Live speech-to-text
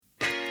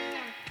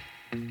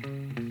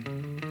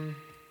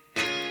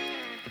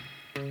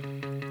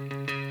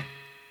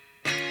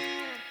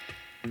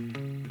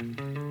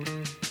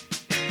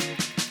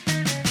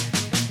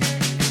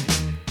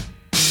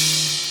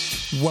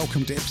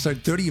welcome to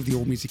episode 30 of the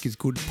All Music Is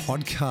Good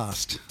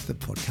podcast, the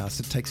podcast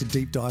that takes a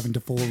deep dive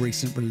into 4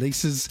 recent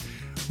releases.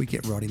 We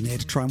get right in there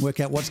to try and work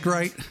out what's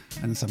great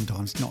and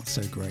sometimes not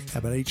so great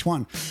about each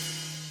one.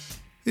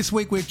 This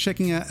week we're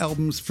checking out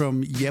albums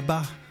from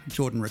Yebba,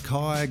 Jordan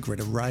Rakei,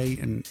 Greta Ray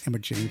and Emma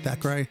Jean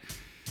Thackray.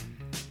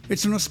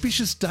 It's an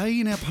auspicious day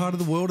in our part of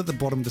the world at the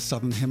bottom of the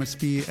Southern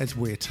Hemisphere as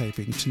we're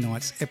taping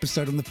tonight's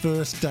episode on the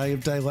first day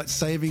of daylight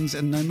savings,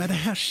 and no matter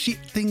how shit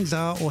things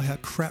are or how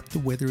crap the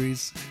weather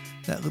is,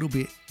 that little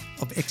bit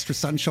of extra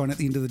sunshine at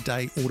the end of the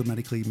day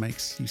automatically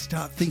makes you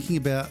start thinking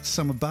about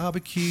summer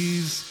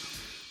barbecues,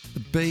 the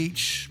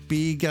beach,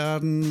 beer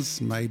gardens,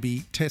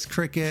 maybe test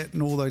cricket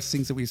and all those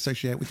things that we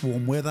associate with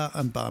warm weather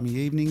and balmy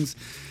evenings.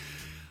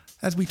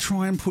 As we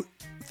try and put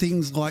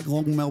things like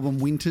long Melbourne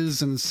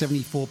winters and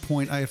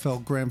 74-point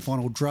AFL Grand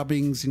Final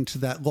drubbings into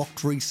that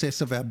locked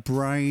recess of our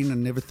brain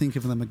and never think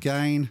of them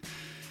again.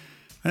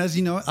 And as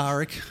you know,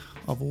 Arik,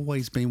 I've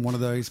always been one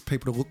of those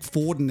people to look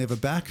forward and never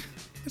back.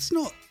 Let's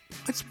not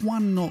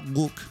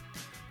look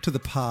to the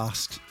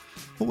past.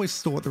 I've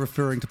always thought that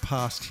referring to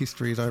past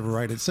history is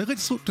overrated. So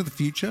let's look to the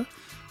future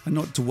and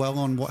not dwell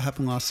on what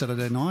happened last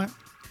Saturday night.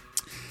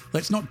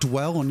 Let's not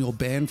dwell on your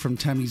ban from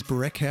Tammy's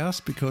Barek House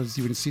because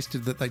you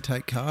insisted that they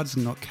take cards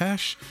and not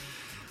cash.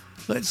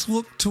 Let's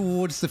look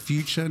towards the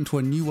future and to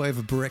a new wave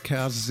of Barek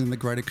houses in the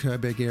greater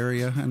Coburg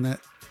area and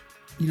that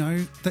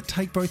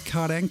take both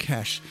card and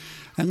cash.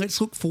 And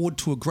let's look forward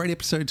to a great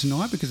episode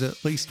tonight because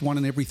at least one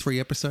in every 3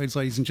 episodes,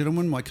 ladies and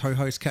gentlemen, my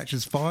co-host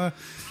catches fire.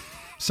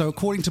 So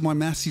according to my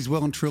maths, he's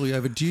well and truly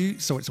overdue.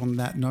 So it's on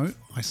that note,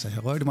 I say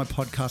hello to my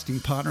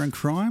podcasting partner in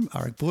crime,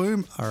 Arik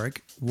Bloom.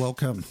 Arik,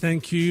 welcome.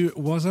 Thank you,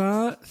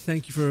 Wazza.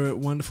 Thank you for a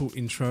wonderful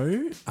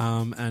intro.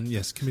 And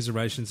yes,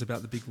 commiserations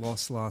about the big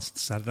loss last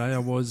Saturday.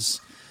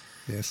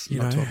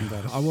 Talking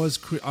about it.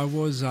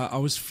 I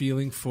was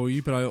feeling for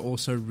you, but I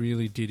also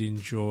really did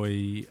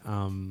enjoy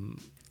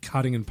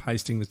cutting and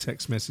pasting the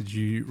text message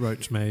you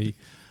wrote to me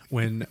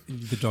when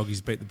the Doggies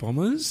beat the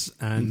Bombers.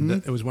 And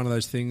it was one of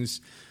those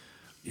things.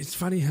 It's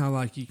funny how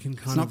you can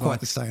It's not quite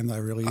the same though,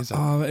 really, is it?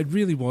 Oh, it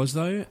really was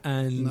though,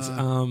 and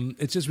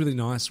it's just really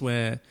nice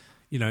where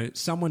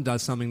someone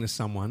does something to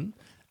someone,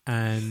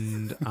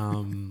 and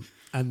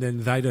and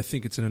then they don't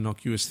think it's an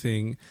innocuous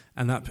thing,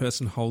 and that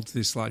person holds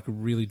this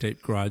really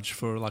deep grudge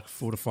for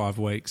 4 to 5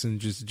 weeks, and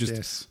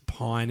just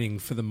pining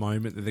for the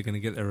moment that they're going to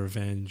get their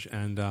revenge.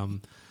 And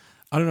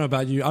I don't know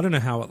about you, I don't know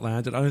how it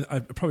landed.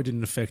 It probably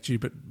didn't affect you,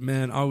 but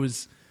man, I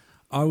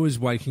was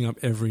waking up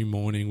every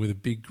morning with a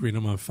big grin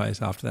on my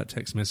face after that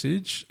text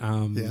message.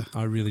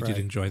 I really did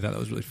enjoy that. That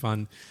was really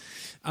fun.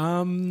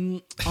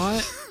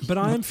 But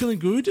I am feeling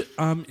good.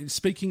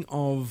 Speaking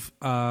of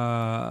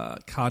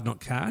card not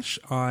cash,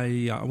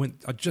 I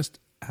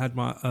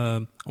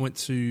went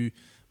to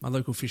my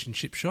local fish and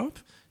chip shop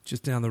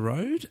just down the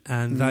road,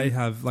 and they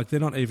have they're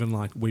not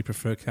even we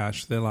prefer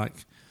cash. They're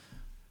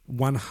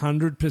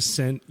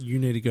 100% you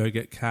need to go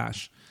get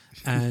cash,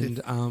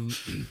 and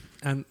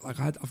and I've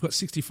got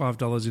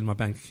 $65 in my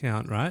bank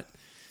account right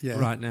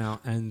now,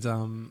 and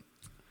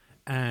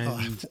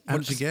what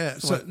did you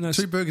get? So,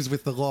 2 burgers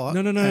with the lot,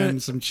 no,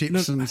 and some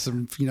chips and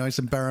some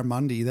some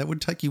barramundi. That would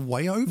take you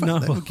way over.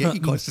 That would get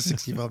you close to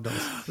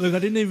 $65. Look, I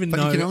didn't even know.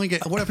 But you can only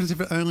get. What happens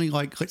if it only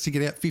lets you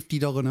get out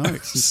 $50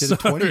 notes instead of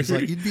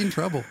 20s? You'd be in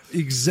trouble.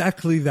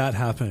 Exactly, that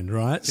happened,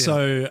 right? Yeah.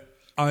 So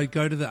I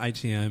go to the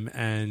ATM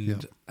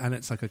and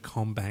it's like a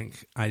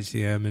Combank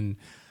ATM, and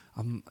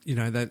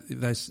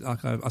I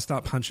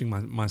start punching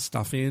my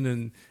stuff in,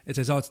 and it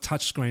says, it's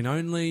touch screen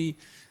only,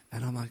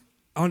 and I'm like,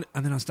 and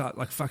then I start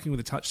fucking with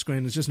the touch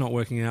screen. It's just not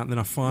working out, and then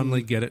I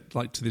finally get it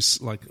to this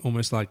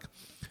almost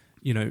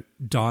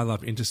dial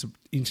up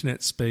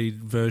internet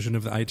speed version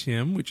of the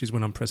ATM, which is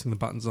when I'm pressing the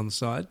buttons on the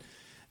side,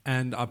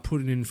 and I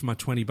put it in for my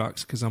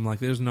 $20 because I'm like,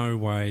 there's no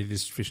way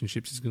this fish and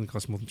chips is going to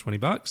cost more than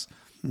 $20,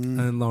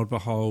 and lo and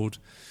behold,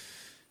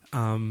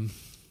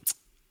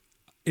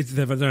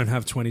 they don't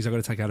have 20s. I've got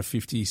to take out a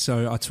 50.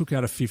 So I took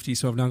out a 50.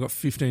 So I've now got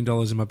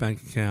 $15 in my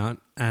bank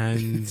account,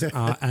 and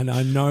and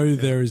I know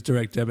there is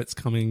direct debits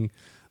coming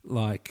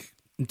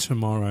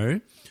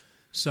tomorrow.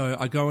 So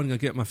I go and I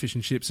get my fish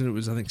and chips, and it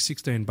was I think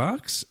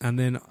 $16. And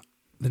then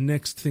the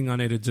next thing I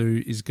need to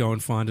do is go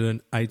and find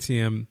an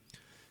ATM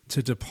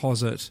to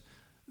deposit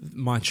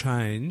my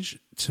change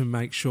to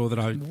make sure that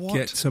I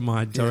get to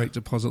my direct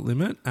deposit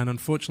limit. And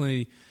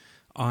unfortunately,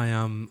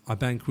 I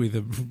bank with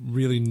a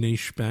really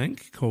niche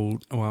bank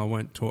called. Well, I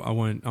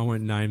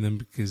won't name them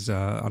because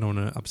I don't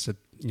want to upset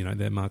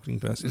their marketing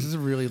person. This is a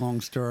really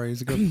long story.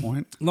 It's a good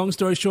point. Long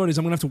story short is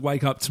I'm going to have to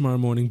wake up tomorrow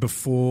morning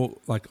before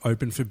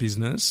open for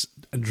business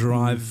and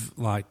drive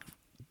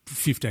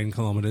 15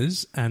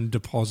 kilometres and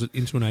deposit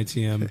into an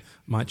ATM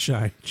my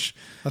change.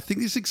 I think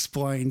this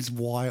explains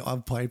why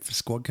I've played for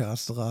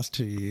Squadcast the last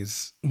 2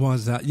 years. Why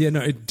is that? Yeah,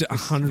 no, it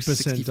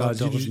 100%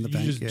 does. In the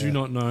bank, you just do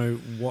not know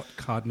what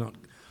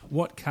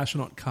cash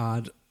not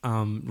card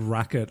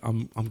racket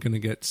I'm going to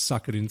get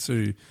suckered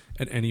into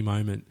at any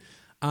moment.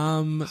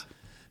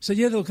 So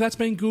yeah, look, that's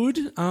been good.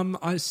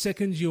 I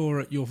second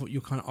your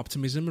kind of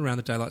optimism around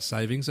the daylight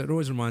savings. It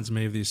always reminds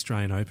me of the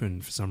Australian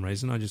Open for some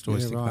reason. I just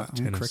always think about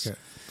tennis. Cricket.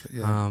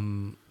 Yeah.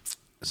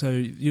 So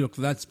look,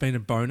 that's been a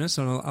bonus,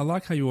 and I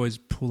like how you always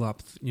pull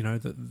up,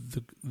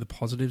 the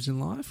positives in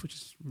life, which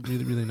is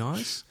really, really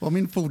nice. Well, I'm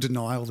in full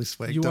denial this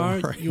week. You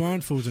are in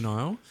full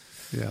denial.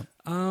 Yeah.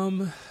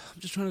 I'm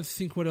just trying to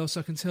think what else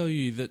I can tell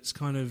you that's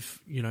kind of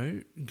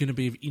going to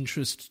be of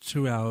interest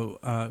to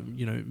our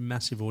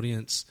massive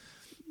audience.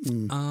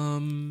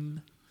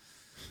 No,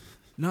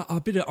 a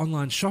bit of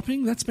online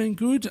shopping, that's been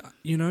good.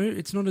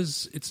 It's not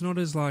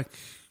as like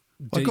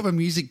I got my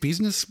music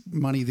business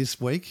money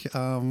this week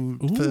for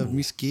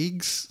Miss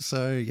Gigs.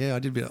 So, yeah, I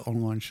did a bit of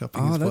online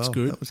shopping as well. That's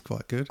good. That was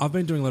quite good. I've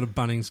been doing a lot of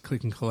Bunnings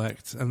click and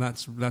collect, and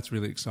that's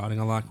really exciting.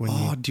 I like when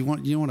do you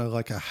want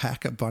a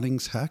hack, a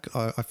Bunnings hack?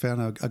 I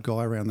found a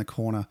guy around the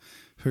corner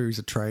who's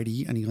a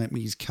tradie, and he lent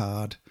me his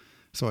card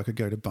so I could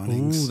go to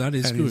Bunnings. Oh, that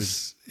is good.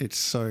 It's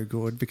so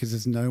good because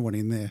there's no one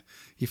in there.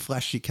 You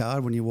flash your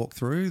card when you walk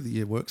through,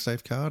 your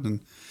WorkSafe card,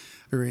 and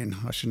we're in.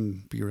 I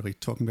shouldn't be really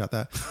talking about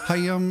that.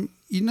 Hey,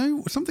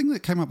 something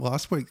that came up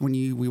last week when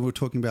we were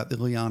talking about the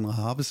Leanne La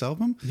Havas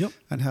album, yep,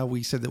 and how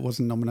we said that it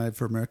wasn't nominated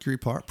for a Mercury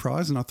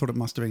Prize, and I thought it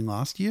must have been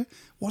last year.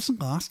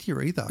 Wasn't last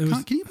year either.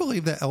 Can you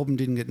believe that album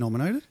didn't get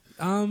nominated?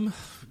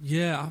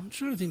 Yeah, I'm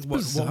trying to think what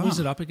was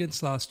it up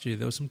against last year.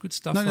 There was some good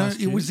stuff. No,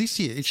 it was this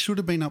year. It should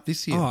have been up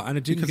this year. Oh, and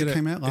it didn't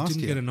came out last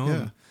year. It didn't get a nom.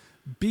 Yeah.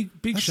 Big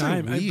That's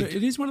shame. So weird.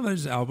 It is one of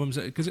those albums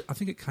because I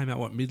think it came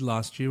out mid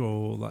last year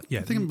I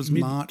think it was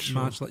March.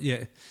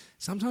 Yeah.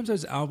 Sometimes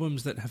those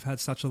albums that have had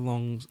such a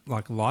long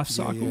life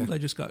cycle, they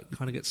just kind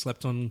of get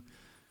slept on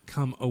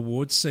come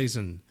awards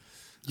season.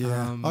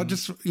 Yeah, I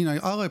just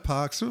Arlo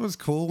Parks, it was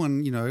cool,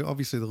 and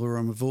obviously the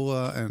Laura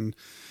Mavula and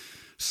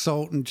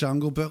Salt and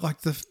Jungle, but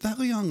like that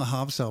Leanne La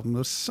Havas album, there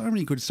were so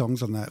many good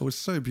songs on that. It was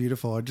so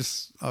beautiful.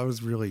 I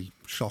was really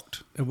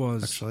shocked. It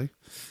was actually.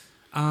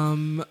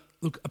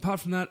 Look, apart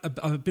from that,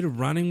 a bit of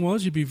running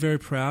you'd be very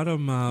proud.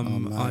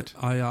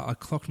 I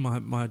clocked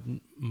my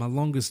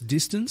longest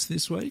distance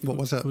this week. What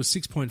was it? It was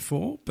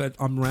 6.4, but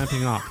I'm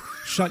ramping up.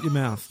 Shut your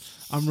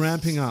mouth. I'm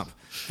ramping up.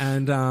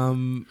 And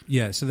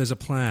so there's a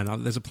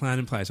plan. There's a plan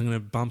in place. I'm going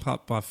to bump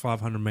up by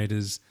 500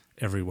 metres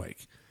every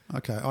week.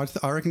 Okay,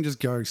 I reckon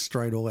just go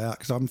straight all out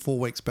because I'm 4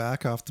 weeks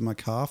back after my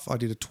calf. I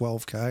did a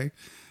 12K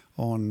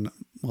on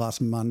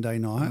last Monday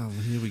night. Oh,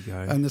 here we go.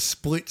 And the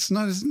splits,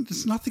 no,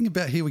 there's nothing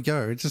about here we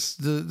go. It's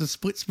just the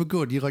splits were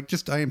good. You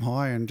just aim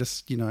high and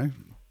just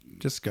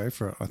go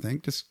for it, I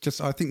think.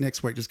 I think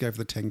next week just go for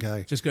the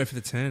 10K. Just go for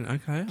the 10,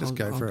 okay. Just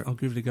go for it. I'll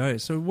give it a go.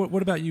 So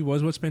what about you,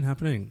 Woz? What's been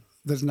happening?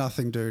 There's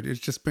nothing, dude. It's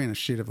just been a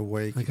shit of a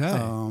week.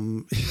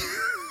 Okay.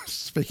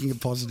 Speaking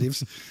of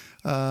positives,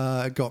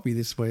 it got me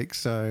this week,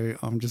 so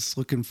I'm just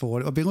looking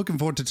forward. I've been looking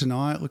forward to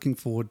tonight, looking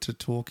forward to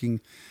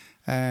talking,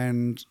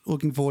 and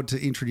looking forward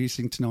to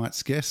introducing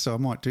tonight's guest, so I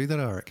might do that,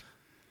 Arik.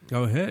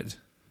 Go ahead.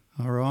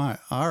 All right,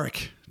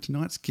 Arik,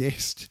 tonight's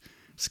guest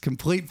is a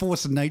complete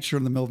force of nature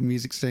on the Melbourne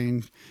music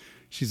scene.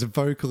 She's a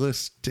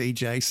vocalist,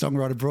 DJ,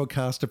 songwriter,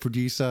 broadcaster,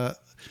 producer.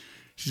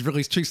 She's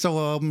released 2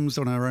 solo albums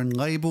on her own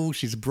label.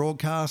 She's a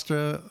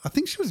broadcaster. I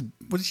think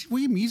were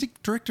you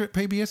music director at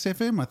PBS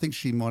FM? I think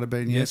she might have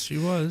been, yes. She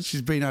was.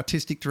 She's been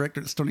artistic director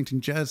at Stonington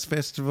Jazz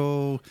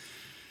Festival.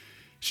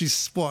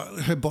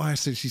 Her bio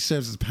says she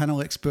serves as a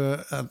panel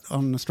expert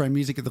on Australian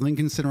music at the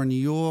Lincoln Centre in New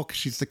York.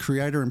 She's the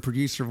creator and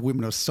producer of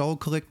Women of Soul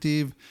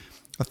Collective.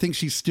 I think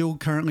she's still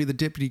currently the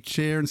deputy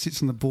chair and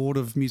sits on the board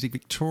of Music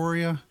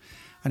Victoria.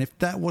 And if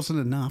that wasn't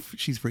enough,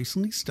 she's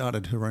recently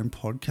started her own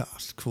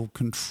podcast called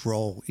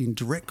Control in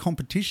direct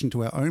competition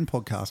to our own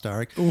podcast,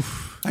 Arik.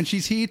 Oof. And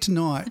she's here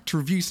tonight to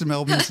review some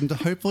albums and to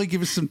hopefully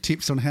give us some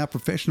tips on how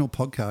professional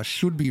podcasts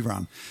should be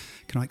run.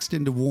 Can I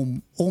extend a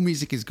warm All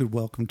Music is Good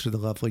welcome to the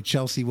lovely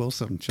Chelsea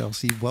Wilson.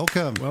 Chelsea,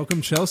 welcome.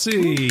 Welcome,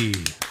 Chelsea.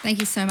 Thank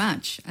you so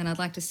much. And I'd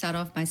like to start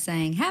off by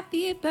saying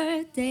happy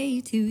birthday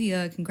to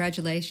you.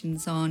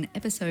 Congratulations on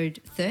episode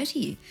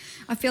 30.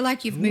 I feel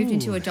like you've moved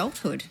into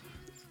adulthood.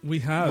 We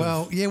have.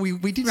 Well, yeah,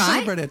 we did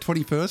celebrate our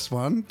 21st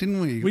one, didn't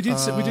we? We did.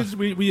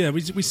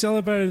 We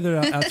celebrated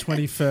our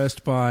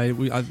 21st by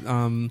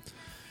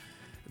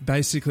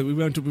basically we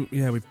went to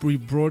we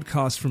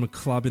broadcast from a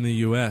club in the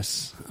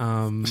US,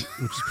 which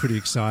is pretty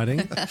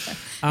exciting.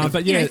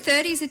 But yeah,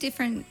 30's a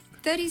different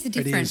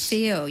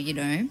feel.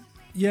 Yeah,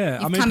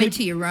 you've come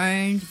into your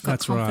own. You've got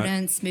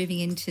confidence, right.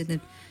 Moving into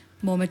the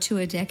more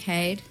mature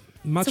decade.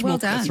 Much so well more,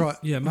 done. That's right.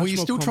 Yeah, well, you're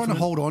still confident. trying to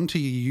hold on to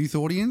your youth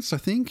audience, I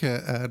think,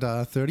 at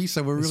 30.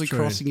 So we're really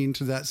crossing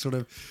into that sort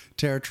of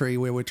territory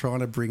where we're trying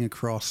to bring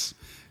across,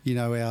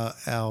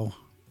 our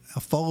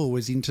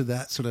followers into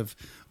that sort of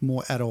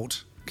more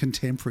adult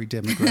contemporary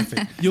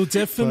demographic. You'll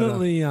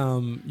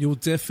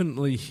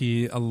definitely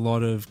hear a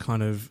lot of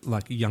kind of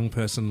like young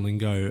person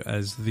lingo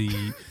as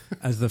the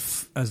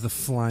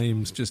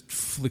flames just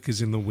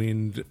flickers in the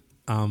wind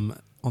on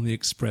the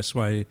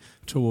expressway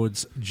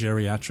towards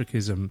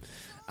geriatricism.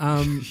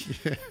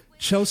 Yeah.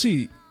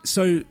 Chelsea,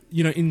 so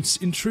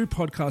in true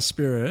podcast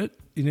spirit,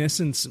 in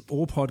essence,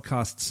 all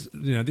podcasts,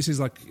 this is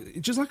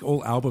like, just like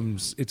all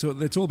albums, it's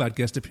all about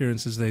guest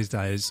appearances these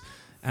days.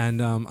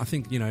 And I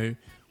think,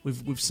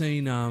 we've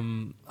seen,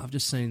 I've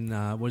just seen,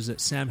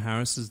 Sam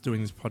Harris is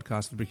doing this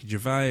podcast with Ricky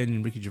Gervais,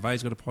 and Ricky Gervais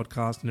got a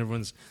podcast, and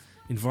everyone's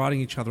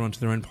inviting each other onto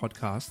their own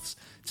podcasts.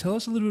 Tell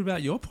us a little bit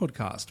about your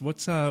podcast.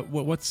 What's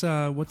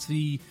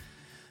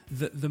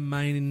the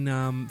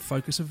main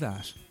focus of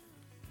that?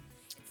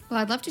 Well,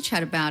 I'd love to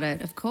chat about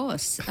it, of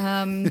course.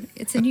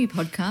 It's a new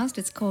podcast.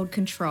 It's called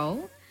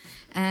Control,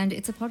 and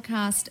it's a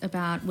podcast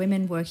about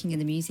women working in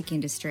the music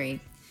industry.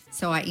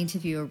 So I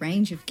interview a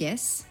range of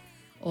guests,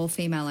 all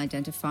female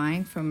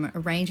identifying, from a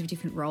range of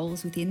different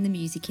roles within the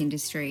music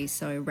industry.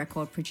 So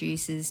record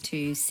producers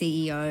to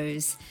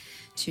CEOs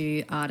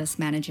to artist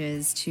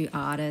managers to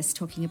artists,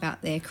 talking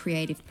about their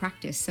creative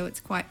practice. So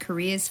it's quite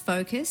careers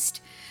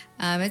focused.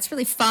 It's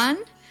really fun.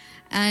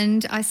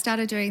 And I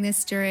started doing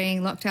this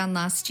during lockdown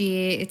last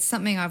year. It's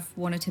something I've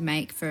wanted to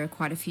make for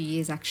quite a few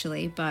years,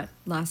 actually. But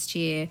last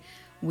year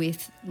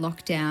with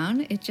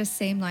lockdown, it just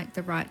seemed like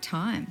the right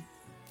time.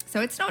 So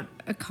it's not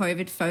a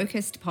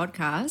COVID-focused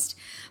podcast,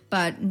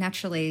 but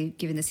naturally,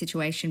 given the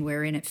situation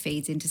we're in, it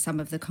feeds into some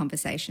of the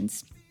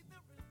conversations.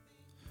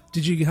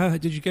 Did you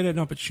get an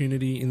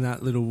opportunity in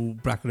that little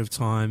bracket of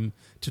time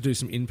to do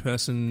some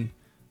in-person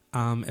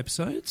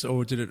episodes,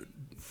 or did it...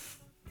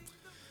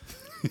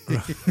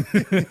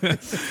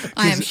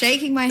 I am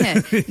shaking my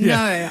head.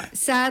 Yeah. No,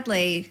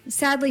 sadly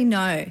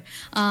no.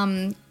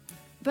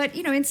 But,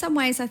 in some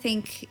ways I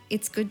think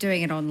it's good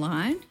doing it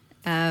online.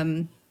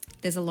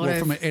 There's a lot of...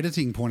 from an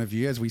editing point of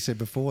view, as we said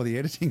before, the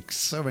editing's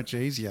so much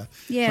easier.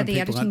 Yeah, the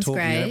editing's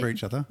great. Over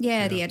each other.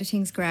 Yeah, the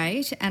editing's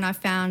great. And I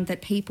found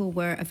that people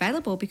were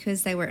available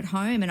because they were at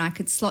home, and I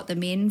could slot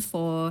them in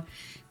for,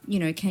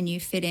 can you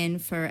fit in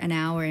for an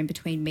hour in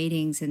between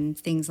meetings and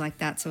things like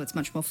that. So it's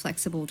much more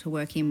flexible to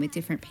work in with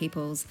different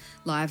people's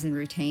lives and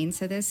routines.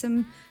 So there's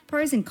some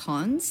pros and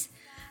cons.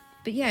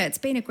 But yeah, it's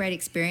been a great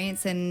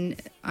experience,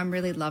 and I'm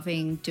really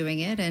loving doing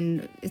it,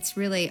 and it's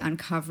really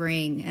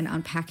uncovering and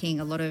unpacking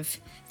a lot of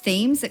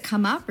themes that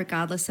come up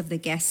regardless of the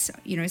guests.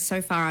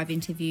 So far I've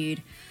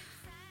interviewed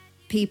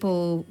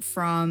people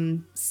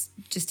from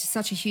just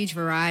such a huge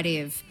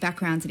variety of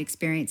backgrounds and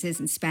experiences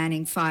and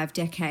spanning 5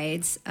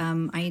 decades.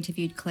 I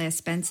interviewed Claire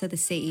Spencer, the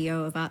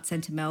CEO of Art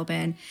Centre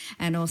Melbourne,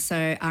 and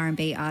also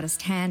R&B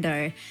artist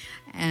Hando.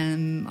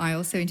 I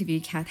also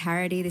interviewed Kath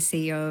Harity, the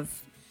CEO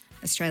of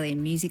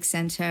Australian Music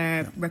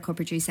Centre, record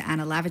producer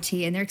Anna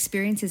Laverty, and their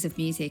experiences of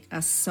music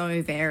are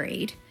so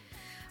varied.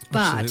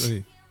 But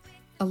Absolutely.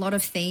 A lot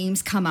of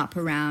themes come up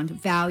around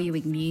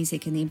valuing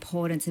music and the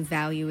importance of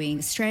valuing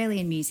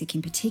Australian music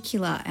in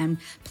particular, and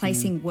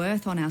placing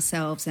worth on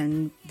ourselves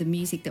and the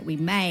music that we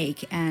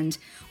make, and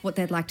what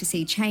they'd like to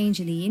see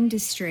change in the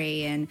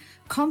industry. And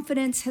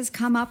confidence has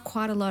come up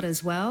quite a lot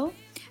as well.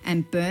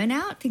 And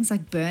burnout, things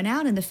like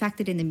burnout, and the fact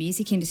that in the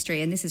music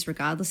industry, and this is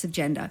regardless of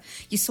gender,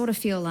 you sort of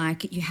feel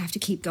like you have to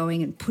keep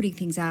going and putting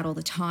things out all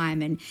the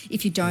time. And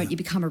if you don't, you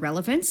become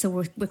irrelevant. So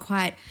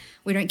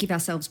we don't give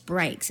ourselves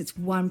breaks. It's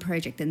one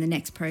project, then the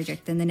next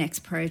project, then the next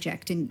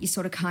project. And you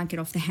sort of can't get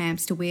off the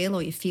hamster wheel,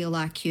 or you feel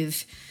like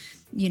you've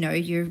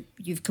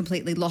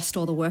completely lost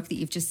all the work that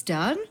you've just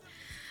done.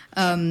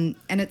 And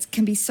it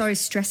can be so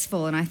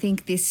stressful. And I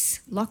think this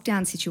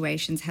lockdown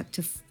situation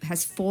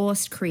has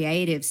forced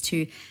creatives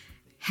to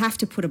have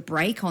to put a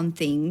break on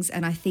things,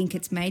 and I think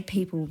it's made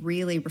people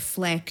really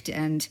reflect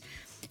and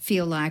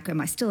feel like, am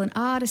I still an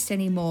artist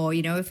anymore?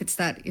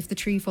 If the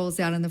tree falls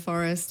down in the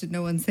forest and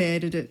no one's there,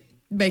 did it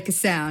make a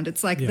sound?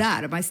 It's like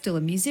that. Am I still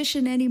a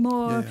musician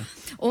anymore? Yeah.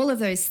 All of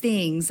those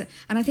things.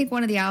 And I think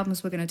one of the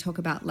albums we're going to talk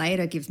about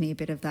later gives me a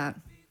bit of that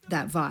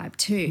vibe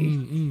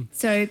too.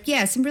 So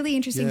yeah, some really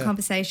interesting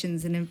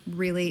conversations in a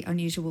really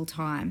unusual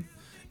time.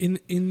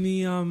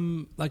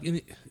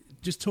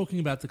 Just talking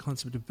about the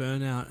concept of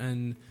burnout,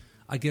 and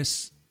I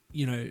guess,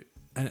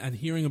 and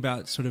hearing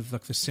about sort of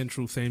like the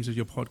central themes of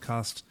your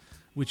podcast,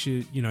 which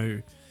is,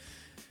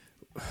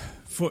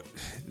 for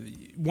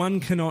one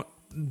cannot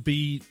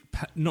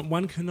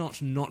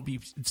not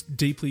be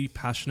deeply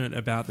passionate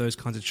about those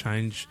kinds of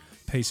change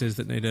pieces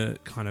that need to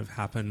kind of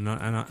happen.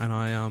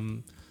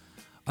 And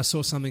I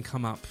saw something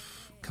come up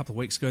a couple of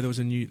weeks ago. There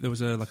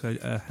was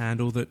a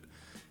handle that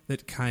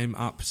came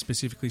up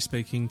specifically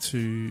speaking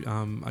to,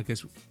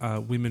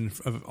 women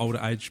of older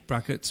age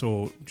brackets,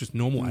 or just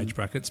normal age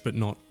brackets, but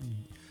not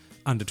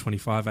under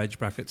 25 age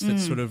brackets, that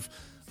sort of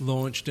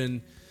launched.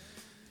 And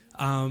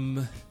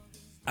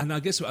I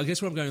guess where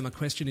I'm going with my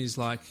question is,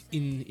 like,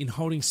 in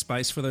holding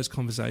space for those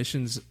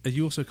conversations, are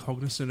you also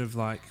cognizant of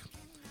like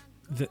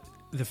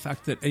the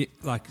fact that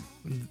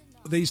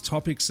these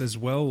topics as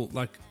well,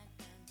 like,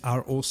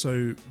 are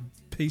also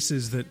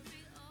pieces that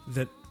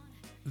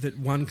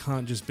one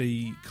can't just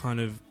be kind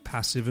of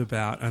passive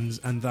about,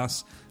 and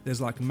thus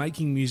there's like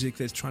making music,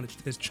 there's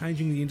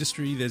changing the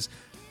industry, there's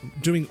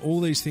doing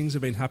all these things that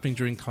have been happening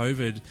during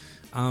COVID,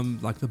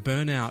 like the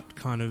burnout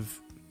kind of,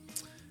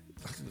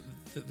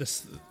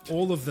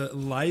 all of the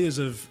layers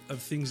of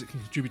things that can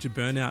contribute to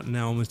burnout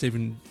now almost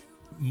even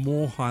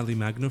more highly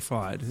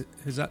magnified.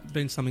 Has that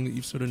been something that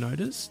you've sort of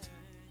noticed?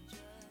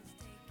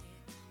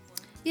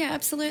 Yeah,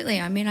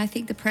 absolutely. I mean, I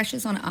think the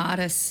pressures on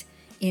artists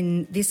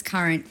in this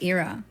current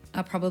era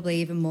are probably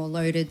even more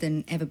loaded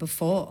than ever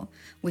before,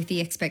 with the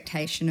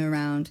expectation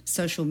around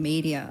social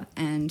media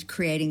and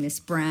creating this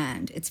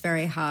brand. It's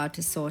very hard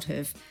to sort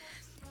of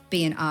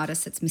be an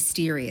artist that's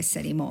mysterious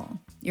anymore.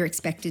 You're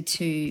expected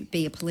to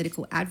be a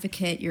political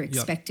advocate. You're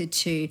expected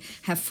to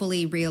have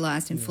fully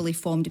realised and fully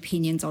formed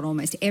opinions on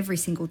almost every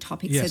single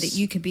topic so that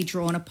you could be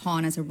drawn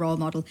upon as a role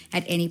model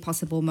at any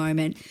possible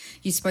moment.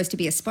 You're supposed to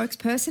be a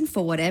spokesperson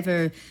for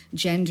whatever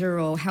gender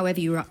or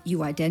however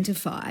you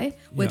identify,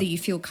 whether you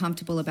feel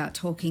comfortable about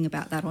talking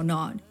about that or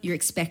not. You're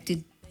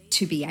expected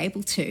to be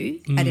able to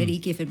at any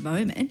given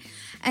moment,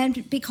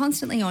 and be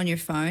constantly on your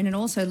phone and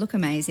also look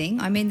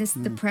amazing. I mean,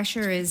 the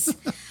pressure is,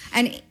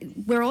 and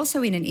we're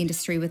also in an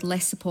industry with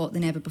less support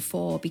than ever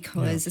before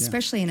because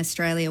especially in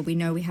Australia, we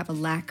know we have a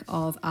lack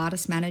of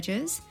artist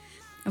managers.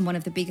 And one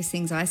of the biggest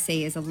things I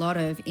see is a lot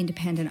of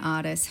independent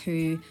artists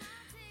who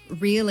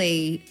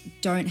really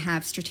don't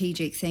have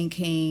strategic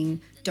thinking,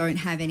 don't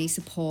have any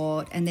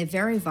support, and they're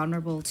very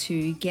vulnerable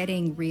to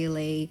getting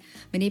really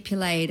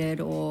manipulated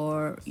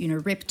or,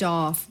 ripped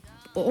off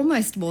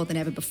almost more than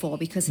ever before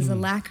because there's a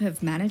lack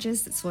of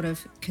managers that sort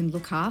of can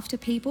look after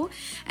people.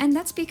 And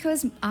that's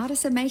because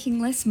artists are making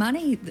less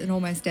money than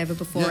almost ever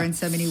before in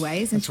so many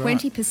ways. And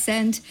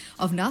 20%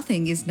 of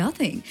nothing is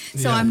nothing.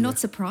 So I'm not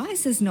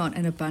surprised there's not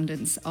an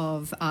abundance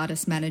of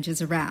artist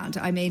managers around.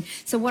 I mean,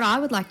 so what I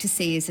would like to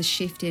see is a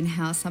shift in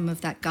how some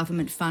of that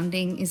government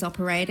funding is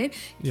operated.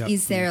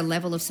 Is there a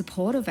level of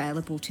support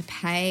available to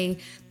pay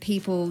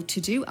people to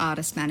do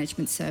artist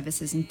management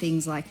services and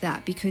things like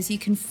that? Because you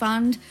can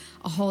fund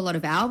a whole lot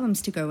of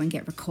albums to go and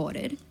get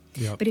recorded.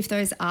 But if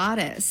those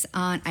artists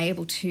aren't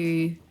able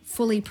to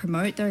fully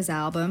promote those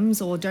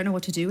albums or don't know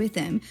what to do with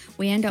them,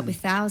 we end up with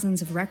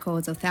thousands of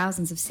records or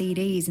thousands of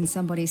CDs in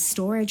somebody's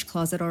storage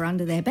closet or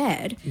under their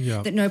bed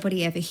that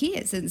nobody ever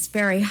hears. And it's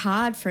very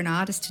hard for an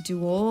artist to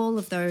do all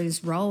of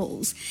those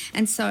roles.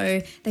 And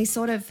so they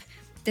sort of,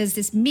 there's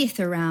this myth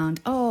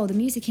around, the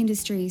music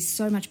industry is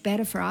so much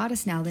better for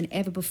artists now than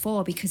ever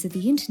before because of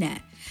the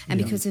internet and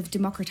because of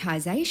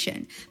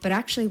democratization. But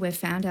actually we've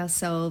found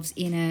ourselves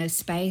in a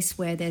space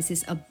where there's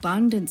this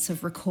abundance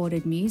of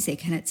recorded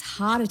music and it's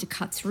harder to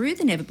cut through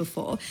than ever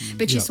before.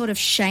 But you're sort of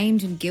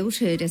shamed and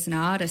guilted as an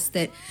artist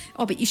that,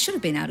 but you should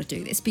have been able to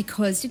do this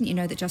because didn't you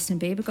know that Justin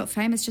Bieber got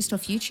famous just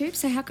off YouTube?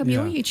 So how come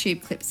your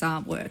YouTube clips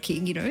aren't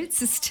working? It's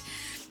just...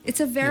 It's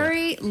a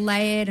very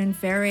layered and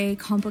very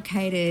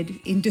complicated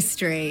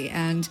industry,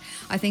 and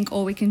I think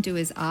all we can do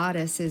as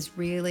artists is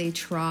really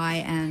try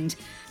and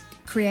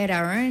create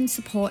our own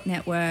support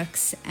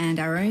networks and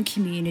our own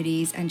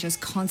communities and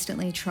just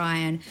constantly try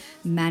and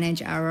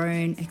manage our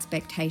own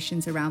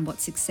expectations around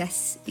what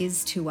success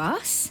is to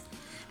us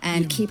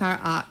and keep our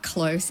art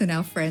close and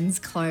our friends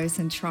close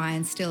and try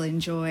and still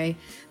enjoy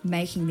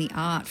making the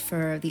art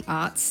for the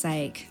art's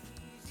sake.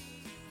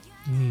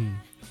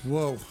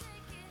 Whoa.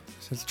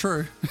 It's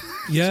true.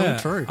 Yeah,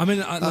 it's all true. I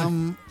mean,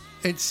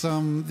 it's I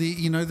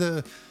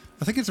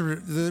think it's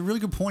the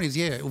really good point is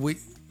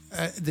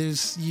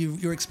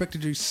you're expected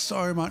to do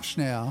so much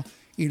now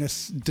in a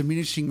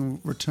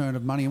diminishing return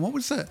of money. And what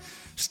was the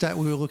stat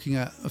we were looking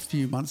at a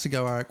few months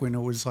ago, Eric, when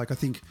it was like I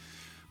think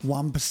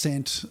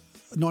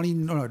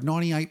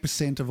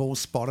 98% of all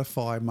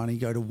Spotify money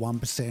go to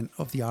 1%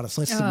 of the artists,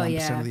 less than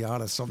 1% of the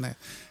artists on there.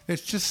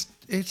 It's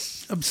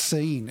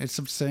obscene. It's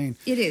obscene.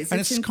 It is,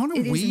 and it's kind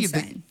of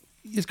weird.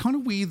 It's kind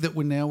of weird that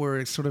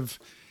we're sort of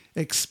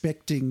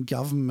expecting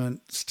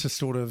governments to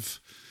sort of,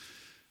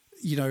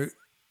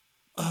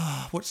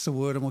 what's the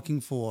word I'm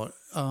looking for?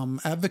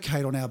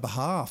 Advocate on our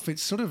behalf.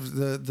 It's sort of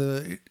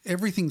the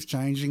everything's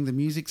changing. The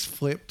music's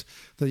flipped.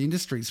 The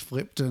industry's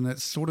flipped, and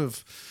it's sort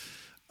of,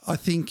 I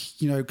think,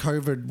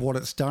 COVID, what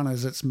it's done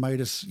is it's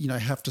made us,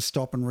 have to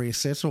stop and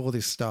reassess all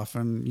this stuff.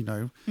 And,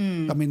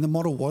 I mean, the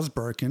model was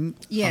broken.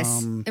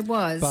 Yes, it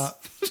was.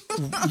 But,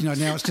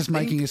 now it's just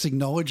making us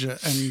acknowledge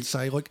it and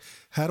say, look,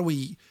 how do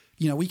we,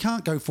 we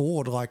can't go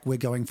forward like we're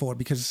going forward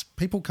because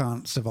people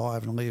can't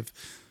survive and live.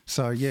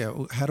 So,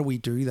 how do we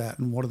do that?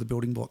 And what are the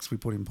building blocks we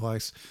put in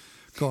place?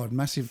 God,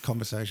 massive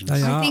conversations.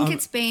 I think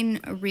it's been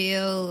a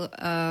real...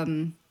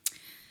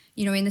 in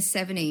the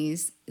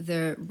 70s,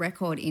 the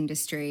record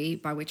industry,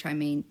 by which I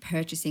mean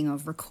purchasing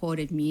of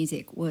recorded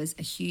music, was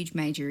a huge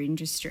major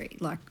industry,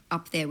 like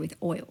up there with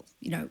oil.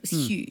 It was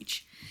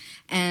huge.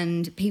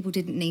 And people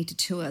didn't need to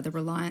tour. The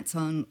reliance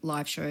on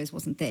live shows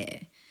wasn't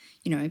there.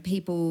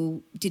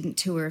 People didn't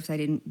tour if they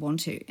didn't want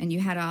to. And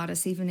you had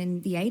artists even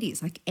in the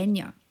 80s, like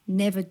Enya,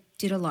 never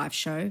did a live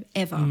show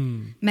ever,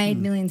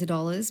 made millions of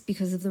dollars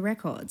because of the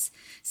records.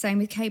 Same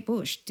with Kate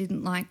Bush,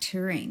 didn't like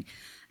touring.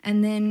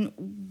 And then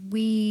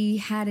we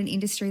had an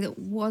industry that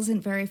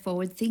wasn't very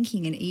forward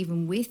thinking, and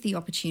even with the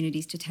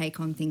opportunities to take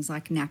on things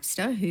like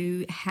Napster,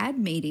 who had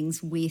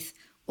meetings with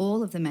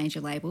all of the major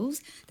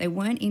labels, they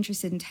weren't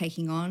interested in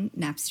taking on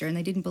Napster, and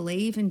they didn't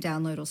believe in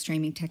download or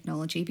streaming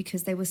technology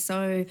because they were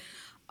so,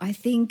 I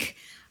think,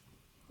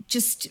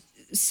 just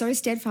so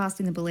steadfast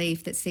in the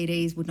belief that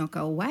CDs would not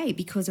go away,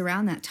 because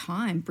around that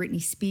time,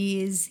 Britney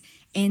Spears,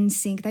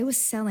 NSYNC, they were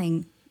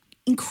selling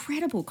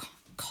incredible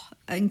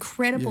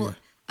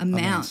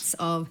amounts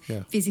of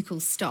physical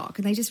stock,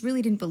 and they just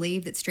really didn't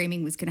believe that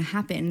streaming was going to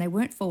happen. They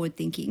weren't forward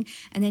thinking,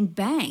 and then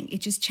bang, it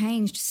just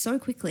changed so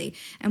quickly,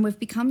 and we've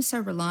become so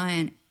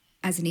reliant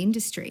as an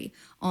industry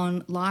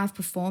on live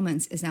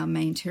performance as our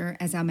main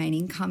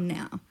income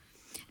now.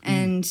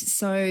 And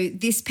so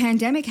this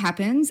pandemic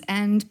happens,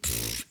 and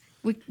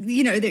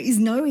there is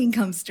no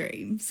income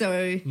stream.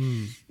 So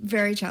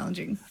very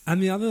challenging.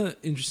 And the other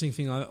interesting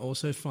thing I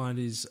also find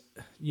is,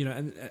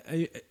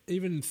 and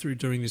even through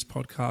doing this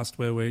podcast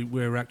where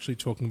we're actually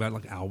talking about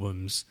like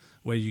albums,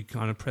 where you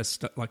kind of press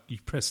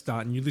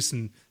start and you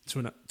listen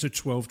to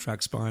 12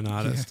 tracks by an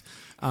artist.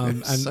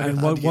 And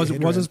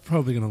was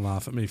probably going to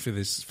laugh at me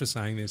for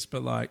saying this,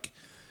 but like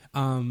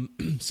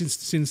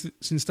since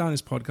starting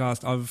this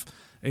podcast, I've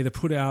either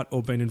put out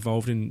or been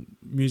involved in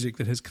music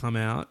that has come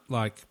out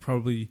like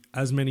probably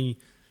as many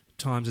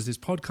times as this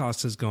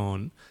podcast has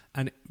gone,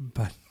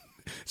 but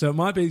so it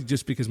might be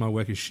just because my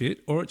work is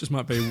shit, or it just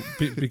might be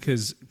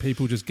because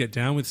people just get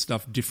down with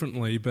stuff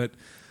differently. But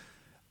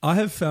I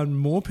have found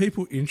more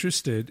people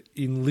interested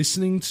in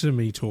listening to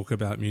me talk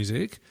about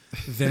music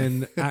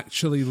than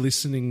actually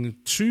listening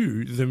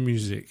to the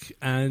music.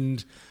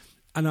 And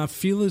I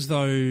feel as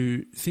though,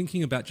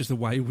 thinking about just the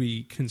way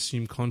we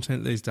consume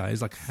content these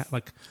days,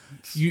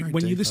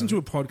 when you listen to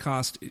a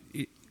podcast,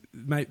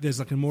 there's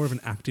like a more of an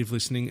active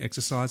listening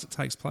exercise that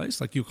takes place.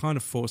 Like you're kind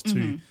of forced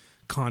to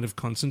kind of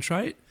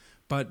concentrate.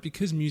 But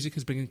because music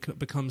has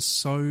become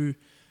so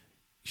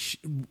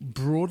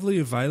broadly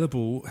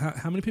available,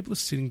 how many people are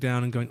sitting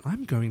down and going,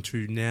 I'm going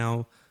to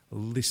now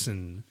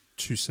listen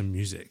to some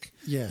music?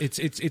 Yeah.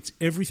 It's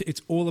everything.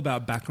 It's all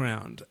about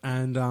background.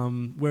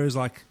 And whereas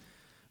like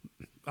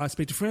I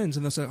speak to friends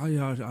and they'll say,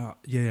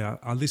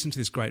 I listened to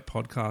this great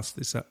podcast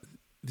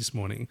this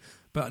morning,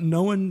 but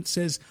no one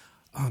says,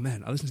 oh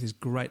man, I listened to this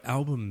great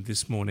album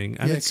this morning.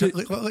 And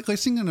like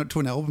listening to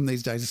an album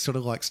these days is sort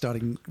of like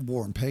starting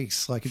War and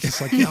Peace. Like it's just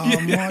like,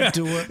 I might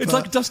do it. It's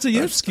like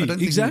Dostoevsky. I don't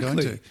think exactly. I'm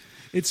going to.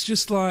 It's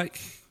just like,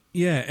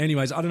 yeah.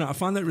 Anyways, I don't know. I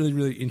find that really,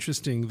 really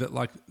interesting that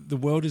like the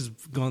world has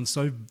gone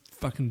so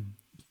fucking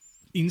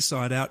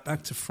inside out,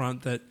 back to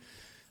front, that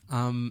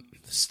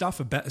stuff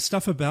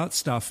about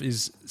stuff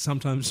is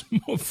sometimes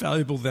more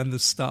valuable than the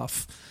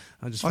stuff.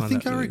 I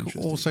think, Eric,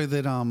 also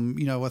that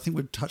I think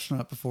we've touched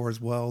on it before as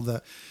well,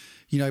 that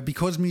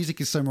because music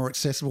is so more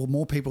accessible,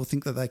 more people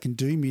think that they can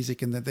do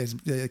music and that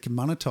they can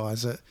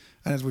monetize it.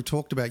 And as we've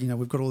talked about,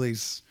 we've got all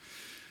these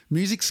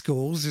music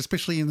schools,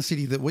 especially in the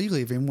city that we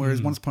live in,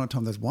 whereas once upon a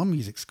time there's one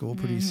music school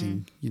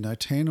producing,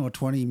 10 or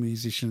 20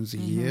 musicians a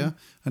year,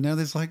 and now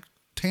there's like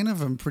 10 of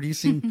them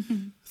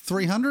producing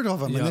 300 of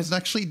them, and there's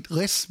actually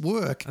less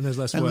work and there's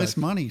less and work. less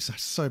money.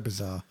 So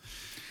bizarre.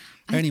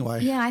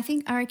 Anyway. I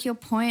think, Eric, your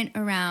point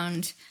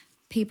around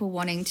people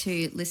wanting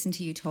to listen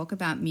to you talk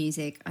about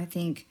music, I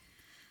think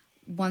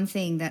one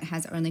thing that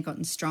has only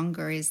gotten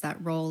stronger is that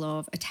role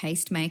of a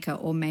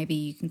tastemaker, or maybe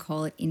you can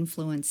call it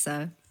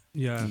influencer.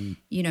 Yeah.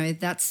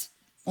 That's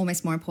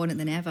almost more important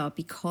than ever,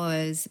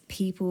 because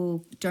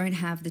people don't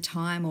have the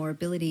time or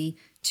ability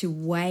to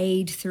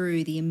wade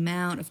through the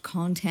amount of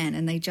content,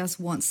 and they just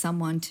want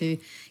someone to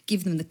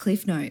give them the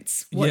cliff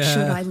notes. What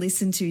should I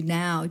listen to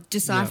now?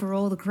 Decipher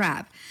all the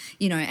crap,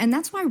 and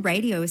that's why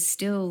radio is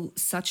still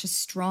such a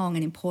strong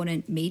and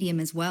important medium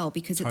as well,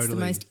 because it's the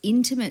most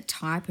intimate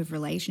type of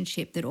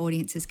relationship that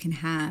audiences can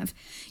have.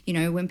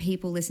 When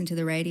people listen to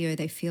the radio,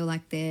 they feel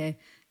like they're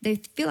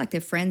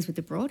friends with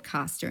the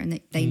broadcaster, and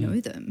they know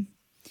them.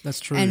 That's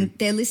true. And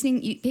they're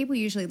listening. People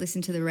usually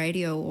listen to the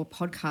radio or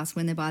podcast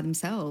when they're by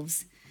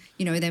themselves.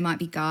 They might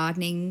be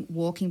gardening,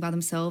 walking by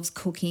themselves,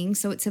 cooking.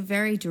 So it's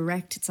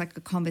it's like a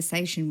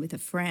conversation with a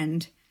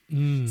friend.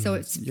 So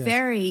it's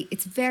very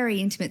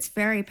intimate, it's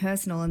very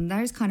personal. And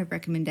those kind of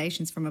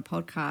recommendations from a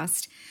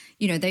podcast,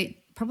 they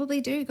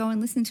probably do go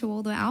and listen to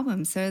all the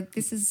albums. So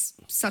this is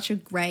such a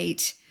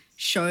great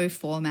show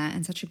format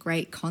and such a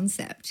great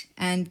concept.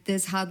 And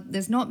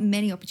there's not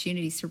many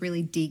opportunities to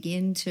really dig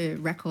into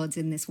records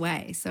in this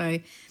way. So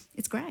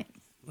it's great.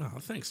 Oh,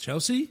 thanks,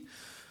 Chelsea.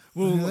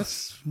 Well,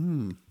 that's...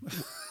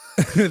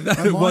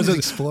 that wasn't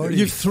exploding.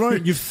 You've thrown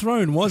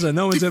Wazza.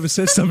 No one's ever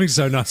said something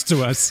so nice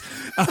to us.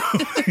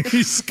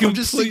 I'm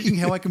just thinking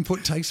how I can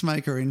put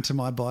tastemaker into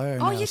my bio.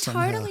 Oh, you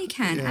totally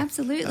can.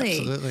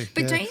 Absolutely.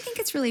 But don't you think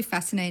it's really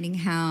fascinating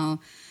how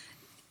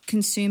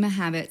consumer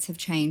habits have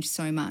changed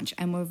so much,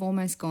 and we've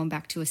almost gone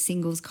back to a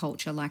singles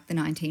culture like the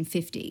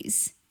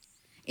 1950s?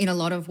 In a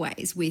lot of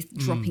ways, with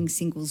dropping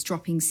singles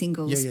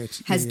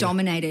has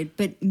dominated.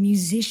 But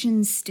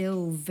musicians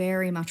still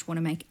very much want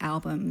to make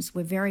albums.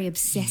 We're very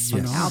obsessed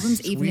with albums,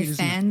 it's even weird, if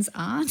fans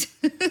aren't.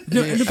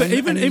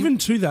 Even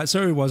to that,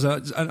 sorry,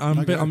 Wazza,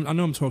 I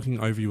know I'm talking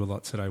over you a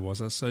lot today,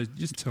 Wazza, so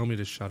just tell me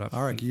to shut up.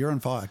 All right, you're on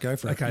fire. Go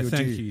for it. Okay,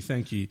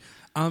 thank you.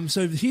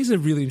 So here's a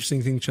really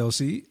interesting thing,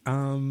 Chelsea.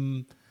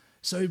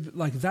 So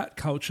like that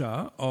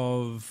culture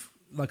of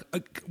like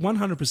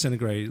 100%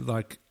 agree.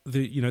 Like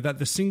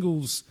the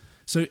singles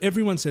So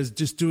everyone says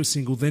just do a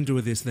single, then do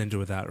a this, then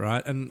do a that,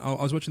 right? And I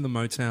was watching the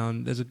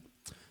Motown.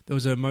 There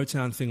was a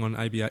Motown thing on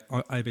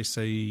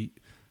ABC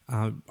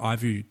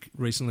iView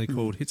recently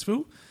called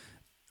Hitsville.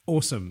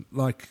 Awesome,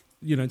 like,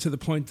 you know, to the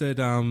point that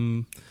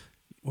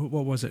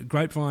what was it?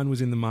 Grapevine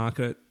was in the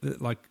market.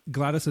 Like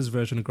Gladys's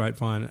version of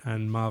Grapevine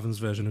and Marvin's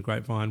version of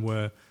Grapevine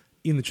were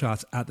in the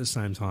charts at the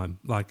same time,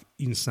 like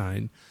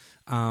insane.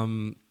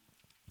 And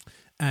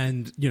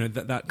you know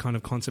that kind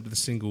of concept of the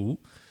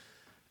single.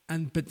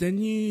 But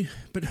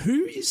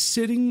who is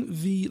setting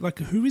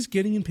who is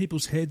getting in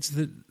people's heads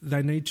that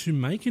they need to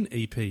make an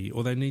EP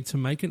or they need to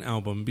make an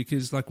album?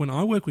 Because like when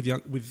I work with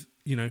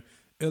you know,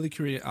 early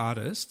career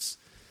artists,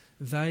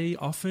 they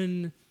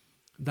often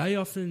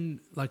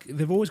like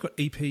they've always got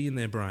EP in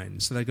their brain.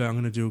 So they go, I'm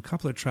going to do a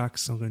couple of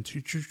tracks, I'm going to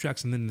do two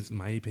tracks, and then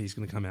my EP is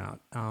going to come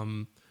out.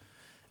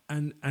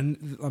 And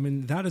I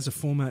mean that as a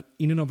format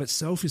in and of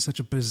itself is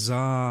such a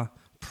bizarre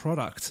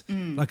product.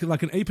 Like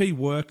an EP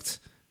worked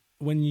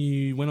when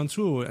you went on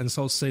tour and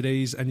sold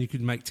CDs and you could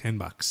make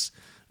 $10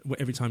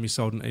 every time you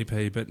sold an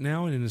EP. But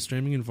now in a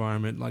streaming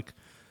environment, like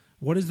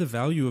what is the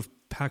value of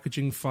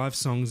packaging 5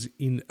 songs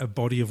in a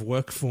body of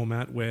work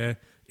format where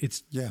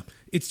it's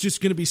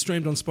just going to be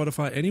streamed on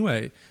Spotify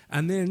anyway?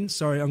 And then,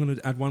 sorry, I'm going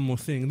to add one more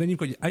thing. And then you've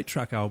got your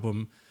 8-track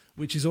album,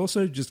 which is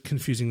also just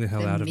confusing the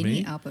hell out of me. The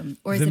mini album.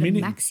 Or is it a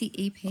maxi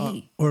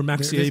EP? Or a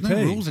maxi EP. There's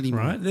no rules anymore.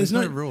 Right? There's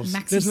no rules.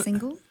 Maxi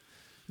single?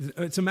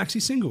 It's a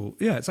maxi single.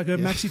 Yeah, it's like a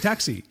maxi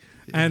taxi.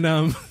 And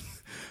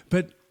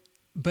but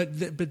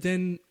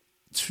then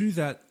to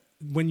that,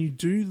 when you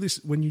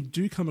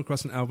do come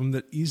across an album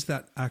that is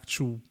that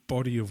actual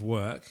body of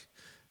work,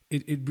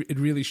 it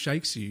really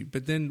shakes you.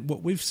 But then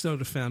what we've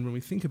sort of found when we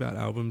think about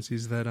albums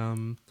is that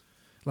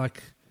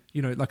like,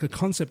 you know, like a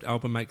concept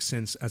album makes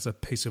sense as a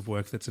piece of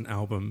work that's an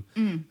album.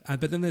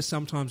 But then there's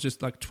sometimes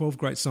just like 12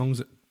 great songs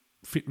that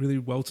fit really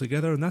well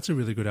together, and that's a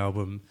really good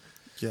album.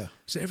 Yeah.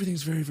 So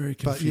everything's very, very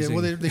confusing.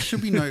 But yeah, well, there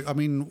should be no. I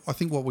mean, I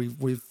think what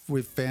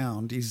we've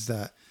found is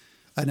that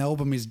an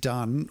album is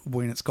done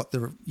when it's got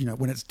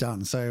when it's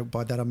done. So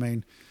by that I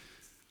mean,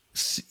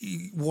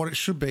 what it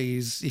should be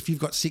is if you've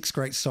got 6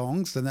 great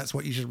songs, then that's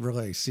what you should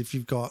release. If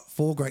you've got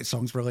 4 great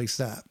songs, release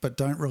that. But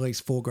don't release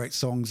 4 great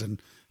songs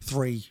and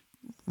 3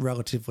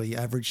 relatively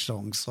average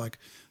songs. Like,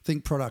 I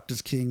think product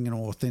is king and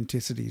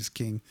authenticity is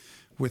king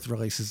with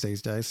releases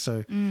these days.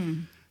 So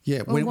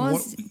yeah,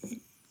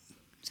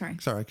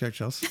 Sorry, go,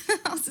 Chelsea.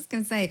 I was just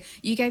going to say,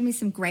 you gave me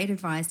some great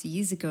advice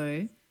years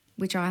ago,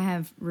 which I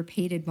have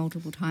repeated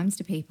multiple times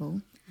to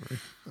people,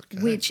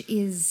 which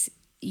is,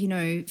 you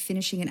know,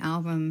 finishing an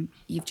album,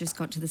 you've just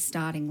got to the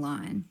starting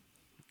line.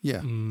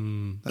 Yeah,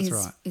 that's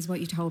right. Is what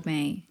you told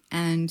me.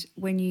 And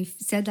when you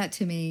said that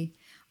to me,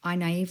 I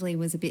naively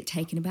was a bit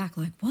taken aback,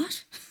 like,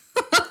 what?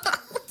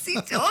 What's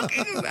he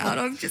talking about?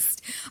 I've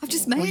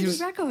just made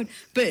a record.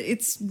 But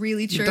it's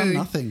really true. You've done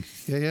nothing.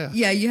 Yeah.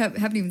 Yeah, you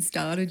haven't even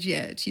started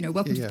yet. You know,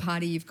 welcome to the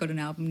party. You've got an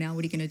album now. What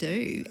are you going to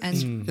do?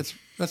 And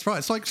that's right.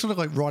 It's like sort of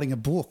like writing a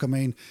book. I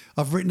mean,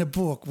 I've written a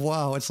book.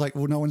 Wow. It's like,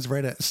 well, no one's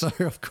read it. So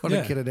I've got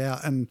to get it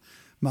out and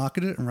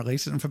market it and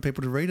release it and for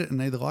people to read it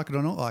and either like it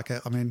or not like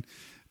it. I mean,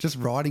 just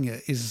writing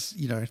it is,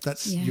 you know,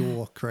 that's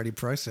your creative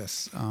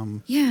process.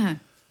 Yeah.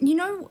 You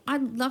know,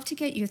 I'd love to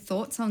get your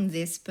thoughts on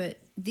this,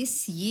 but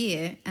this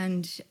year,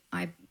 and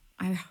I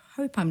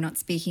hope I'm not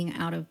speaking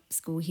out of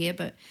school here,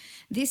 but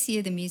this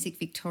year the Music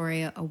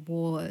Victoria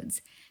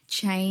Awards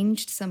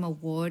changed some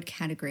award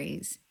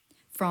categories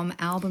from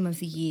Album of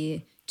the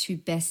Year to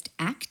Best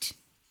Act.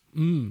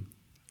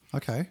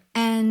 Okay.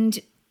 And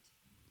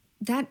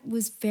that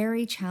was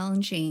very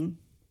challenging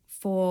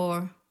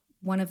for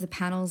one of the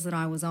panels that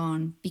I was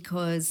on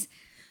because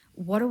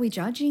what are we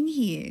judging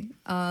here?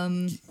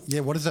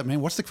 What does that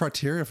mean? What's the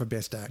criteria for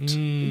Best Act?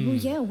 Well,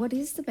 yeah, what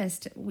is the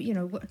best, you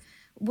know,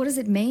 what does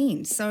it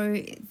mean?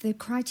 So the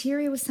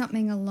criteria was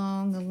something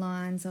along the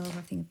lines of,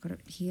 I think I've got it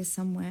here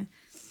somewhere,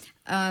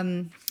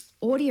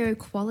 audio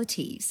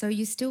quality. So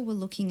you still were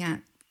looking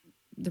at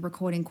the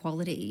recording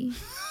quality.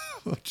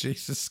 Oh,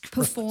 Jesus Christ.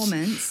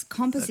 Performance,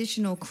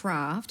 compositional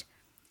craft,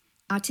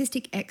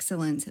 artistic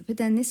excellence, but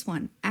then this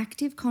one,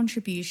 active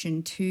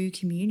contribution to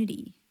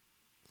community.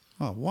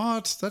 Oh,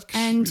 what? I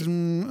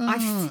think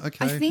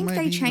maybe,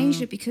 they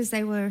changed it because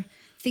they were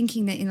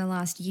thinking that in the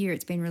last year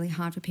it's been really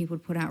hard for people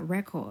to put out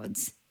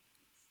records.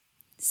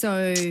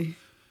 So,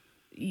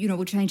 you know,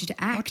 we'll change it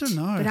to act. I don't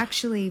know. But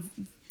actually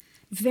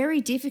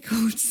very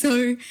difficult.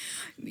 So,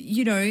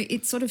 you know,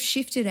 it sort of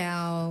shifted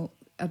our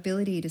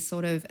ability to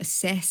sort of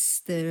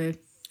assess the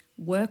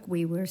work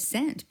we were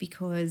sent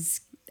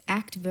because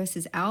act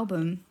versus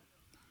album,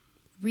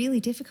 really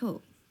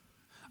difficult.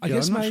 I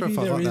guess I'm not sure if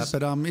I like is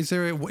that, but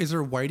is there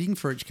a weighting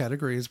for each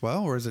category as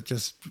well, or is it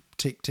just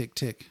tick, tick,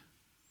 tick?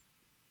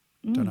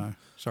 Don't know.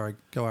 Sorry,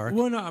 go Eric.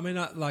 Well, no, I mean,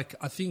 I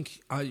think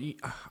I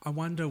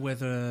wonder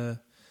whether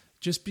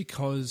just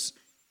because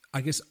I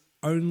guess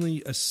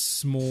only a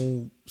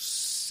small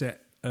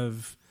set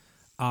of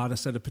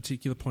artists at a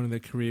particular point in their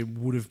career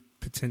would have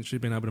potentially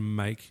been able to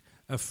make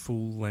a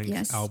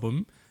full-length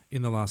album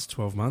in the last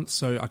 12 months.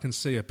 So I can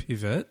see a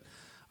pivot.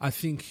 I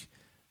think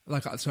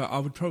So I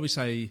would probably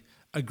say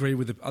agree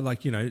with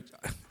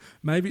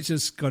maybe it's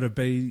just got to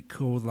be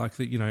called like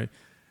the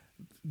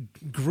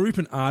group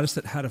and artist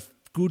that had a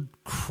good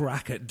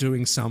crack at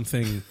doing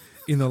something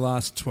in the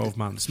last 12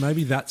 months.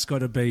 Maybe that's got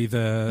to be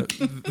the.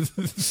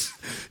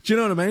 Do you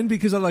know what I mean?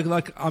 Because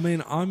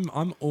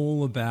I'm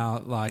all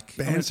about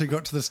bands who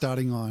got to the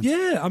starting line.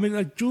 Yeah, I mean,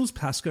 like Jules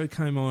Pascoe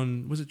came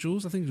on. Was it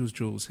Jules? I think it was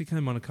Jules. He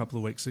came on a couple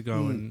of weeks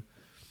ago and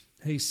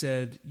he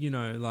said,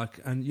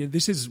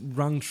 this is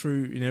rung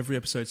true in every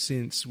episode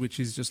since, which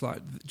is just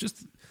like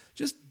just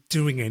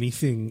doing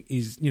anything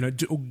is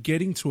or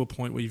getting to a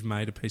point where you've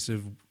made a piece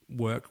of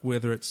work,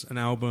 whether it's an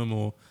album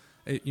or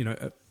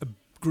a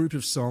group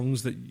of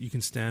songs that you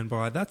can stand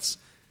by. That's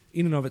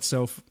in and of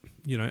itself,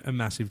 a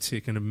massive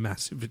tick and a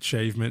massive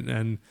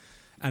achievement,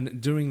 and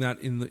doing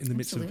that in the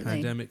midst of a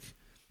pandemic,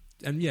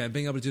 and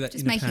being able to do that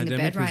just in a pandemic. Making the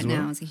bed right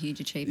now is a huge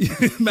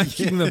achievement.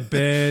 Making the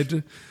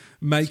bed,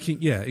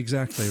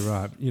 exactly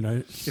right.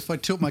 If I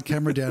tilt my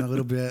camera down a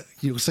little bit,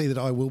 you'll see that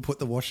I will put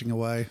the washing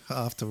away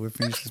after we've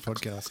finished this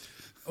podcast.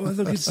 Well,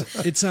 look, it's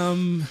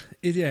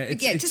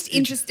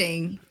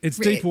interesting. It's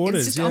deep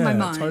waters. It's just on my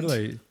mind.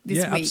 Totally.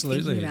 This week,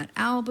 absolutely. thinking about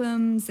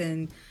albums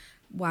and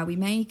why we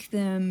make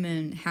them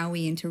and how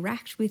we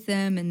interact with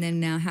them, and then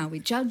now how we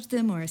judge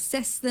them or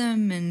assess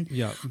them. And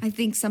I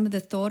think some of the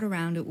thought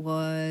around it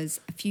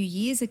was a few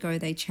years ago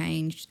they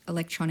changed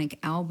electronic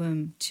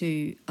album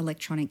to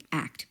electronic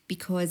act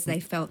because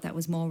they felt that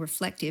was more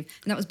reflective,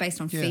 and that was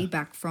based on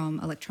feedback from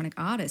electronic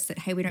artists that,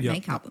 hey, we don't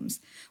make albums,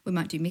 we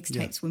might do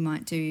mixtapes, we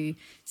might do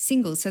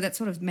singles. So that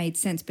sort of made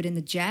sense. But in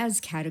the jazz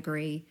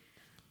category,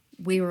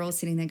 we were all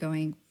sitting there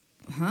going,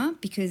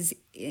 because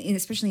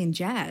especially in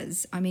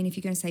jazz, I mean, if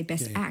you're going to say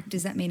best act,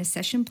 does that mean a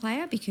session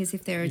player? Because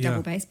if they're a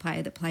double bass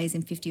player that plays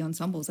in 50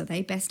 ensembles, are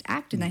they best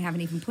act and they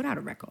haven't even put out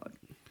a record?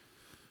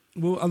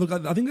 Well, look,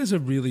 I think there's a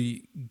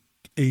really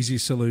easy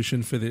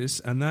solution for this,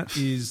 and that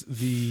is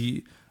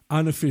the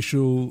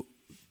unofficial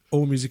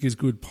All Music Is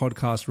Good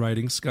podcast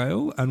rating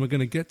scale, and we're going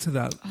to get to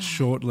that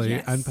shortly.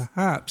 Yes. And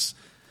perhaps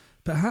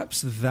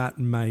that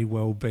may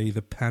well be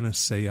the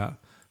panacea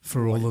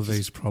for all of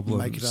these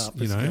problems. Make it up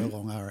as go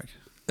along, Eric.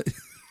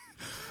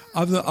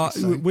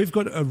 We've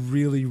got a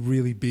really,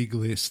 really big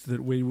list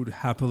that we would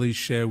happily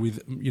share with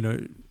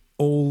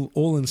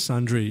all and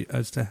sundry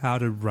as to how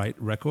to rate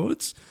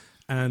records,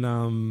 and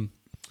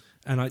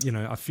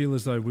I feel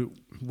as though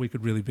we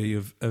could really be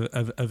of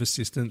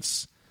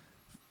assistance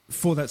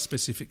for that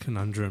specific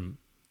conundrum.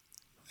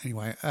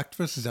 Anyway, act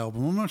versus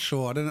album. I'm not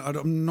sure.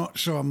 I'm not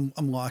sure.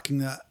 I'm liking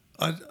that.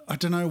 I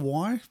don't know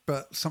why,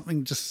 but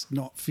something just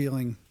not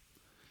feeling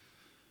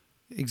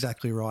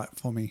exactly right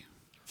for me.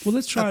 Well,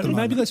 let's try it.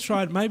 Maybe let's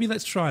try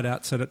it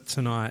out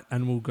tonight,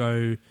 and we'll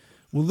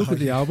look at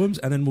the albums,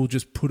 and then we'll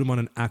just put them on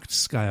an act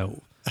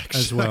scale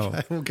as well,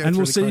 okay,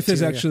 we'll see if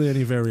there's actually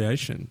any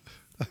variation.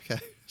 Okay,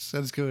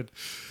 sounds good.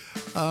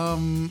 All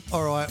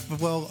right.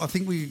 Well, I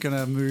think we're going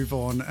to move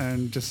on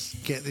and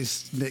just get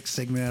this next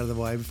segment out of the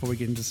way before we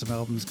get into some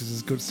albums,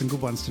 because there's some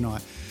good ones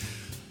tonight.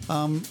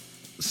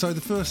 So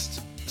the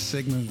first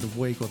segment of the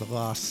week, or the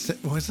last,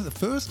 is it the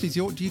first? Do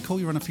you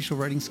call your unofficial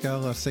rating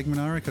scale a segment,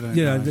 Eric? I don't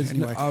know.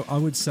 Anyway. I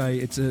would say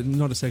it's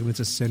not a segment;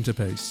 it's a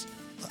centerpiece.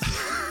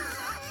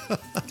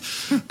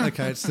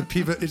 Okay, it's the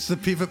pivot. It's the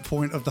pivot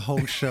point of the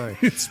whole show.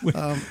 That's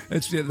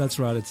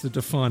right. It's the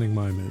defining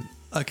moment.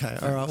 Okay,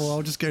 all right. Well,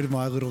 I'll just go to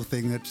my little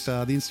thing. That's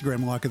the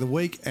Instagram like of the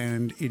week,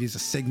 and it is a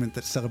segment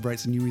that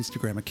celebrates a new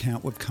Instagram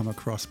account we've come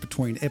across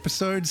between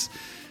episodes.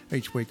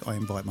 Each week I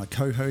invite my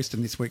co-host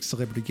and this week's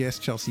celebrity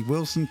guest, Chelsea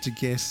Wilson, to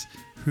guess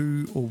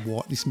who or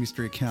what this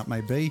mystery account may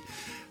be.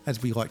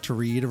 As we like to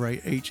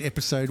reiterate each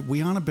episode,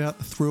 we aren't about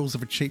the thrills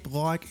of a cheap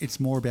like,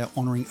 it's more about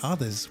honouring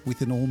others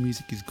with an All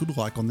Music Is Good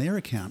like on their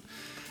account.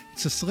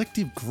 It's a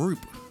selective group,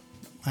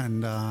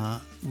 and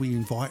we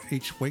invite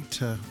each week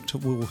to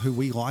who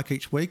we like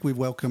each week. We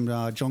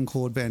welcomed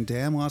Jean-Claude Van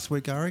Damme last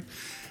week, Eric.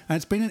 And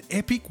it's been an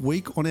epic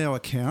week on our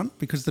account,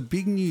 because the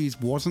big news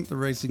wasn't the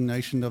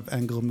resignation of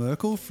Angela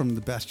Merkel from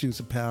the bastions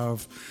of power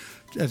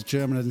as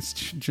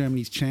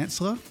Germany's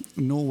Chancellor,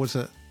 nor was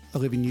it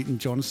Olivia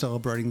Newton-John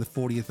celebrating the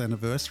 40th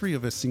anniversary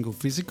of her single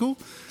Physical.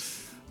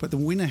 But the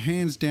winner,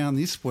 hands down,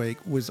 this week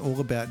was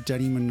all about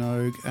Danny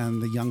Minogue and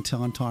the Young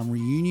Talent Time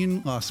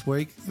reunion last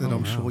week that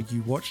I'm sure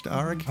you watched,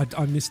 Arik.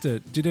 I missed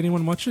it. Did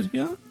anyone watch it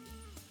here?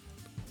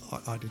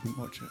 I didn't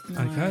watch it.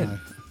 No. Okay,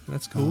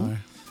 that's cool.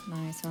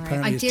 No, sorry.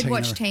 Apparently I did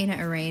watch Tina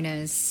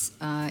Arena's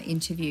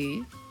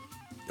interview.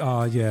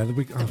 Oh, yeah.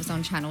 That was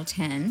on Channel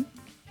 10.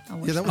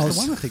 Yeah, that was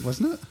the one, I think,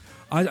 wasn't it?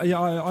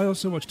 I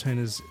also watched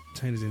Tina's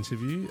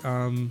interview.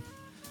 I mean,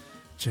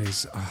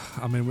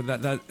 with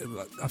that,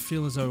 I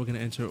feel as though we're going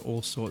to enter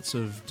all sorts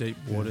of deep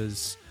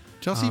waters.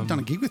 Chelsea, you've done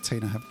a gig with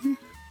Tina, haven't you?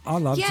 I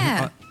loved it.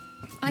 Yeah,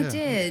 I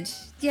did.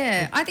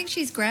 Yeah, I think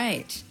she's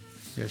great.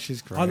 Yeah,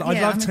 she's great. I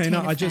love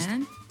Tina.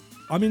 Fan.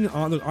 I'm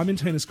in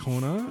Tina's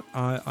corner.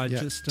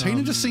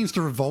 Tina just seems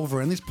to revolve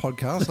around this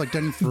podcast. Like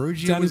Danny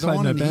Ferrugia was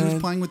on, and he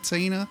was playing with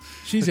Tina.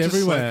 She's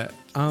everywhere.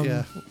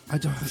 I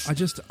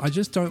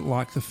just don't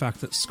like the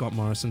fact that Scott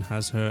Morrison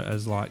has her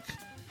as like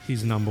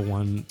his number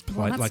one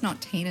Well, play. that's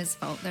not Tina's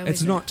fault, though.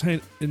 It's is not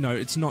It? No,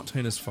 it's not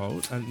Tina's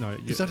fault. No,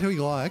 Is that who he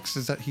likes?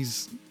 Is that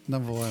his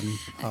number one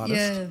artist?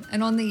 Yeah,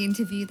 and on the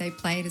interview, they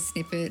played a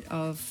snippet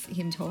of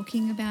him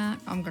talking about,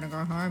 I'm going to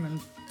go home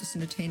and listen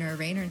to Tina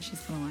Arena, and she's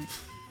kind of like,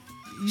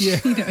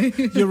 yeah, you know.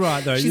 you're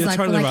right though. She's You're like,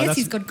 totally well, I right. guess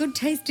he's got good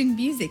taste in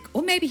music.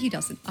 Or maybe he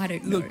doesn't. I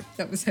don't know. Look,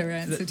 That was her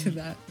answer to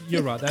that.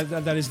 You're right.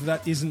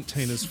 That isn't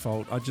Tina's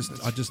fault. I just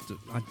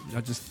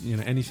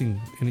anything.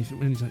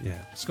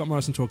 Yeah. Scott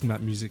Morrison talking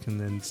about music, and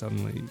then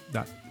suddenly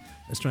that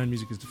Australian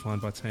music is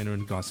defined by Tina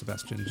and Guy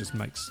Sebastian just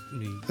makes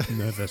me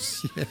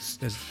nervous. Yes.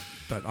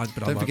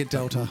 Don't forget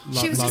Delta.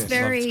 She was just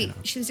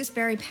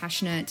very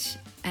passionate,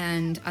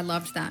 and I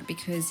loved that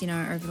because, you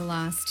know, over the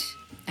last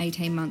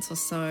 18 months or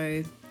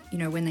so, you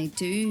know, when they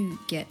do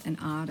get an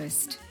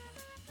artist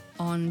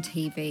on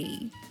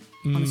TV,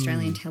 on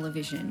Australian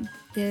television,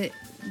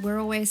 we're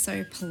always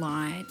so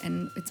polite,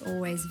 and it's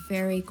always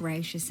very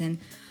gracious, and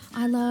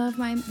I love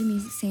the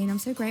music scene. I'm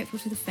so grateful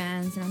to the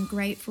fans, and I'm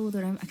grateful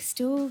that I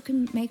still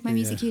can make my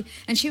music here.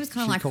 And she was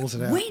kind of like,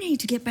 we need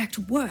to get back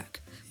to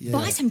work. Yeah.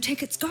 Buy some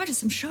tickets, go to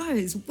some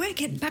shows. We're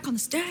getting back on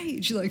the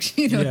stage, like,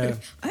 you know.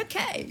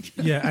 Okay.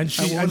 Yeah, and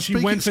she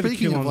went for the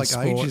kill on like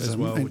sport ageism, as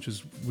well, which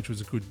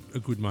was a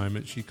good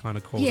moment. She kind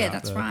of called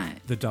out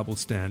the double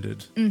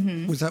standard.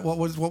 Mm-hmm. Was that what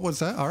was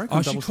that? I reckon.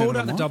 Oh, she called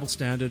out the double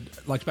standard.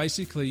 Like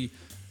basically,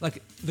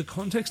 like the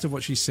context of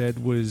what she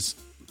said was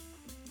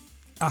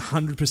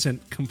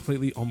 100%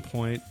 completely on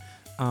point.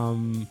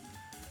 I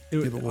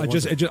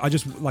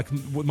just like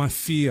my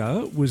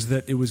fear was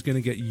that it was going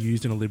to get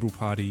used in a Liberal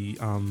Party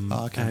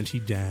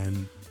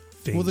anti-Dan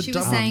thing. Well, she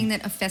was saying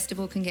that a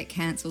festival can get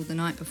cancelled the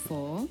night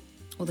before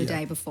or the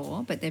day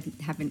before, but they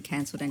haven't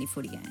cancelled any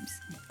footy games.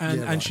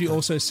 And she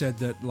also said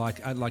that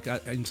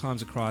in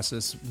times of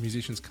crisis,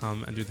 musicians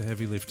come and do the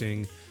heavy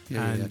lifting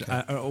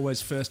are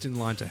always first in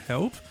line to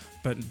help.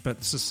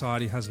 But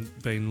society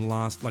hasn't been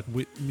last. Like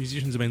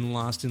musicians have been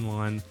last in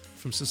line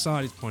from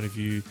society's point of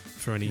view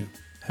for any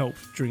help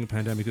during the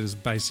pandemic. It has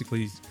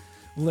basically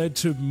led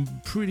to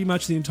pretty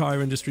much the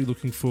entire industry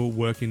looking for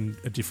work in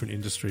a different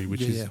industry.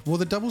 Which is well,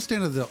 the double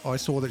standard that I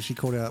saw that she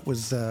called out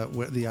was the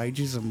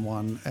ageism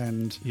one,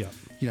 and you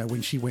know,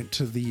 when she went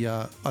to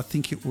the I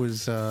think it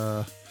was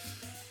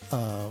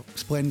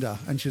Splendor,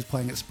 and she was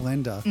playing at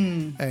Splendor,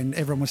 and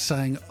everyone was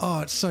saying,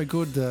 "Oh, it's so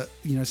good that,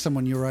 you know,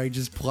 someone your age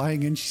is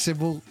playing." And she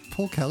said, "Well,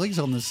 Paul Kelly's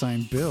on the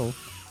same bill,"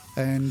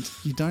 and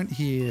you don't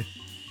hear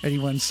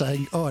anyone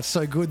saying, "Oh, it's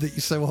so good that you're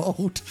so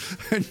old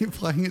and you're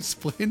playing at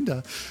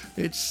Splendor."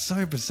 It's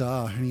so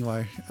bizarre.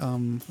 Anyway,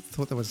 I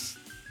thought that was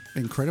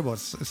incredible.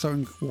 It's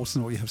so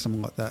awesome when you have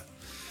someone like that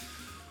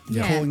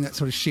calling that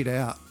sort of shit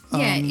out.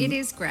 Yeah, it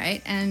is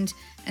great. And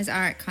as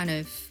Arik kind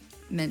of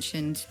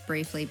mentioned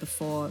briefly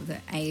before, the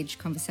age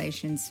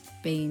conversation's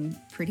been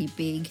pretty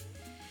big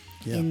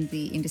in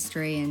the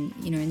industry and,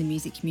 you know, in the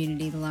music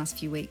community the last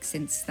few weeks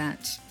since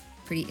that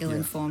pretty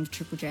ill-informed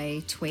Triple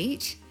J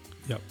tweet.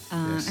 Yep.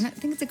 And I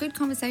think it's a good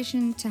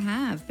conversation to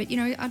have. But, you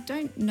know, I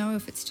don't know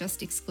if it's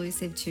just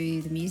exclusive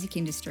to the music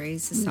industry.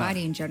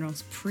 Society in general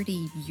is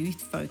pretty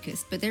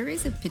youth-focused. But there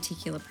is a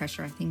particular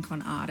pressure, I think,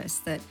 on artists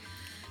that,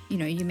 you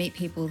know, you meet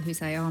people who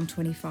say, "Oh, I'm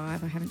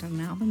 25, I haven't done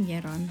an album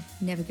yet, I'm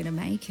never going to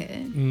make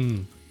it."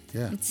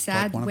 Yeah. It's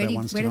sad. Like where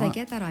do they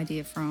get that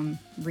idea from,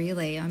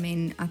 really? I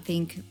mean, I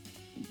think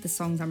the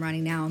songs I'm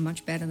writing now are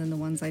much better than the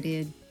ones I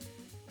did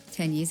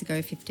 10 years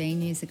ago,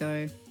 15 years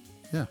ago.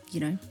 Yeah. You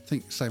know? I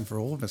think same for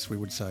all of us, we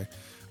would say.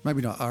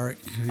 Maybe not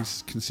Arik, who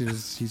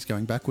considers he's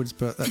going backwards,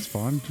 but that's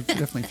fine.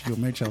 Definitely for you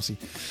and me, Chelsea.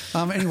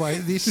 Anyway,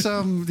 this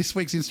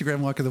week's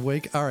Instagram like of the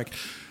week, Arik.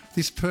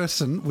 This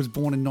person was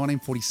born in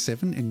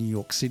 1947 in New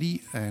York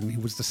City, and he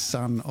was the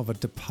son of a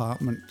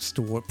department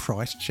store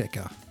price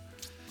checker.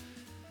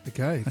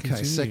 Okay.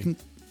 Second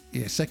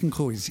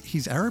clue is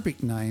his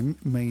Arabic name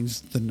means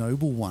the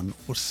noble one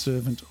or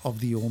servant of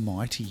the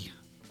Almighty.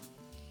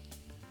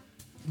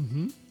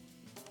 Mm-hmm.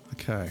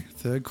 Okay,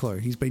 third clue.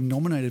 He's been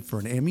nominated for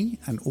an Emmy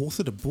and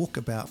authored a book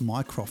about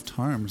Mycroft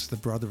Holmes, the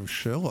brother of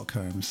Sherlock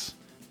Holmes.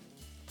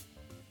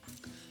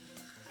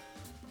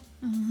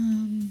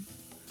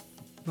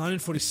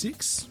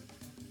 1946?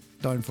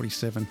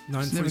 1947.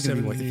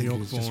 1947, what you New think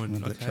York it is, just born.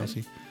 remember that, Okay.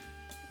 Chelsea.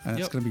 And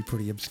it's going to be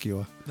pretty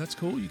obscure. That's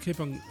cool. You keep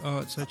on...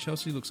 so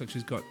Chelsea looks like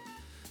she's got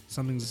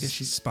something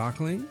she's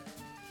sparkling.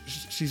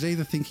 She's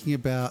either thinking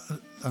about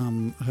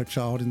her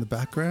child in the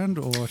background,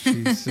 or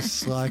she's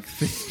just like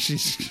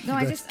she's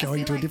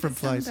going to a different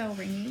place.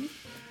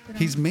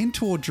 His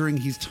mentor during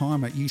his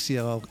time at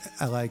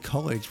UCLA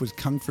College was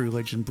Kung Fu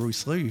legend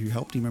Bruce Lee, who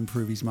helped him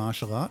improve his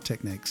martial art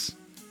techniques.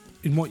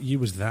 In what year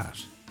was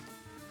that?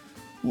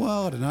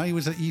 Well, I don't know. He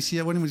was at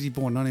UCLA. When was he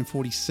born?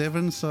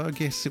 1947. So I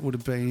guess it would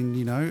have been,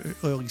 you know,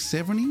 early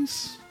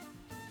 70s.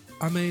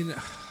 I mean,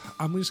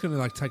 I'm just going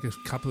to take a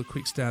couple of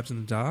quick stabs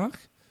in the dark.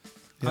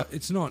 Yep.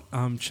 It's not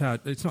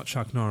It's not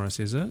Chuck Norris,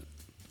 is it?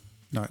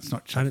 No, it's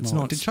not Chuck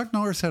Norris. Did Chuck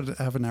Norris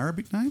have an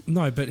Arabic name?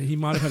 No, but he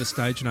might have had a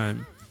stage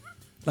name.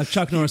 Like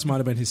Chuck Norris might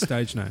have been his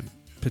stage name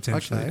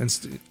potentially, and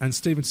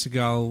Steven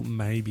Seagal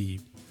maybe.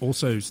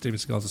 Also, Steven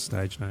Seagal's a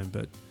stage name,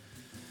 but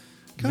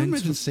Can't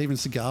imagine Steven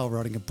Seagal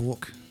writing a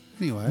book.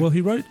 Anyway. Well,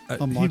 he wrote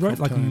On like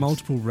microphones.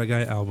 multiple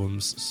reggae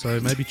albums, so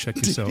maybe check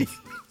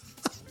yourself.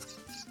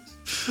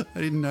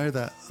 I didn't know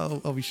that.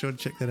 I'll be sure to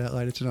check that out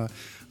later tonight.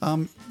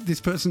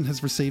 This person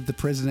has received the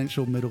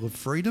Presidential Medal of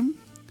Freedom.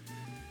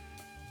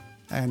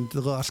 And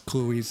the last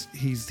clue is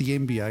he's the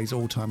NBA's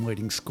all-time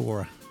leading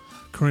scorer.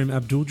 Kareem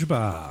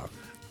Abdul-Jabbar.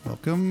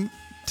 Welcome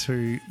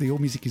to the All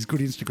Music is Good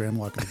Instagram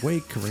like a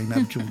week. Kareem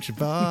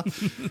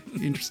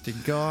Abdul-Jabbar. Interesting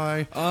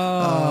guy.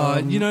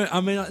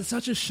 It's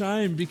such a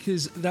shame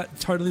because that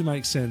totally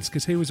makes sense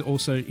because he was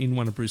also in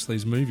one of Bruce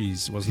Lee's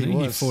movies, wasn't he?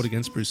 He fought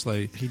against Bruce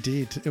Lee. He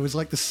did. It was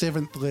like the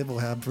 7th level,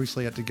 how Bruce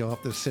Lee had to go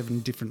up the 7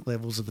 different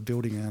levels of the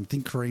building. And I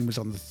think Kareem was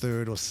on the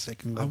 3rd or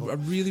 2nd level. I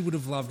really would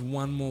have loved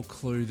one more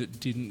clue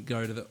that didn't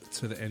go to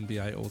the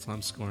NBA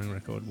all-time scoring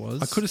record.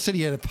 I could have said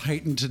he had a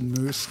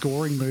patented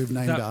scoring move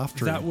named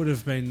after him. That would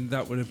have been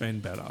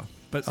better.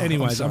 But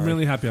anyways, I'm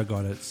really happy I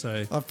got it.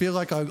 So I feel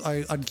like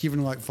I'd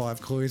given like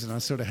 5 clues and I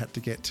sort of had to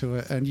get to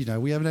it. And,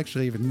 we haven't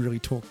actually even really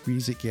talked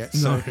music yet.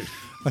 So No.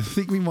 I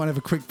think we might have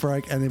a quick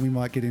break and then we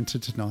might get into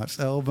tonight's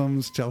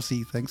albums.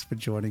 Chelsea, thanks for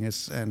joining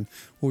us and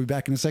we'll be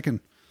back in a second.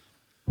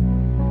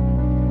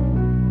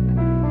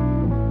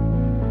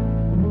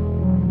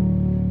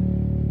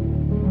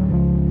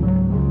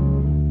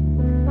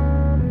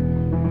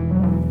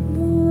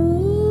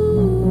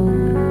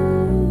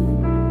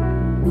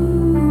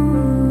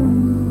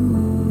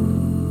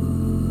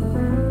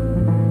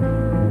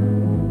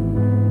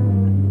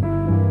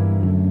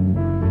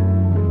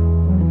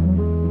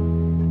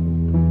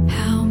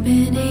 How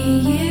many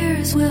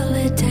years will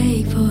it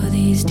take for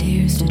these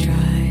tears to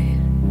dry?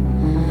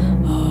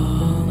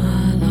 Oh,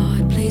 my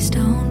Lord, please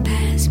don't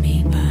pass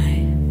me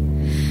by.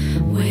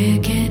 Where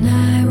can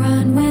I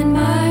run when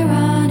my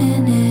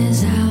running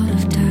is out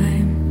of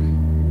time?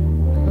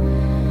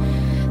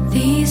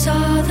 These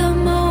are the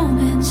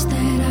moments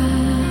that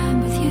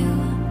I'm with you.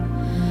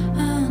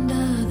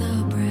 Under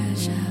the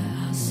pressure,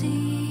 I'll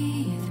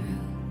see you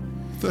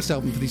through. First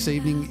album for this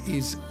evening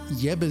is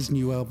Yebba's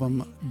new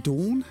album,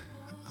 Dawn.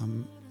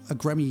 A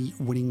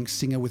Grammy-winning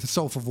singer with a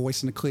soulful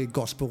voice and a clear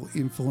gospel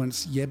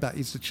influence, Yebba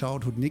is the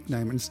childhood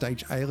nickname and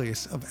stage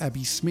alias of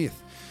Abby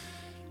Smith.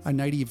 A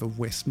native of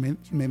West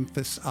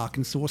Memphis,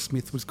 Arkansas,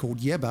 Smith was called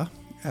Yebba,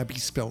 Abby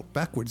spelt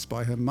backwards,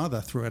 by her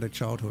mother throughout her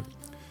childhood.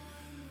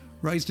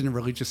 Raised in a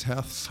religious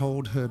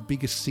household, her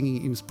biggest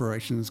singing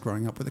inspirations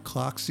growing up with the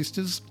Clark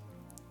sisters.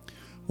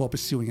 While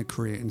pursuing a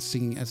career in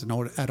singing as an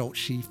adult,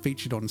 she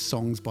featured on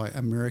songs by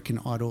American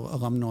Idol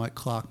alumni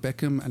Clark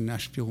Beckham and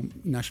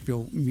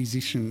Nashville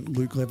musician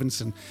Luke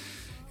Levinson.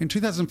 In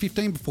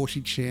 2015, before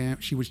she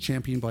was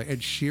championed by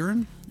Ed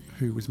Sheeran,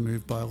 who was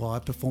moved by a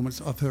live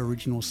performance of her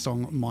original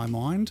song My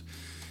Mind.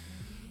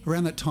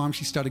 Around that time,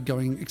 she started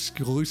going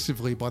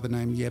exclusively by the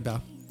name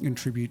Yebba in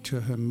tribute to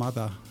her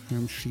mother,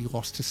 whom she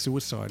lost to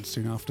suicide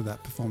soon after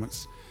that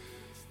performance.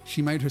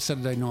 She made her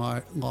Saturday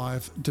Night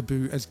Live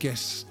debut as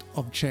guest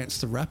of Chance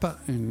the Rapper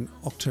in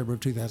October of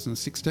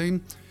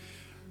 2016.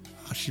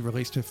 She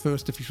released her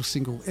first official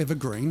single,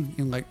 Evergreen,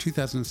 in late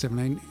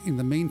 2017. In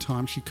the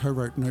meantime, she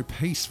co-wrote No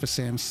Peace for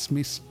Sam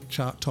Smith's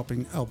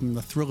chart-topping album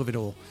The Thrill of It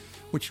All,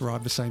 which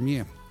arrived the same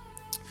year.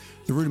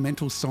 The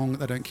rudimental song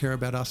They Don't Care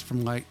About Us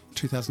from late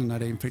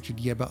 2018 featured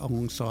Yebba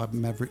alongside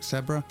Maverick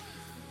Sabre.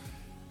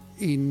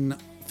 In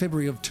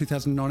February of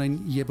 2019,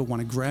 Yebba won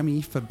a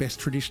Grammy for Best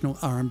Traditional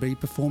R&B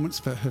Performance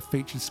for her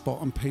featured spot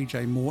on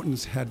PJ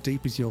Morton's How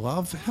Deep Is Your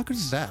Love. How good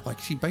is that? Like,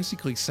 she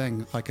basically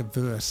sang like a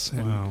verse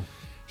and Wow.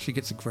 she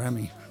gets a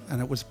Grammy, and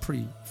it was a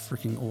pretty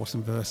freaking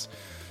awesome verse.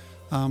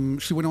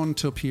 She went on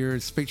to appear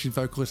as featured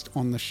vocalist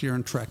on the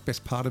Sheeran track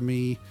Best Part of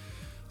Me,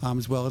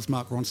 as well as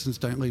Mark Ronson's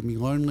Don't Leave Me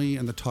Lonely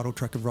and the title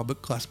track of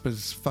Robert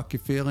Glasper's Fuck Your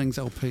Feelings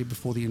LP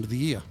before the end of the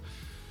year.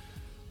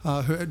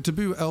 Her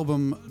debut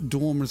album,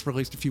 Dawn, was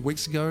released a few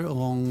weeks ago,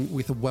 along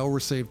with a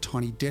well-received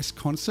Tiny Desk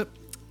concert.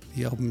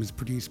 The album is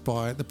produced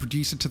by the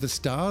producer to the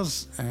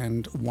stars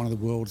and one of the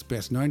world's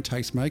best-known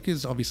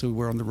tastemakers. Obviously,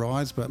 we're on the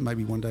rise, but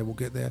maybe one day we'll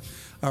get there.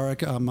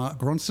 Mark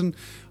Ronson.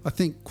 I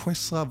think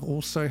Questlove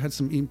also had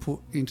some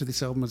input into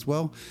this album as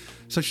well.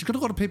 So she's got a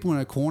lot of people in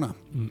her corner.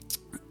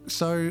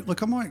 So,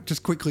 look, I might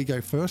just quickly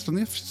go first on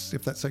this,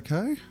 if that's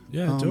okay.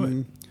 Yeah, do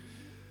it.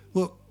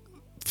 Look,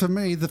 for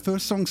me, the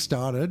first song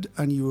started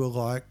and you were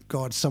like,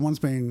 God, someone's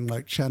been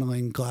like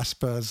channeling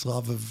Glasper's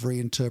love of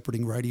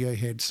reinterpreting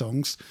Radiohead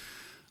songs.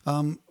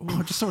 I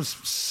just thought it was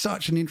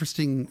such an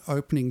interesting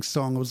opening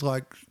song. It was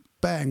like,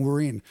 bang,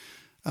 we're in.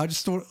 I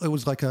just thought it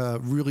was like a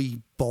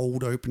really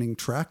bold opening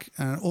track,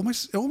 and it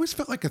almost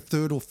felt like a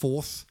 3rd or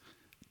 4th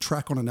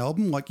track on an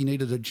album. Like you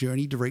needed a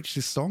journey to reach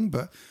this song,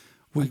 but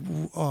we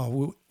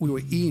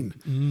were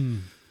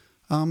in.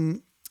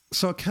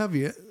 So a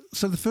caveat.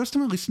 So the first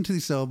time I listened to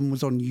this album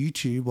was on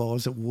YouTube while I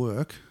was at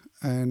work,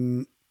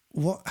 and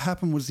what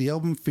happened was the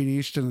album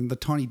finished and the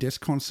Tiny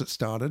Desk concert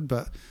started,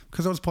 but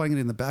because I was playing it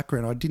in the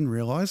background, I didn't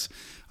realise.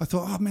 I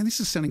thought, oh man, this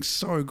is sounding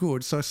so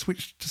good. So I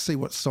switched to see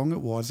what song it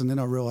was, and then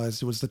I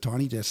realised it was the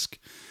Tiny Desk.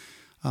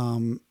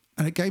 And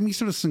it gave me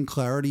sort of some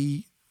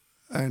clarity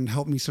and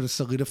helped me sort of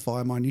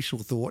solidify my initial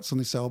thoughts on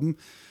this album.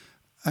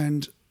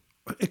 And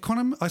it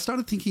kind of, I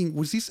started thinking,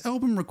 was this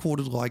album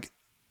recorded like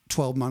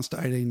 12 months to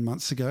 18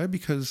 months ago?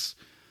 Because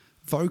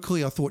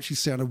vocally, I thought she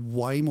sounded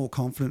way more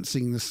confident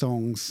singing the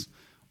songs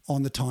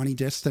on the Tiny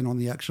Desk than on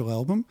the actual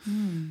album.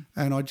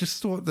 And I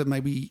just thought that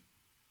maybe,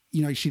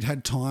 you know, she'd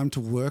had time to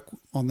work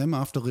on them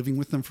after living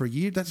with them for a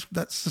year. That's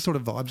the sort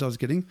of vibes I was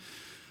getting.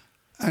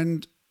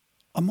 And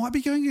I might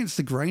be going against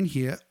the grain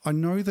here. I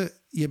know that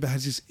Yebba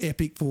has this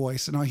epic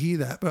voice and I hear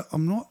that, but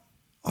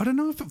I don't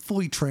know if it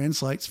fully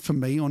translates for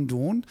me on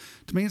Dawn.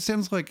 To me, it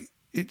sounds like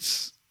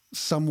it's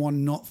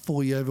someone not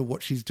fully over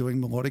what she's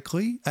doing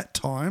melodically at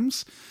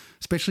times,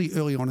 especially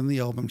early on in the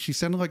album. She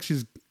sounded like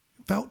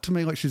felt to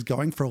me like she's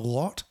going for a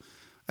lot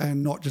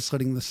and not just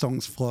letting the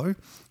songs flow.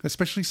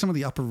 Especially some of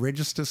the upper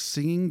register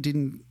singing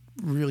didn't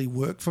really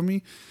work for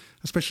me,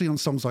 especially on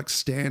songs like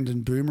Stand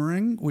and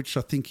Boomerang, which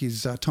I think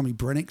is Tommy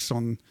Brennick's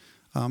on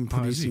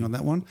producing on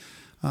that one.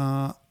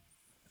 And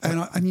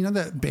you know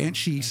that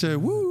Banshee, so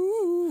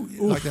woo,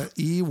 like that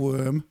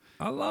earworm.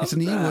 I love it's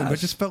an earworm, but it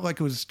just felt like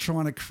it was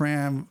trying to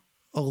cram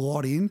a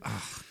lot in.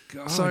 Oh,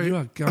 God, so you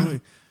are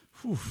going.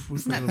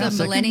 Isn't that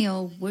the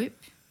millennial whoop?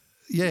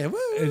 Yeah, woo,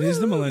 it is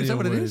the millennial. Is that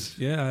what word. it is?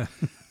 Yeah.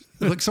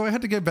 Look, so I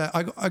had to go back.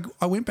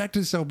 I went back to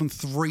this album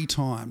 3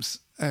 times,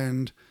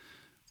 and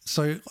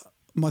so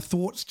my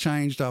thoughts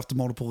changed after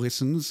multiple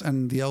listens,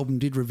 and the album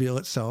did reveal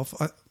itself.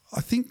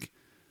 I think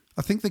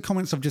the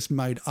comments I've just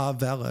made are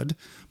valid,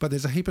 but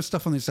there's a heap of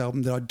stuff on this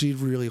album that I did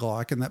really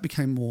like, and that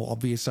became more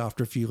obvious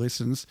after a few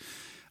listens.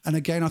 And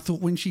again, I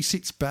thought when she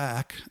sits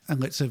back and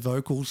lets her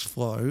vocals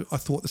flow, I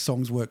thought the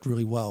songs worked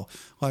really well.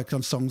 Like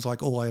on songs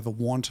like All I Ever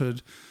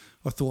Wanted,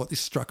 I thought this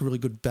struck a really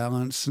good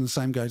balance, and the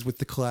same goes with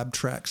the collab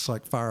tracks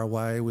like Far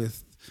Away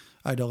with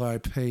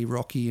AOP,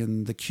 Rocky,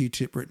 and the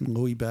Q-Tip written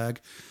Louis Bag.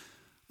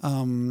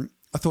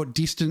 I thought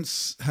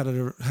Distance had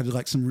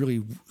like some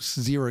really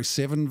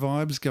 07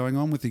 vibes going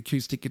on with the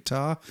acoustic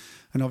guitar,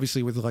 and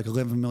obviously with like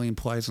 11 million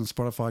plays on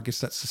Spotify, I guess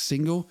that's a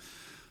single.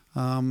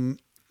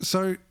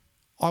 So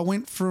I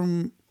went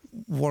from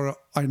what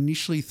I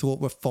initially thought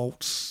were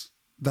faults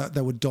that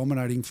they were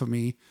dominating for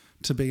me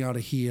to being able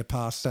to hear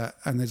past that,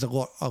 and there's a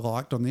lot I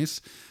liked on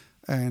this.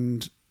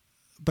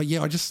 But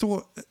yeah, I just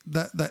thought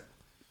that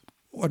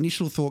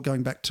initial thought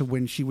going back to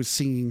when she was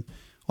singing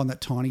on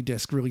that Tiny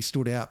Desk really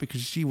stood out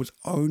because she was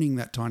owning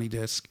that Tiny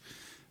Desk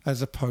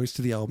as opposed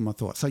to the album, I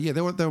thought. So yeah,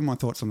 they were my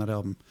thoughts on that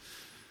album.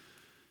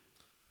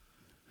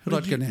 Who'd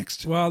like to go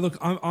next? Well, look,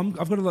 I've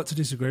got a lot to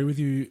disagree with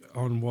you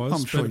on Was,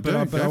 I'm sure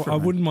but I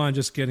wouldn't mind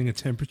just getting a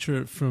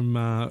temperature from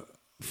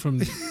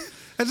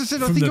As I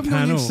said, I think I'm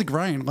going against the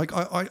grain. Like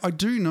I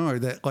do know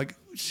that like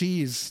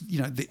she is,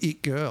 you know, the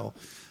it girl,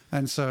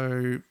 and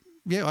so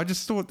yeah, I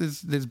just thought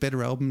there's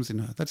better albums in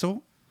her. That's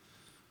all.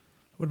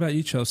 What about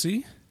you,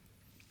 Chelsea?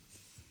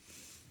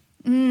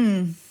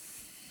 I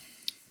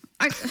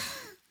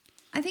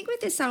think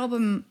with this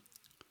album,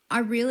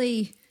 I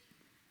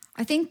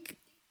think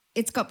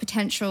it's got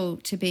potential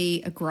to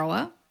be a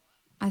grower.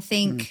 I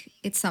think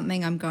it's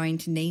something I'm going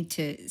to need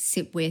to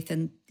sit with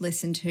and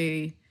listen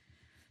to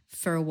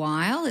for a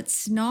while.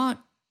 It's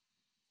not...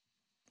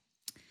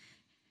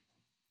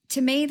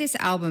 To me, this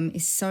album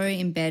is so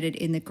embedded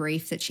in the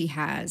grief that she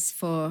has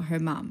for her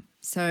mum.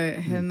 So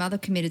her mother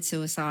committed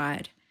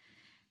suicide,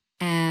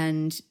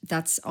 and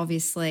that's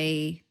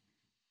obviously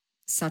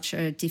such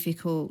a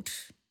difficult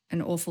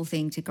and awful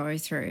thing to go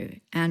through,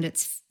 and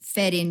it's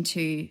fed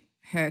into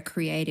her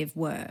creative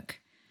work.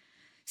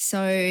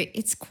 So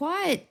it's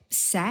quite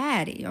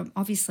sad,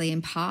 obviously,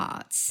 in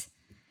parts.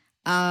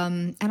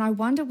 And I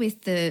wonder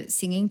with the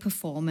singing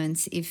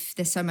performance, if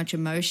there's so much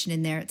emotion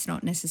in there, it's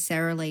not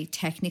necessarily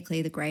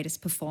technically the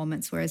greatest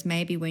performance, whereas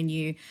maybe when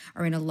you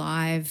are in a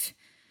live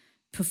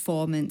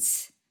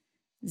performance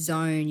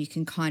zone, you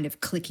can kind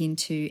of click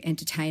into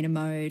entertainer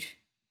mode,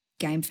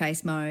 game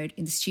face mode.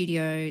 In the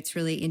studio, it's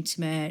really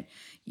intimate.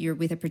 You're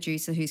with a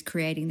producer who's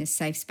creating this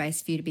safe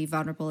space for you to be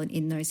vulnerable and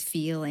in those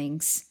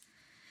feelings.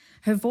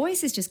 Her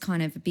voice is just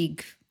kind of a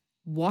big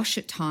wash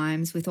at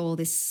times with all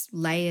this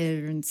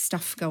layer and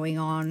stuff going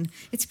on.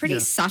 It's pretty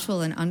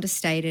subtle and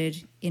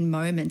understated in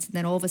moments, and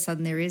then all of a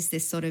sudden there is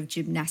this sort of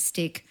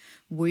gymnastic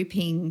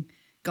whooping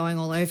going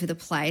all over the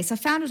place. I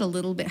found it a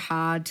little bit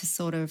hard to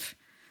sort of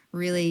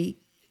really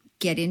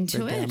get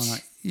into it.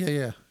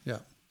 Yeah.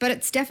 But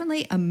it's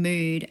definitely a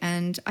mood,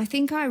 and I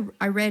think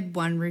I read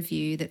one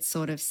review that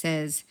sort of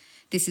says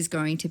this is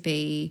going to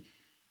be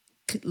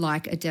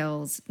like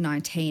Adele's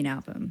 19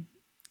 album.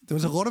 There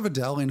was a lot of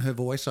Adele in her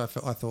voice, I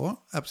thought.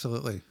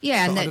 Absolutely.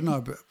 Yeah. So, and I don't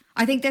know, but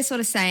I think they're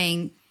sort of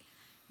saying,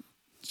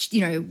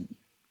 you know,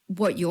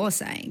 what you're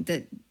saying,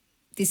 that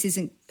this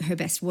isn't her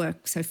best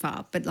work so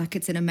far, but like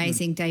it's an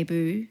amazing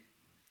debut.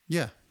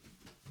 Yeah.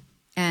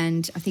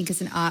 And I think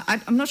as an art,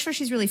 I'm not sure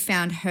she's really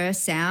found her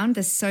sound.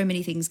 There's so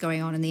many things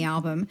going on in the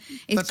album.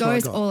 It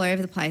goes all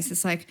over the place.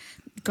 It's like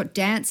got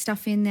dance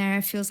stuff in there.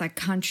 It feels like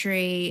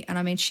country. And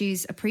I mean,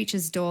 she's a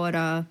preacher's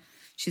daughter.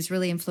 She's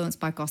really influenced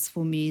by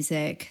gospel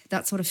music.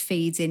 That sort of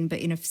feeds in, but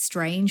in a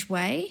strange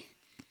way.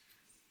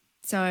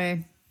 So,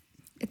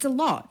 it's a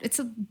lot. It's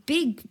a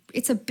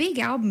big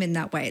album in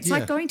that way. It's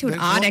like going to an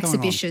there's a art lot going on.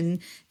 exhibition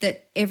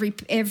that every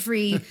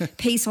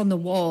piece on the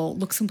wall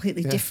looks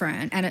completely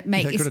different, and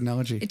good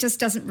analogy. It just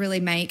doesn't really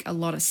make a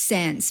lot of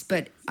sense,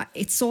 but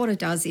it sort of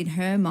does in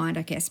her mind,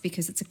 I guess,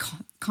 because it's a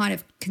kind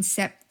of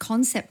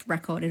concept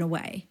record in a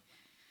way.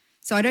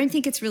 So I don't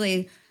think it's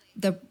really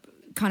the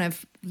kind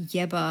of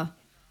Yebba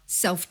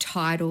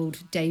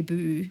self-titled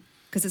debut,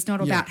 because it's not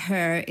about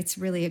her. It's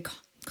really a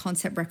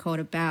concept record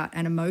about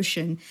an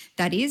emotion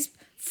that is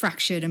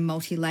fractured and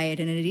multi-layered,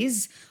 and it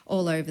is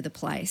all over the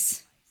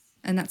place.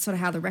 And that's sort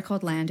of how the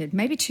record landed.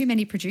 Maybe too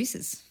many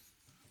producers.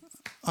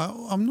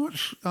 I'm not.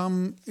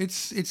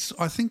 It's.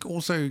 I think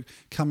also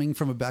coming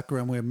from a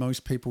background where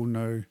most people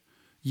know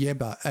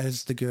Yebba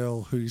as the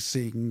girl who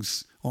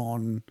sings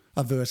on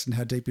a verse in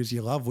How Deep Is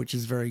Your Love, which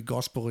is very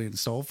gospel-y and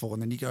soulful,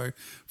 and then you go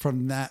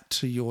from that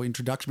to your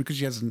introduction, because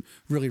she hasn't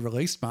really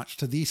released much,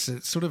 to this.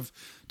 It sort of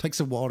takes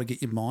a while to get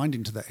your mind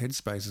into that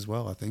headspace as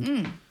well, I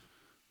think.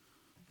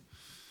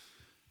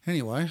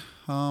 Anyway.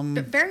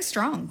 But very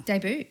strong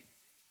debut.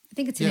 I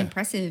think it's an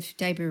impressive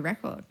debut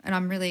record, and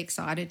I'm really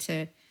excited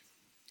to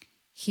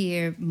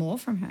hear more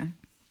from her.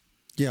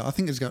 Yeah, I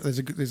think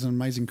there's an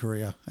amazing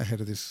career ahead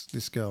of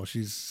this girl.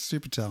 She's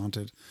super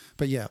talented.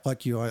 But yeah,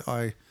 like you,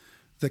 I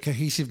the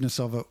cohesiveness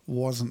of it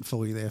wasn't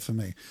fully there for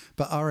me.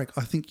 But Arik,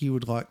 I think you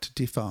would like to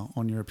differ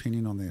on your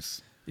opinion on this.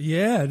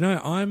 Yeah,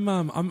 no,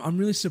 I'm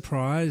really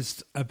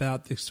surprised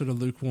about this sort of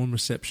lukewarm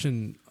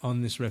reception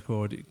on this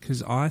record,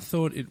 because I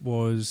thought it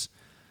was.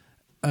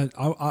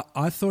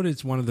 I thought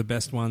it's one of the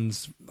best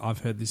ones I've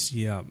heard this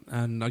year,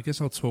 and I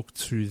guess I'll talk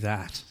to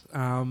that.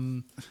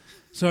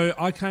 So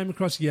I came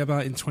across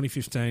Yebba in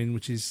 2015,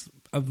 which is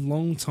a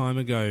long time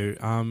ago.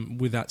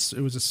 With that,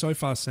 it was a So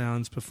Far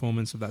Sounds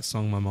performance of that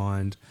song, My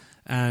Mind,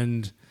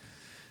 and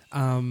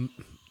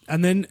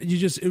then it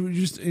was just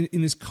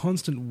in this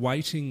constant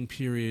waiting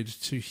period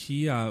to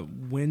hear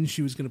when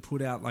she was going to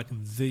put out like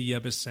the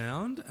Yebba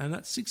sound, and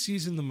that's 6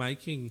 years in the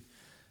making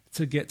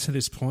to get to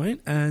this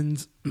point,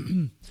 and.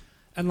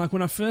 And like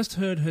when I first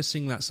heard her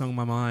sing that song,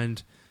 My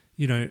Mind,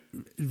 you know,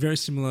 very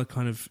similar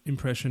kind of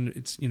impression.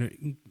 It's, you know,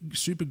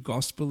 super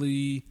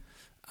gospel-y,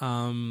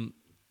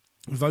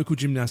 vocal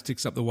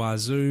gymnastics up the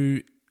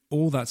wazoo,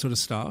 all that sort of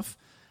stuff.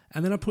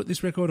 And then I put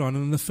this record on,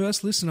 and in the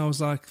first listen, I was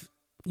like,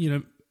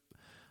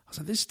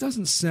 this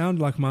doesn't sound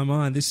like My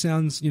Mind. This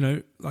sounds,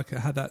 like it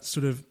had that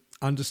sort of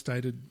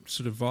understated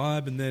sort of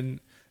vibe. And then,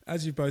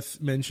 as you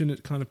both mentioned,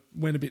 it kind of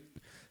went a bit,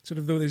 sort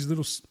of, there were these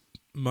little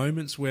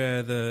moments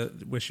where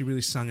she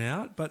really sung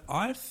out. But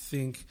I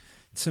think,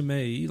 to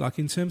me, like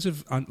in terms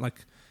of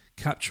like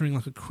capturing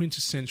like a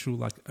quintessential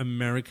like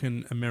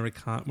American,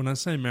 when I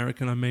say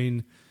American, I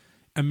mean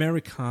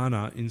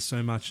Americana, in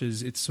so much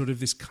as it's sort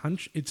of this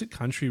country. It's a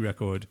country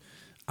record.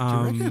 Do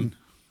you reckon?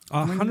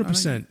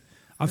 100%.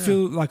 I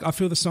feel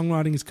the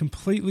songwriting is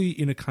completely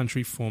in a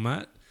country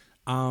format.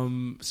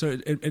 So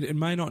it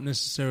may not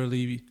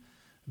necessarily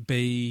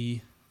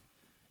be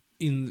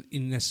in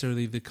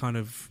necessarily the kind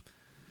of,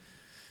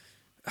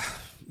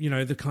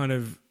 the kind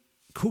of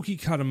cookie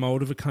cutter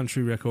mold of a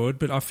country record,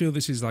 but I feel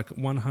this is like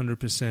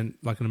 100%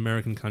 like an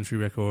American country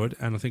record,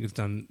 and I think it's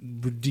done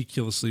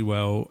ridiculously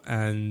well,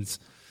 and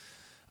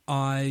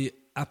I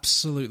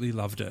absolutely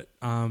loved it.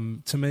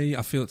 To me,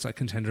 I feel it's like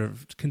contender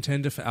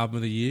for album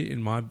of the year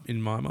in my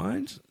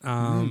mind.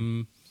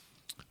 I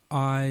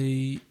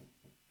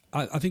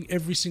think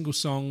every single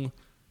song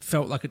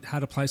felt like it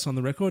had a place on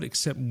the record,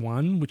 except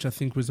one, which I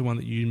think was the one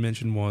that you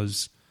mentioned,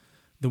 was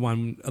the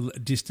one,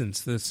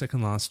 Distance, the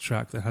second last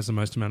track that has the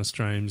most amount of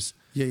streams.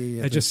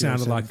 Yeah. It just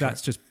sounded like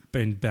that's just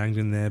been banged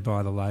in there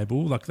by the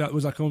label. Like that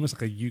was like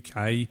almost like a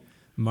UK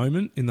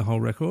moment in the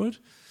whole record.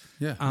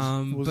 Yeah.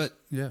 I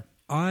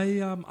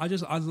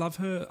love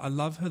her. I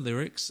love her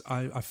lyrics.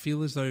 I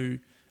feel as though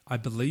I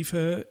believe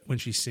her when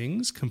she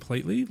sings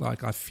completely.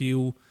 Like I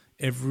feel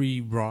every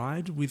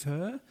ride with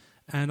her,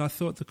 and I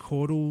thought the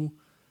chordal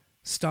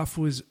stuff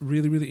was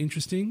really, really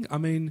interesting. I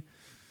mean,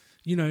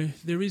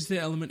 there is the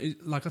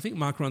element, like I think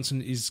Mark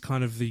Ronson is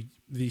kind of the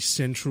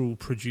central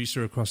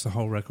producer across the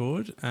whole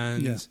record,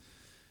 and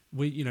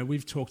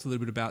we've talked a little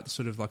bit about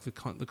sort of like the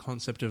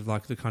concept of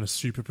like the kind of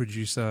super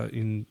producer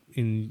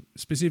in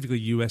specifically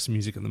US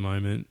music at the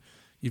moment.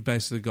 You've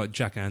basically got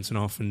Jack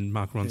Antonoff and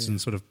Mark Ronson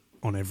sort of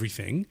on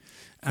everything,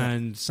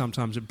 and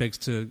sometimes it begs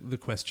to the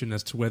question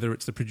as to whether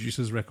it's the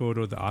producer's record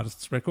or the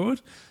artist's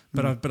record.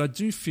 But I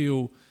do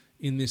feel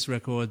in this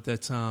record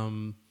that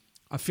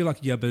I feel like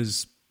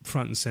Yebba's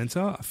front and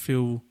center. I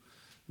feel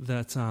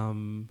that, I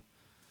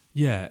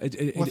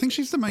think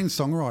she's the main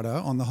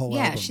songwriter on the whole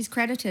album. Yeah, she's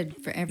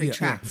credited for every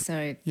track,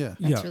 so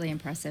that's really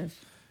impressive.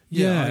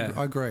 Yeah,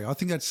 I agree. I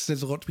think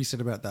there's a lot to be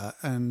said about that,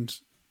 and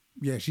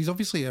she's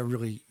obviously a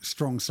really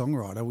strong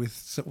songwriter with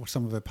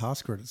some of her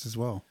past credits as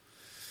well.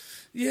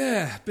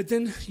 Yeah, but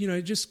then,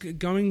 just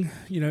going,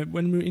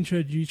 when we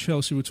introduced you,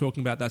 Chelsea, we were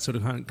talking about that sort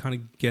of kind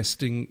of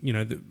guesting,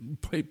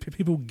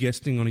 people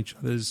guesting on each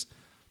other's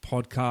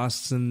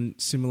podcasts, and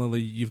similarly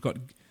you've got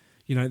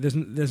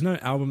there's no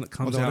album that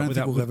comes Although I out don't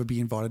without. think we'll ever be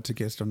invited to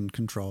guest on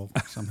Control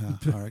somehow.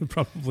 I reckon.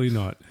 Probably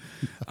not.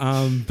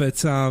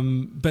 But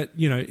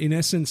in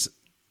essence,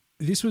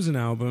 this was an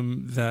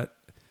album that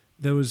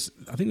there was.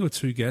 I think there were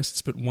two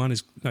guests, but one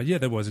is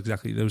there was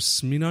exactly. There was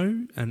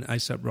Smino and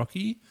A$AP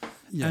Rocky,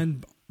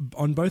 and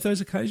on both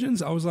those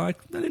occasions, I was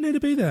like, they didn't need to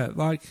be there.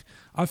 Like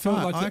I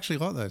felt I actually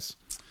like those.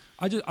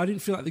 I didn't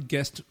feel like the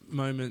guest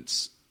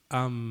moments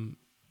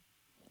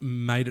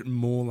made it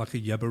more like a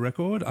Yebba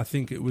record. I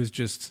think it was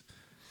just.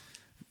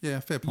 Yeah,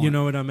 fair point. You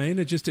know what I mean?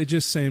 It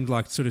just seemed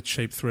like sort of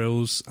cheap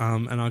thrills,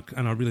 and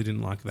I really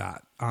didn't like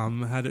that.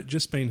 Had it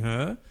just been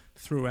her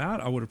throughout,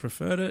 I would have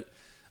preferred it.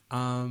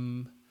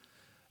 I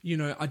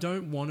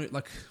don't want it.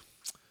 Like,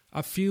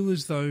 I feel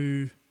as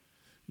though,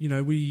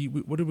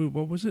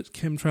 what was it?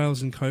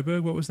 Chemtrails in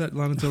Coburg. What was that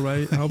Lana Del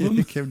Rey album?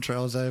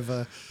 Chemtrails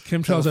over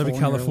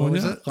California. What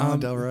was it? Lana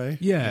Del Rey.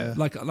 Yeah,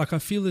 like I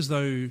feel as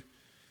though.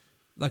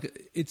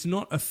 Like, it's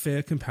not a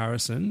fair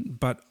comparison,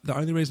 but the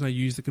only reason I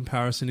use the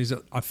comparison is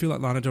that I feel like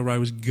Lana Del Rey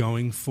was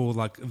going for,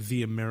 like,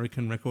 the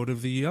American record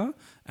of the year,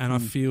 and I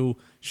feel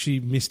she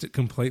missed it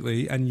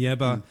completely, and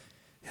Yebba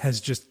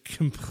has just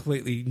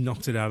completely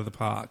knocked it out of the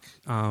park.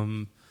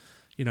 I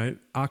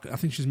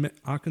think she's met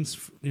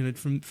Arkansas,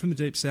 from the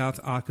Deep South,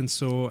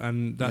 Arkansas,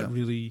 and that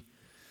really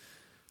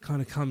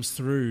kind of comes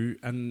through,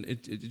 and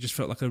it just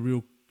felt like a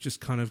real just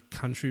kind of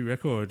country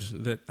record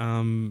that,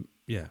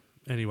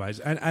 Anyways,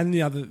 and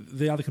the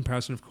other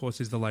comparison, of course,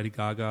 is the Lady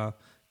Gaga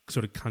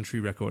sort of country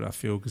record. I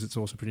feel because it's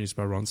also produced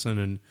by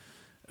Ronson,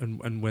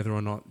 and whether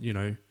or not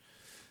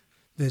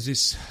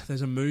there's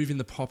a move in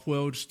the pop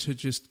world to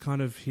just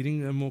kind of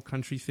hitting a more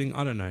country thing.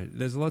 I don't know.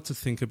 There's a lot to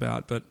think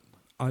about, but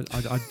I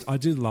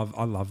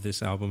love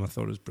this album. I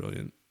thought it was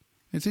brilliant.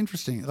 It's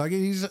interesting. Like,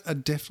 it is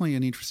definitely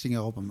an interesting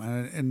album,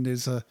 and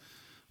there's a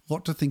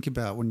lot to think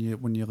about when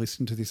you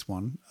listen to this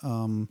one.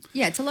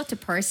 It's a lot to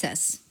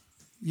process.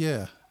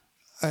 Yeah.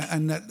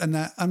 And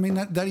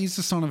that is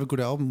the sign of a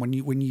good album when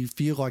you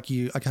feel like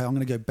I'm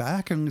going to go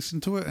back and listen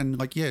to it, and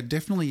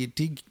definitely it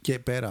did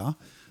get better.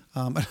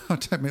 I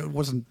don't mean it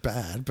wasn't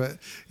bad, but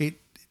it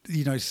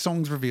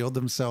songs revealed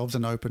themselves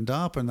and opened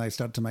up, and they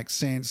started to make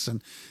sense,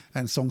 and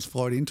songs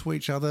flowed into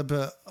each other.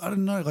 But I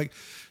don't know, it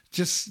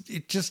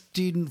just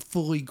didn't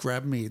fully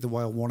grab me the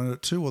way I wanted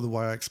it to, or the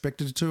way I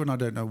expected it to, and I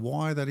don't know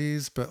why that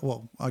is. But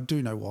I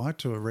do know why,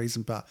 to a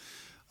reason, but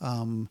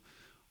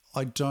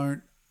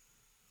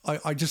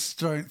I just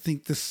don't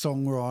think the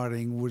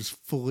songwriting was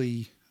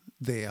fully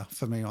there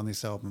for me on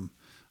this album.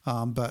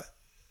 But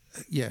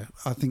yeah,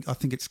 I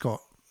think it's got,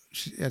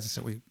 as I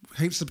said,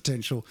 heaps of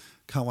potential.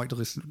 Can't wait to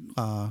listen,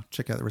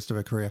 check out the rest of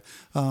her career.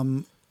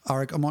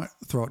 Arik, I might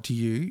throw it to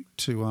you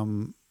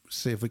to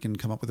see if we can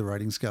come up with a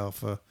rating scale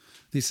for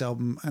this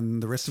album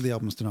and the rest of the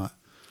albums tonight.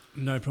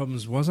 No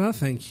problems, Wazza.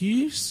 Thank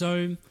you.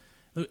 So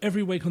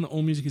every week on the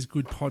All Music is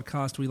Good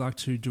podcast, we like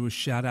to do a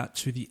shout out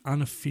to the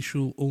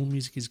unofficial All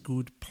Music is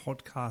Good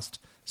podcast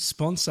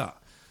sponsor.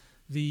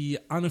 The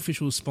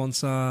unofficial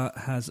sponsor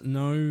has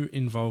no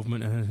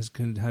involvement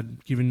and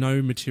had given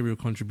no material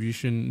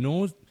contribution,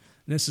 nor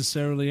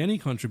necessarily any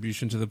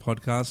contribution to the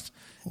podcast.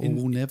 Or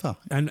will never.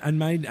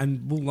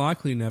 And will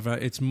likely never.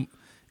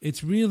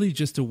 It's really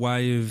just a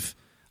way of,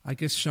 I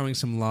guess, showing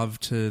some love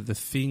to the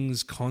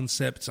things,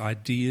 concepts,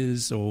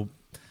 ideas, or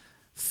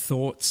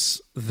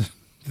thoughts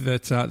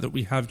that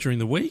we have during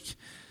the week,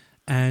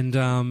 and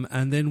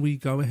then we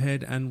go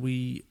ahead and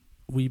we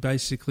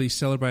basically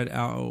celebrate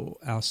our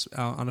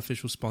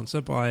unofficial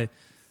sponsor by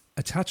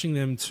attaching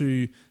them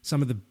to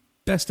some of the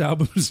best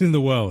albums in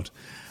the world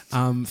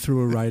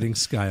through a rating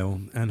scale,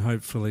 and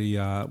hopefully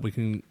we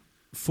can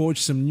forge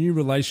some new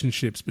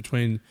relationships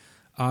between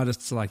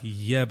artists like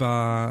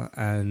Yebba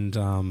and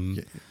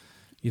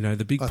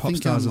the big pop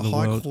stars of the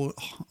world.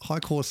 High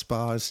Core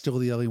Spa is still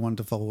the only one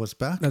to follow us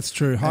back. That's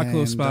true. High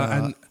Core Spa,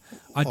 and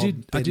I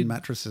did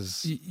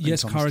mattresses.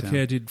 Yes,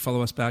 Karacare did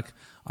follow us back.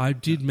 I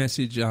did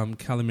message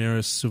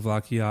Kalimiris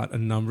Suvlakiart a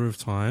number of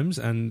times,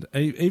 and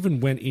even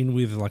went in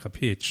with like a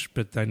pitch,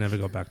 but they never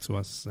got back to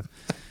us.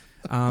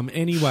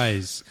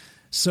 Anyways,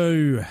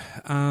 so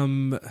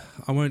I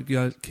won't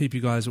keep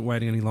you guys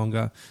waiting any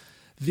longer.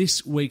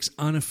 This week's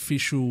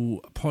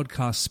unofficial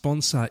podcast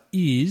sponsor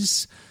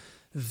is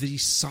the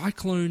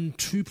Cyclone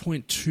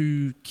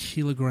 2.2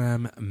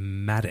 kilogram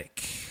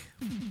Matic.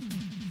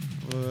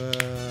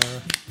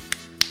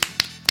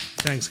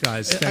 Thanks,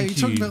 guys. Thank you. Are you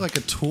talking about like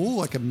a tool,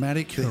 like a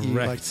Matic?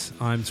 Correct.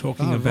 I'm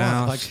talking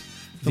about like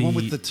the one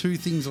with the two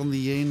things on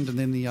the end and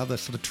then the other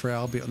sort of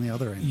trowel bit on the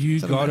other end. You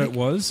got it.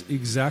 Was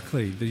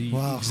exactly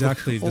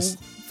those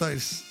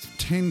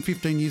 10,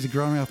 15 years of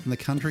growing up in the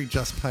country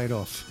just paid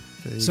off.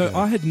 So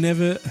I had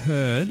never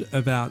heard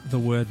about the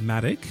word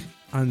Matic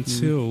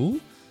until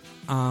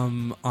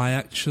I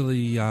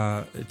actually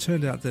it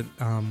turned out that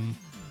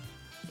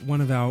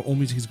one of our All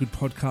Music is Good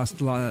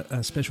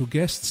podcast special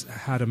guests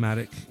had a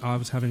Matic. I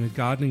was having a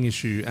gardening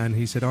issue, and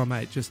he said, "Oh,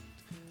 mate, just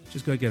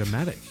go get a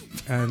Matic."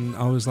 And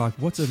I was like,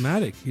 "What's a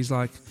Matic?" He's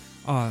like,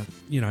 "Oh,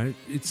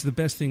 it's the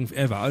best thing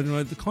ever." I don't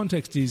know. The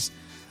context is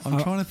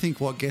I'm trying to think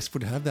what guest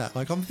would have that.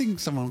 Like, I'm thinking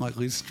someone like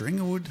Liz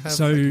Stringer would have.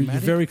 So like, you're Matic.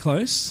 very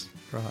close.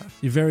 Right.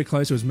 You're very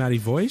close. It was Matty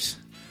Voigt.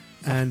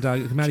 And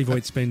Matty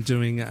Voigt's been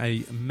doing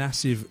a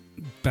massive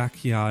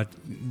backyard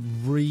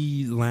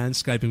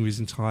re-landscaping of his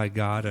entire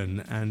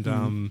garden.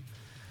 And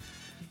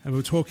we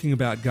were talking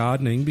about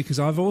gardening because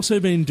I've also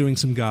been doing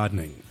some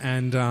gardening.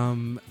 And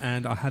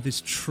I had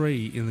this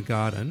tree in the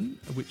garden,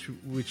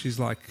 which is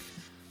like...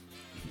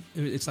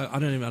 It's like I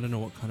don't know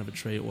what kind of a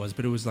tree it was,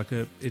 but it was like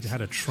it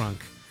had a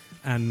trunk,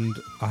 and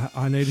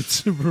I needed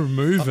to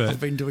remove it. I've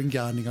been doing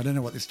gardening. I don't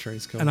know what this tree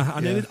is called. And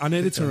I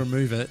needed to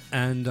remove it,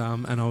 and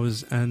I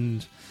was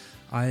like,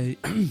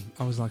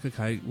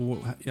 okay,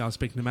 well, I was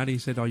speaking to Matty. He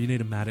said, "Oh, you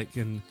need a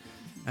Matic," and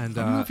I don't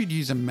know if you'd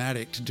use a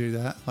Matic to do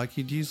that. Like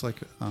you'd use like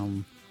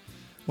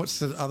what's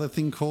the other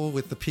thing called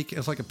with the pick?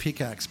 It's like a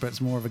pickaxe, but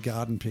it's more of a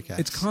garden pickaxe.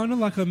 it's kind of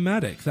like a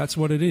Matic. That's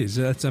what it is.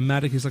 It's a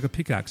Matic is like a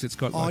pickaxe. It's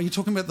got. Oh, like, you're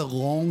talking about the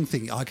long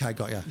thing. Okay,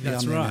 got you.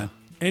 that's I'm there right. now.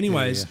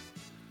 Anyways, Yeah.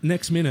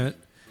 next minute,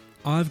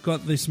 I've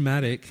got this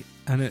Matic,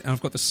 and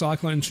I've got the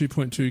Cyclone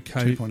 2.2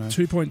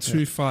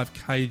 2.25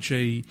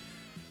 kg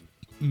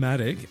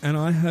Matic, and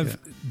I have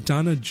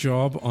done a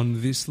job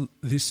on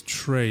this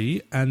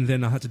tree, and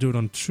then I had to do it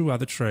on 2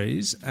 other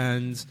trees,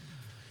 and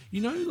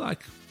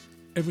like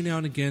every now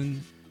and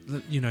again,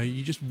 you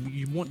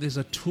want there's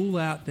a tool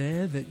out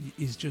there that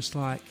is just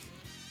like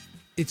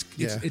it's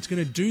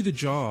going to do the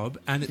job,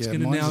 and it's going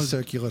to mine's now a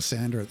circular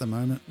sander at the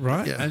moment,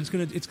 right, Yeah. and it's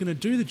going to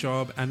do the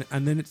job, and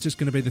then it's just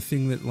going to be the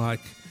thing that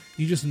like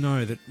you just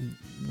know that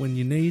when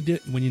you need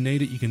it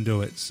you can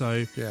do it.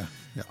 So yeah.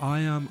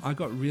 I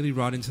got really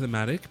right into the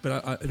Matic,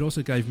 but it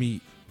also gave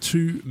me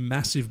 2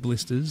 massive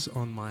blisters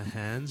on my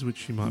hands,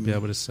 which you might be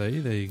able to see.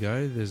 There you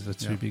go. There's the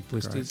 2 big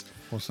blisters. Great.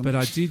 Awesome. But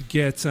I did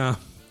get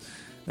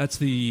that's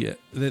they're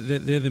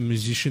the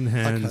musician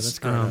hands. Okay, that's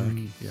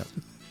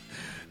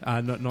great.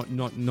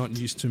 Not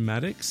used to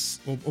Matics,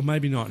 or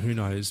maybe not. Who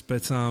knows?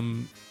 But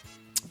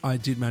I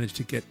did manage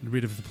to get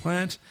rid of the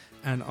plant,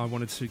 and I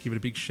wanted to give it a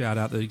big shout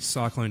out. The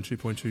Cyclone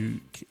 2.25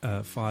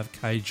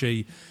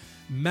 kg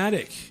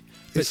Matic.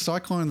 Is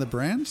Cyclone the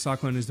brand?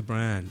 Cyclone is the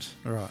brand.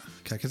 All right.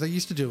 Okay, because they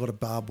used to do a lot of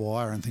barbed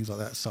wire and things like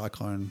that.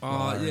 Cyclone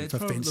wire for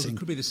fencing. It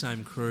could be the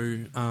same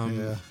crew.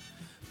 Yeah.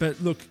 But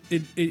look,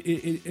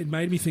 it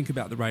made me think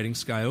about the rating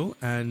scale,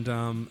 and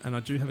I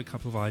do have a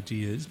couple of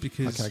ideas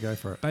because Okay, go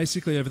for it.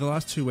 basically over the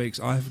last 2 weeks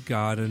I have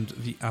gardened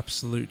the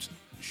absolute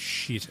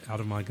shit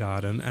out of my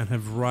garden and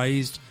have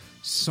raised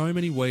so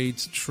many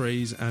weeds,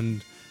 trees,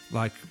 and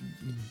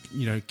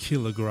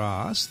killer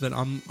grass that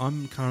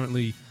I'm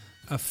currently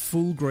a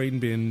full green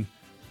bin.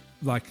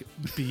 Like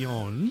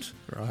beyond,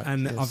 Right,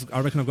 and yes. I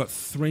reckon I've got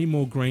 3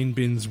 more green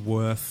bins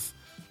worth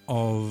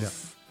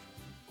of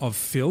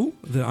fill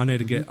that I need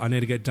to get. I need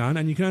to get done,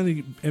 and you can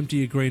only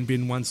empty a green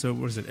bin once.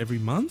 What is it? Every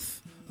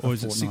month, or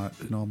is fortnight,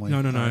 it normally?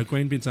 No.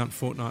 Green bins aren't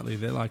fortnightly.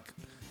 They're like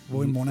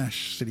Well, in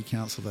Monash City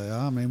Council they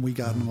are. I mean, we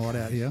garden a lot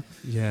out here.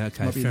 yeah,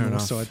 okay, Might be a fair north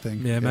enough. side thing.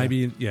 Yeah, Yeah.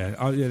 maybe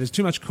there's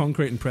too much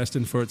concrete in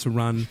Preston for it to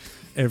run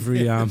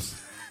every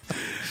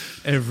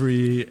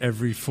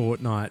every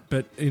fortnight.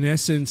 But in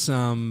essence,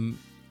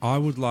 I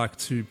would like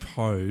to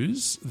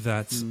pose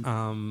that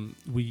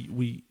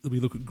we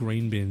look at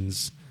green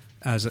bins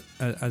as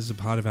a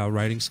part of our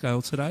rating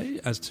scale today,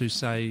 as to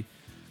say,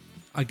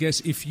 I guess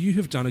if you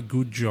have done a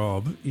good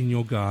job in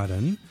your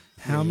garden,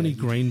 how many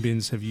green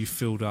bins have you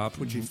filled up?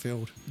 Would you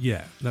filled?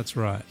 Yeah, that's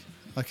right.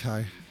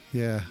 Okay.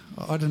 Yeah.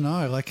 I don't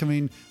know. Like, I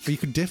mean, but you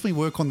could definitely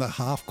work on the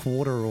half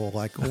quarter or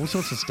like all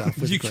sorts of stuff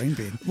with a green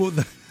bin. Well,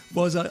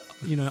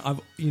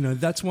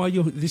 that's why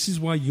this is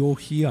why you're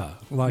here.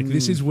 Like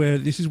this is where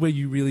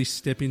you really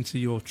step into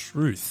your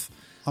truth.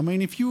 I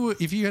mean, if you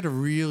had a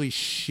really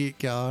shit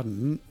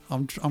garden,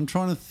 I'm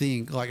trying to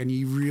think like, and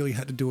you really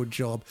had to do a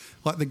job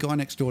like the guy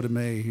next door to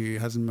me who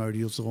hasn't mowed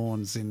his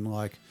lawns in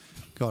like,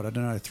 God, I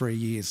don't know, 3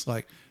 years.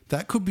 Like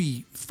that could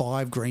be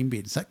 5 green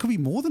bins. That could be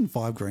more than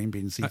 5 green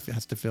bins he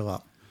has to fill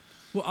up.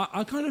 Well,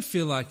 I kind of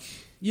feel like,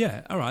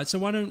 yeah, all right. So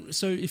why don't let's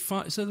say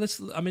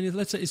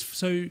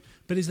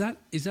but is that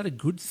a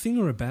good thing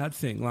or a bad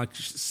thing? Like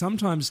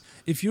sometimes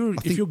if you're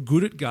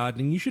good at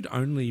gardening, you should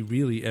only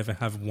really ever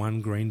have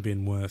 1 green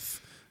bin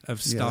worth of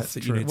stuff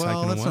that you need taken away.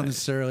 Well, that's not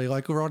necessarily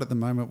like right at the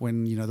moment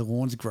when the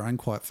lawn's growing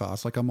quite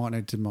fast. Like I might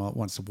need to mow it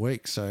once a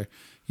week. So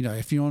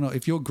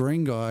if your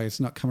green guy is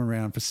not coming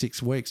around for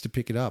 6 weeks to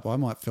pick it up, I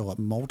might fill up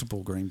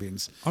multiple green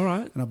bins. All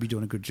right, and I'll be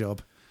doing a good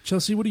job.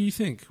 Chelsea, what do you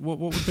think? What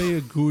would be a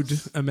good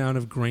amount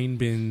of green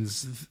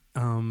bins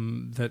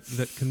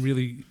that can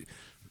really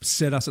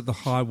set us at the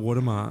high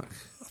watermark?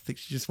 I think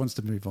she just wants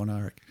to move on,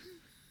 Eric.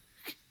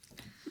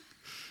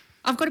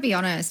 I've got to be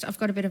honest. I've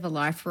got a bit of a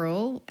life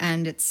rule,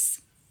 and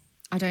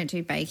I don't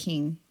do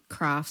baking,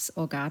 crafts,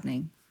 or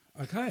gardening.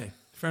 Okay,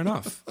 fair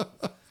enough.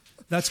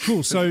 That's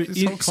cool. So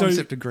this whole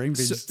concept of green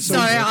bins. So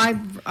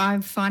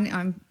I'm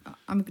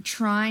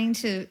trying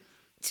to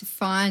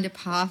find a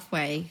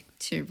pathway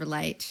to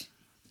relate.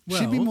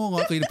 She'd be more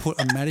likely to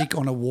put a Matic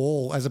on a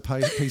wall as a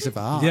piece of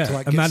art. Yeah,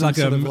 like a get Matic, some like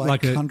sort a- of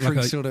like a- country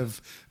like a- sort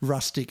of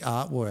rustic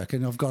artwork,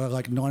 and I've got a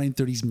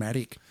 1930s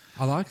Matic.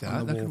 I like that.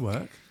 on the That could wall.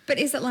 work. But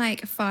is it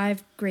like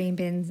 5 green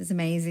bins is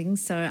amazing,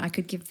 so I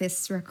could give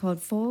this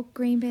record 4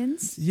 green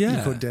bins? Yeah.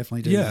 You could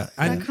definitely do that.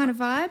 That kind of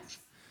vibe?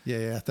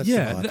 Yeah, that's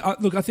Yeah, the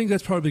vibe. look, I think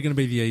that's probably going to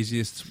be the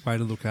easiest way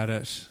to look at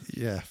it.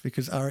 Yeah,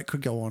 because it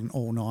could go on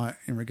all night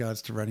in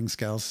regards to rating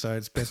scales, so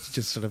it's best to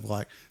just sort of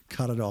like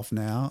cut it off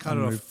now and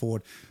move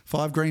forward.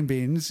 5 green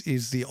bins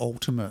is the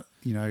ultimate,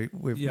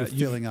 we're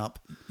filling up.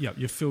 Yeah,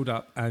 you're filled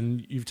up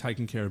and you've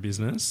taken care of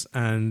business.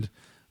 And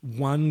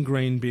 1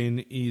 green bin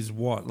is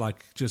what?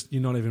 Like just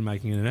you're not even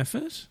making an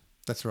effort?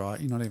 That's right,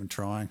 you're not even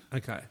trying.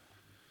 Okay.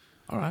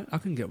 All right, I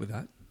can get with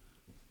that.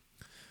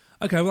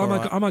 Okay, well,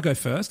 I might go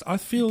first. I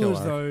feel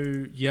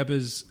though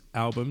Yebba's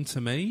album,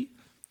 to me,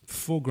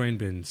 4 green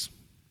bins.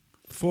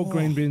 4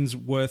 green bins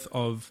worth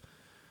of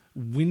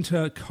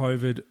winter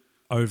COVID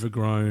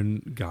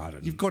overgrown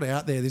garden. You've got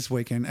out there this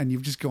weekend and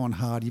you've just gone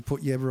hard. You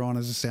put Yebba on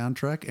as a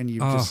soundtrack and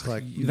you've just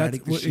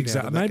magic the shit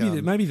out of that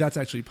garden. Maybe that's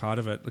actually part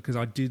of it because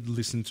I did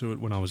listen to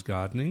it when I was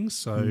gardening.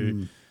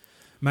 So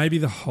maybe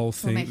the whole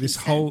thing, this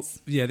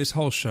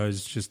whole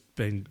show's just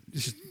been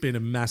a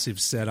massive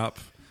setup.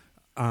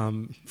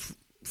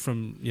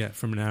 From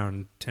an hour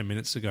and 10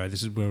 minutes ago,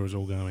 this is where it was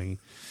all going.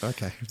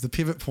 Okay, if the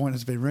pivot point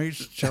has been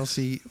reached,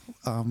 Chelsea,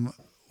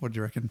 what do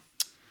you reckon?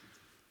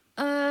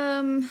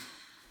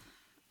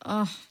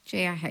 I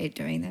hate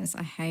doing this.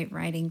 I hate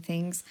writing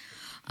things.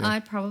 Yeah.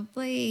 I'd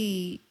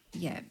probably,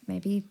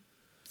 maybe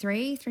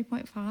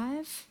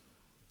 3.5.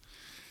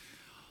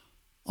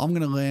 I'm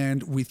going to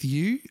land with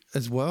you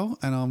as well,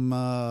 and I'm.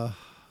 So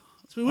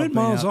we weren't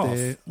miles off.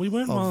 We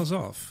weren't miles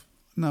off.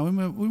 No,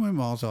 we went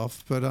miles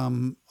off, but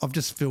I've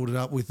just filled it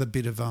up with a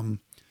bit of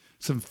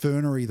some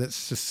fernery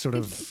that's just sort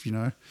of,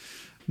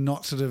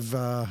 not sort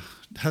of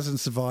hasn't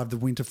survived the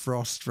winter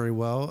frost very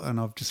well, and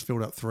I've just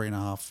filled up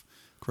 3.5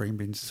 green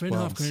bins as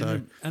well. 3.5 green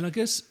bin. And I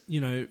guess,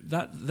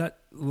 that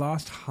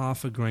last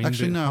half a green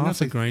actually, bin, no, half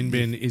a green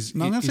bin is...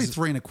 No, I'm going to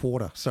say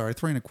 3.25. Sorry,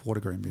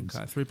 3.25 green bins.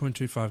 Okay,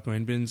 3.25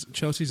 green bins.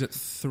 Chelsea's at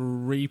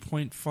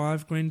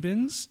 3.5 green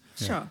bins.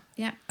 Yeah. Sure,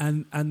 yeah.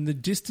 And the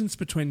distance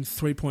between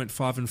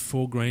 3.5 and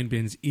 4 green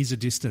bins is a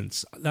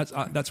distance. That's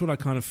what I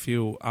kind of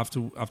feel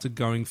after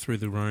going through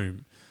the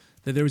room.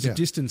 That there is a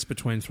distance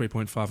between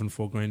 3.5 and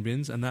 4 green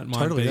bins, and that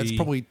might be... That's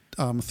probably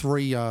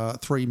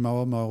three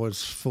mower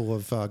mowers full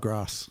of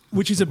grass.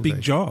 Which is a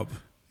big job.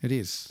 It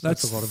is.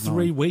 That's a lot of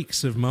 3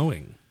 weeks of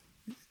mowing,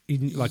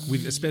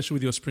 especially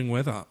with your spring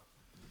weather.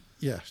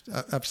 Yeah,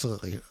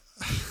 absolutely.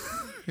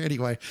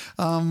 Anyway,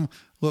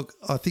 look,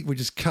 I think we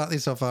just cut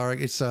this off,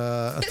 Arik. It's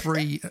a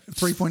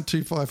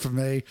 3.25 for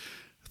me,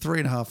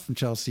 3.5 from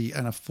Chelsea,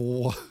 and a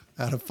 4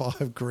 out of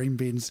 5 green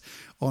bins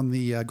on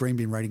the green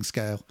bin rating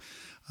scale.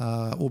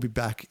 We'll be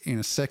back in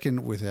a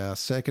second with our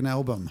second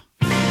album.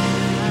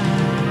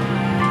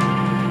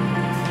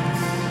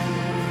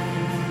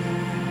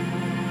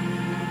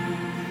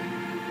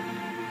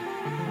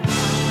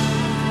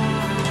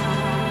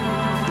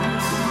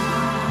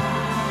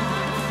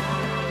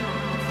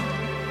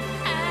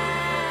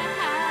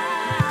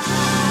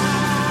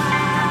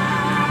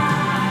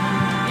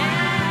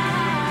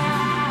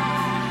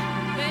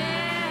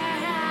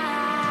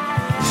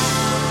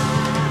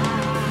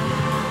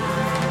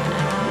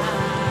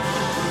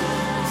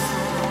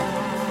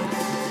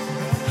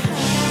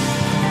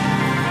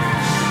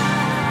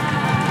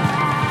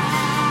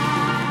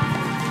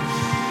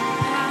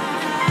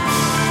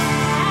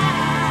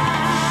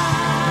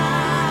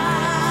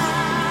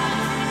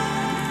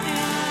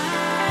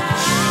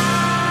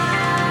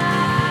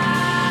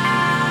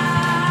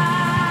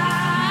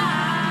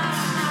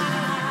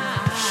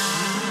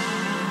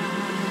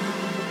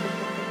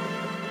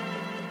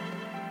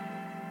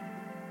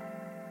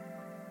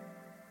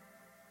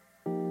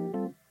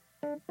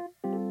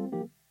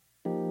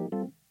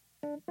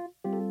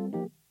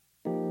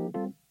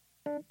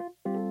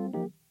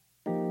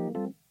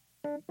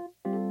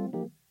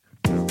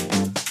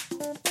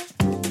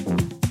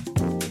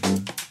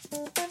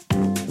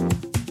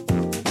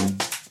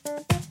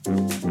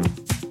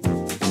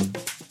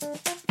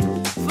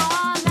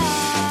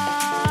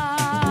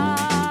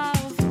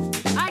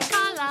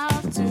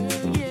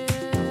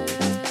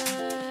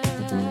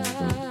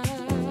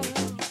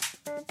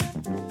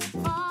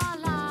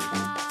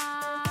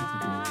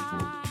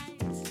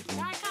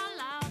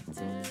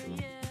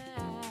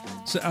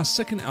 So our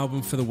second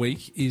album for the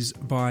week is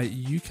by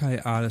UK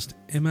artist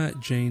Emma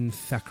Jean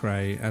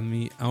Thackeray, and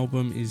the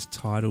album is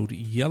titled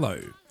Yellow.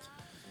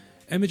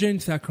 Emma Jean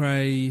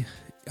Thackeray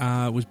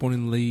was born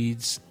in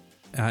Leeds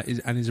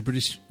and is a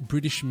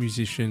British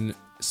musician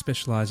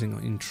specialising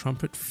in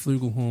trumpet,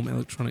 flugelhorn,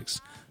 electronics,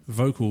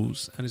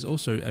 vocals, and is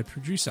also a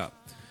producer.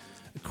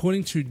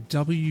 According to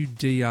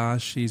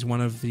WDR, she's one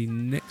of the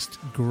next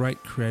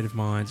great creative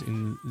minds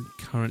in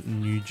current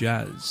new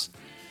jazz.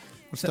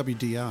 What's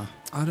WDR?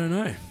 I don't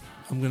know.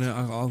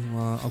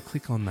 I'll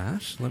click on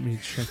that. Let me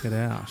check it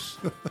out.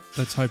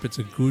 Let's hope it's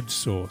a good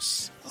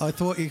source. I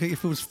thought if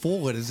it was 4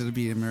 letters, it'd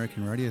be an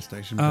American radio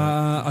station.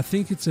 I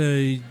think it's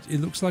a.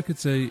 It looks like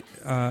it's a.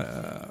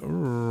 It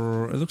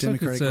looks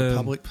Democratic like it's a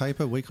Republic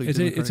paper, Weekly. It's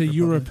Democratic a Republic.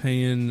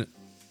 European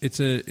it's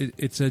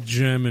a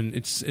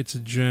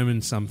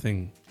German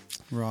something.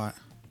 Right.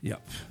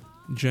 Yep.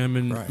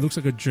 German. Right. Looks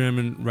like a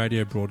German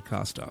radio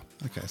broadcaster.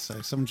 Okay,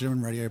 so some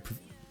German radio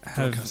broadcaster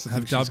Have thinks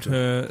she's dubbed good.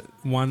 her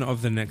one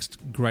of the next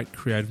great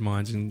creative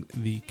minds in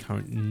the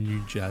current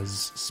new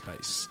jazz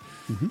space.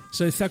 Mm-hmm.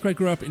 So Thackeray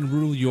grew up in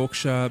rural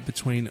Yorkshire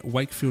between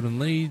Wakefield and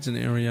Leeds, an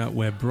area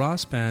where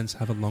brass bands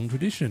have a long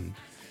tradition.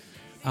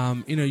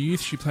 In her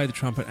youth, she played the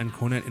trumpet and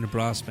cornet in a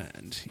brass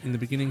band. In the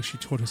beginning, she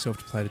taught herself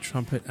to play the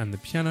trumpet and the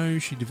piano.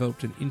 She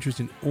developed an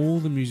interest in all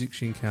the music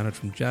she encountered,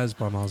 from jazz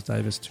by Miles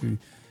Davis to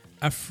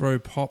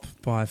Afro-pop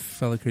by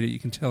fellow critic. You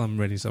can tell I'm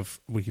reading this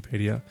off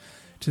Wikipedia.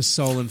 To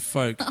soul and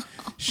folk.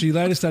 She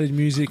later studied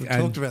music We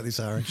and talked about this,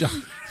 Ari.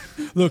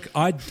 Look,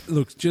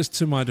 just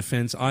to my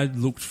defence, I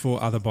looked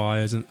for other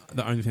bios, and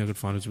the only thing I could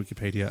find was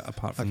Wikipedia,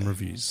 apart from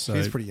reviews. So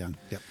She's pretty young.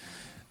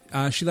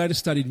 Yep. she later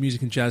studied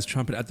music and jazz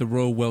trumpet at the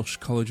Royal Welsh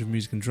College of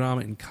Music and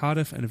Drama in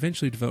Cardiff, and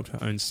eventually developed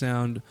her own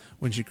sound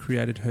when she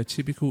created her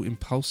typical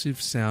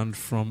impulsive sound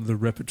from the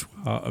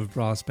repertoire of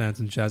brass bands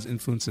and jazz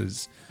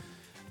influences.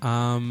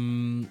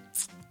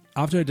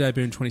 After her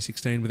debut in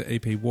 2016 with the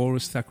EP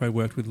Walrus, Thackeray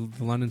worked with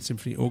the London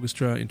Symphony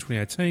Orchestra in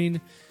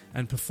 2018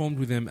 and performed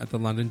with them at the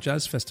London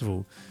Jazz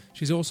Festival.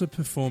 She's also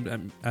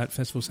performed at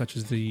festivals such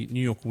as the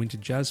New York Winter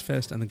Jazz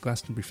Fest and the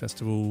Glastonbury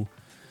Festival.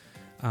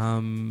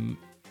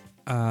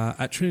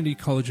 At Trinity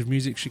College of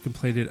Music, she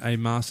completed a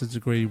master's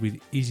degree with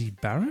Izzy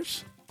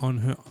Barrett. On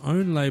her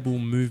own label,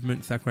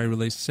 Movement, Thackeray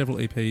released several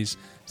EPs,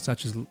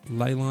 such as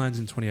Ley Lines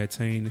in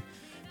 2018.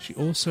 She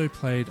also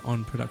played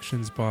on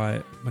productions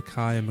by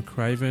Micaiah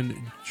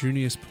McCraven,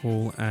 Junius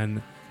Paul,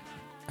 and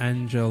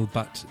Angel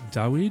Butt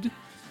Dawid.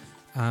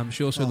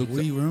 She also looked.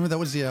 Remember that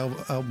was the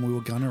album we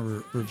were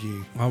gonna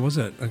review. Oh, was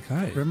it?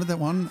 Okay. Remember that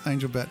one,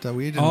 Angel Bat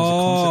Dawid?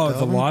 Oh,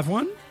 the live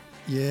one.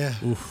 Yeah.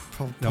 Oof.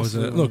 That was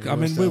it. Look, I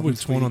mean, we were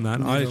torn on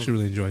that. I actually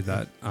really enjoyed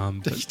that.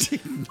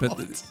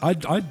 But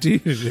I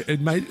did.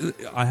 It made.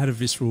 I had a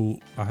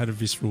visceral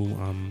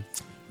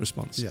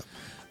response. Yeah.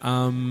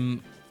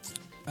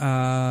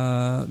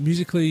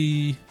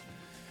 Musically,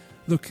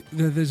 look,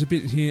 there's a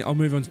bit here. I'll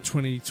move on to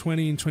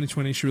 2020. In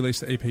 2020, she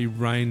released the EP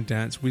Rain,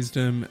 Dance,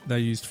 Wisdom. They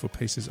used for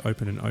pieces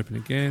Open and Open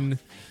Again.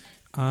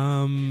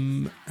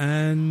 And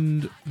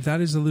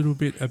that is a little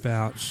bit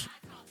about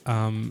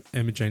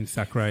Emma Jane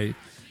Thackeray.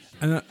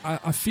 And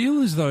I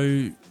feel as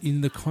though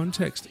in the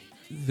context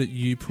that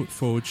you put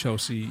forward,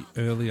 Chelsea,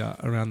 earlier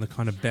around the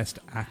kind of best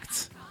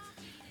act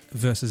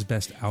versus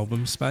best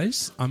album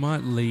space, I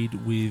might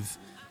lead with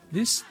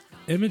this.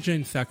 Emma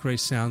Jane Thackeray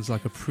sounds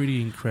like a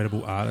pretty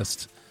incredible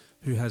artist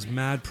who has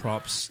mad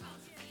props,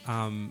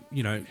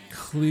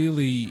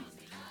 clearly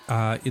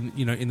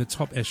in the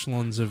top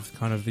echelons of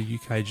kind of the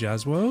UK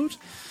jazz world.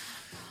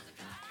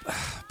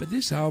 But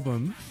this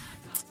album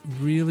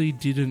really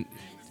didn't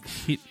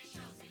hit.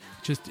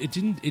 It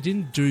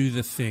didn't do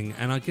the thing,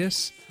 and I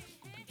guess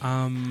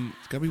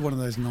It's got to be one of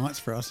those nights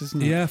for us,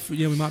 isn't it? Yeah,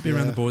 we might be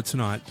around the board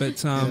tonight.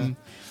 But I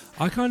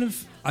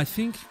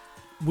think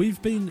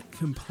we've been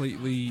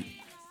completely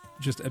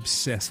just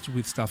obsessed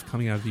with stuff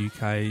coming out of the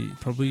UK,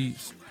 probably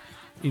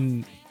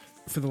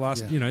for the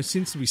last,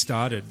 since we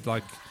started.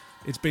 Like,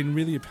 it's been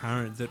really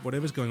apparent that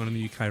whatever's going on in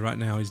the UK right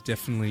now is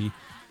definitely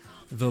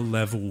the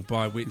level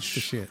by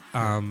which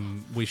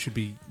we should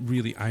be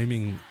really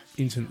aiming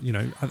into.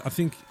 I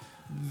think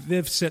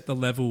they've set the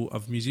level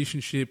of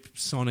musicianship,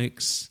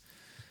 sonics,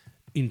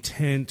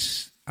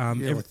 intent,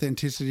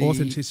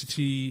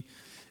 authenticity,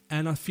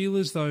 and I feel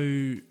as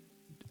though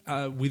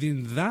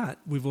within that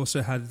we've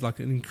also had like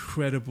an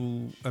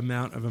incredible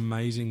amount of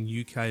amazing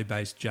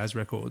UK-based jazz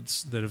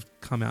records that have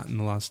come out in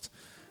the last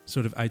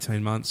sort of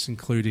 18 months,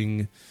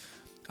 including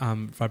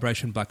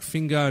Vibration Black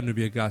Finger,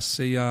 Nubia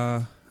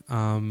Garcia,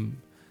 and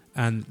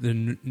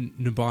the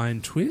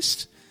Nubian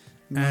Twist.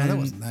 No, that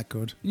wasn't that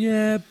good.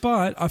 Yeah,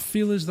 but I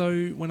feel as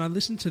though when I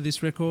listened to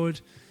this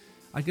record,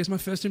 I guess my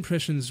first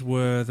impressions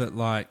were that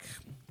like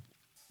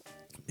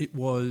it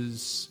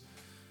was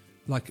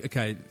like,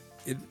 okay,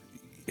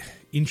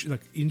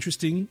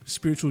 interesting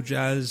spiritual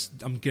jazz.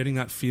 I'm getting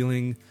that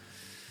feeling.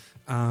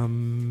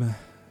 The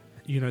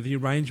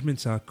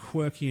arrangements are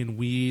quirky and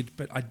weird,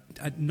 but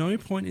at no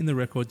point in the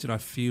record did I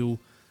feel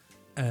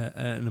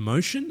an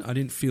emotion. I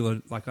didn't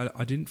feel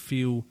I didn't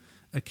feel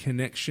a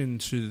connection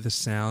to the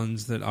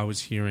sounds that I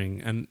was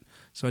hearing, and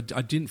so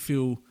I didn't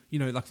feel,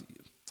 like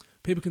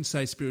people can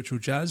say spiritual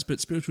jazz, but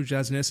spiritual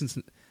jazz in essence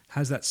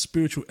has that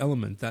spiritual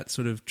element, that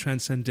sort of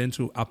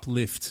transcendental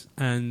uplift,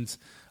 and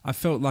I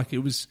felt like it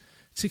was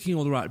ticking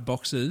all the right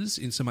boxes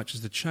in so much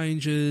as the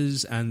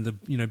changes and the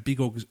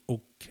big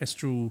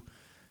orchestral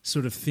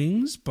sort of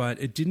things, but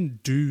it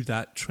didn't do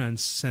that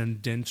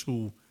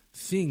transcendental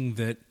thing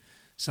that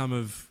some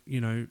of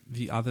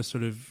the other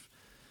sort of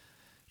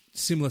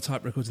similar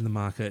type records in the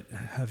market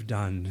have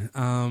done.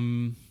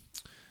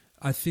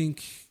 I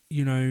think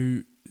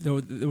there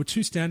were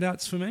two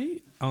standouts for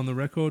me on the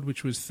record,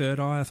 which was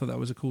Third Eye. I thought that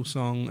was a cool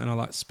song, and I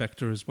liked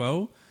Spectre as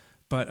well.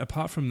 But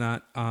apart from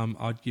that,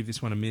 I'd give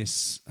this one a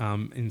miss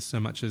in so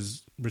much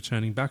as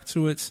returning back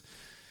to it.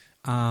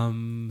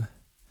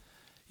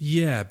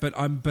 Yeah, but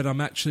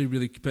I'm actually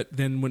really. But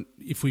then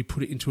if we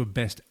put it into a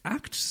best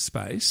act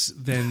space,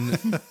 then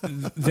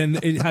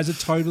it has a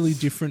totally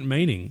different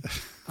meaning,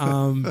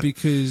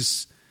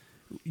 because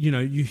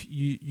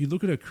you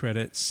look at her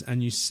credits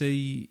and you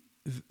see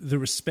the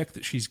respect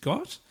that she's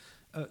got.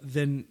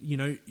 Then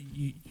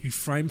you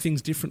frame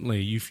things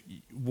differently.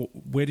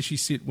 Where does she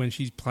sit when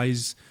she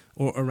plays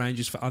or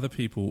arranges for other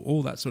people?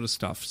 All that sort of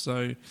stuff.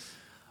 So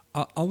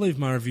I'll leave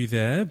my review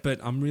there, but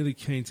I'm really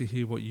keen to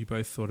hear what you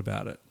both thought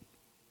about it.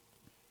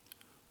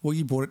 Well,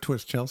 you brought it to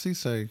us, Chelsea,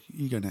 so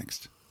you go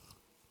next.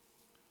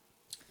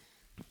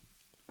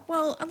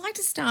 Well, I'd like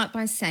to start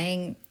by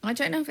saying I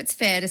don't know if it's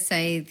fair to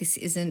say this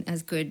isn't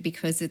as good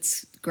because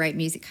it's great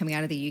music coming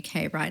out of the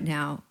UK right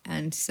now,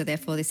 and so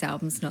therefore this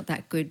album's not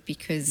that good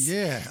because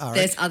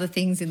there's other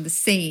things in the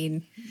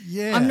scene.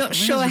 Yeah, I'm not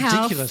sure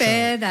how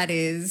fair that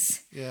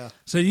is. Yeah.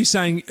 So you're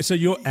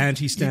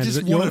anti-standard. You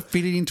just want to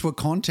fit it into a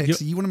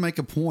context. You want to make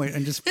a point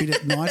and just fit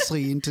it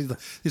nicely into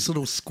this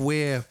little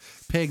square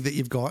peg that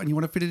you've got, and you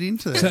want to fit it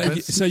into there.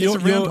 So you're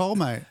a round hole,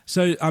 mate.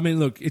 So I mean,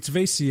 look, it's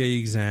VCE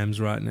exams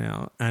right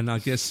now, and I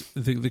guess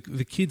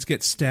the kids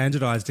get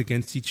standardised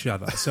against each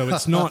other. So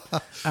it's not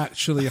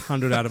actually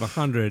 100 out of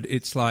 100.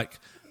 It's like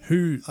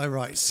who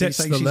sets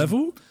the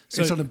level.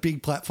 So it's on a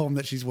big platform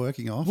that she's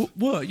working off.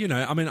 Well,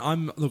 I mean,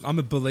 I'm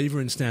a believer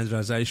in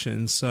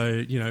standardisation,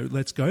 so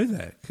let's go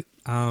there.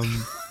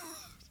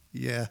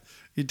 Yeah,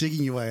 you're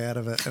digging your way out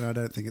of it, and I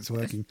don't think it's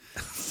working.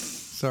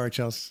 Sorry,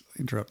 Charles,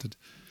 interrupted.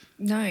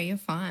 No, you're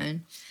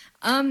fine.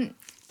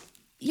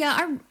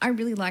 Yeah, I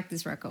really like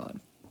this record.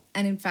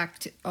 And in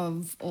fact,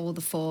 of all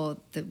the four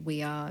that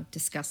we are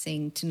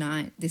discussing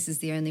tonight, this is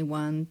the only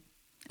one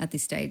at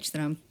this stage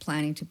that I'm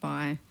planning to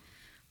buy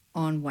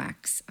on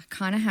wax. I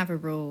kind of have a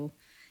rule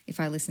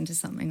if I listen to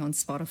something on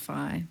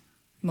Spotify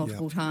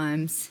multiple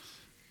times.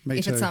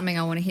 If it's something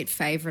I want to hit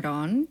favourite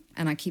on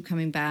and I keep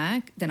coming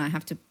back, then I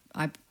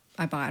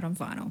buy it on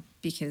vinyl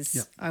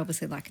because I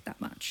obviously like it that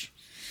much.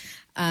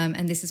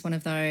 And this is one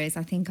of those,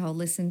 I think I'll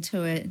listen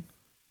to it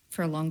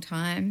for a long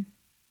time.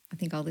 I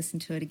think I'll listen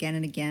to it again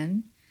and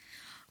again.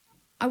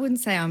 I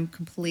wouldn't say I'm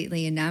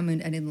completely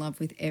enamoured and in love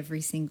with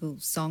every single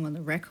song on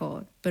the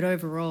record, but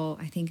overall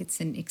I think it's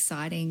an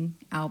exciting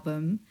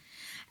album,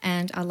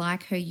 and I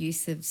like her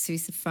use of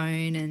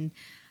sousaphone and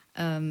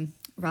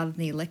rather than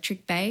the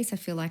electric bass. I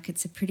feel like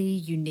it's a pretty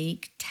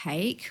unique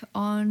take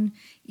on,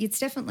 it's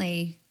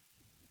definitely,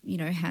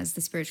 has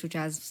the spiritual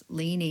jazz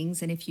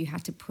leanings, and if you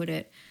had to put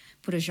a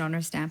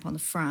genre stamp on the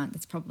front,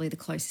 that's probably the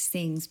closest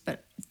thing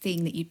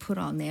that you'd put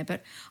on there.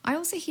 But I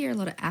also hear a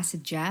lot of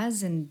acid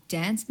jazz and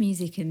dance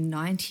music and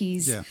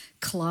 90s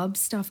club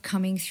stuff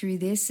coming through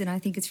this, and I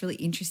think it's really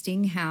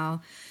interesting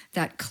how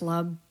that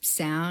club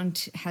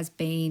sound has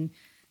been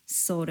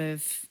sort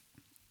of,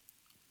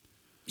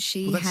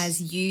 she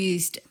has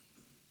used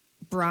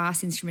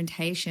brass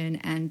instrumentation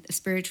and a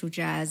spiritual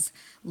jazz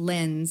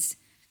lens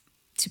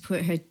to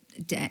put her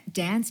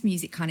dance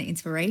music kind of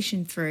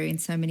inspiration through in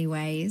so many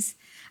ways.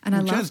 And I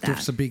love jazz that.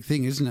 drift's a big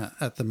thing, isn't it,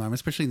 at the moment,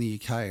 especially in the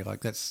UK?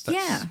 Like that's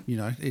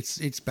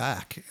it's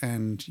back,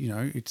 and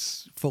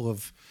it's full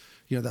of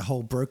the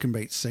whole broken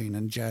beat scene,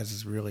 and jazz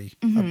is really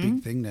a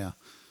big thing now.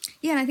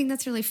 Yeah, and I think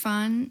that's really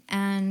fun,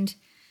 and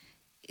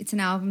it's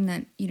an album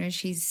that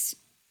she's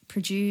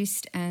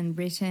produced and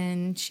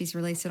written. She's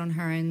released it on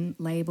her own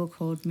label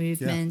called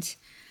Movement.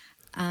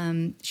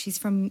 She's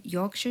from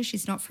Yorkshire.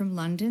 She's not from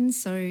London,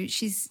 so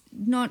she's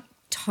not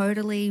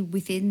totally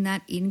within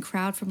that in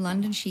crowd from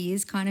London. She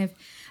is kind of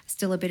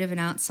still a bit of an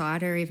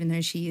outsider, even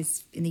though she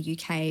is in the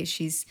UK.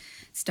 She's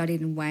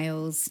studied in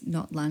Wales,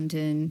 not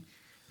London.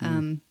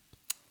 And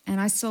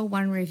I saw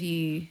one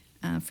review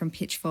from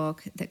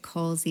Pitchfork that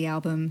calls the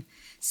album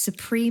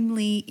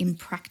supremely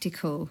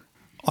impractical.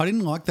 I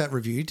didn't like that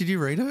review. Did you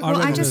read it? Well,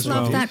 I just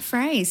love that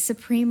phrase,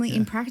 supremely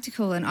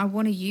impractical, and I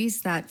want to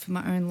use that for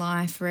my own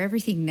life, for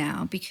everything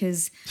now,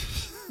 because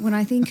when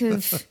I think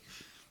of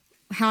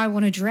how I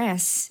want to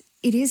dress,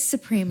 it is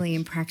supremely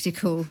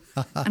impractical.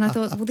 And I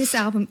thought, well, this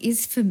album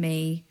is for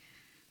me.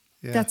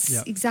 Yeah.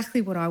 That's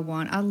exactly what I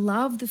want. I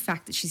love the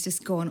fact that she's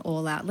just gone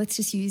all out. Let's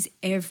just use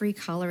every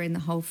colour in the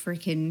whole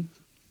freaking,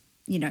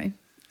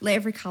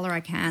 every colour I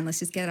can. Let's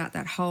just get out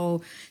that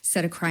whole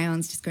set of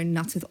crayons, just go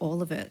nuts with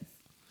all of it.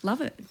 Love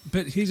it.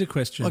 But here's a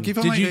question. Like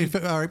before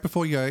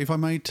you go, if I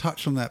may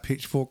touch on that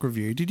Pitchfork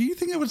review, did you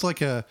think it was like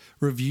a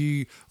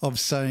review of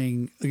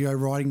saying,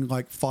 writing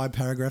like 5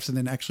 paragraphs and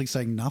then actually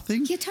saying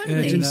nothing? Yeah, totally.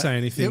 It didn't say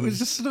anything. It was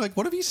just like,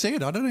 what have you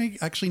said? I don't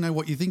actually know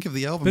what you think of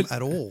the album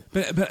at all.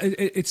 But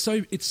it's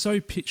so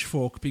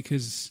Pitchfork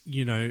because,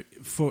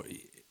 for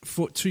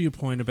to your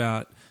point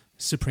about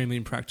supremely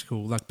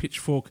impractical, like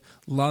Pitchfork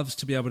loves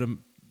to be able to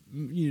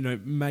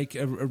make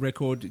a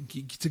record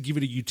to give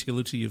it a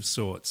utility of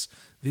sorts.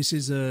 This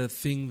is a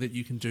thing that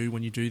you can do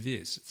when you do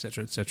this,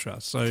 etc., etc.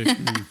 So,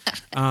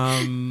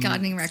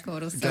 gardening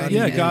record or so.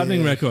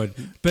 Gardening record.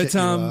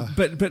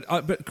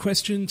 But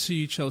question to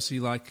you,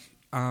 Chelsea, like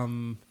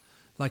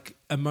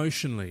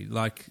emotionally,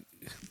 like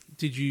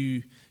did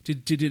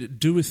it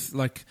do with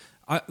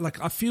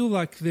I feel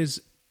like there's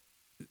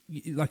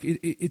like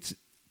it's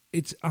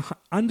it's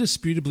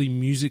undisputably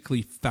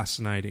musically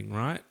fascinating,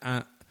 right?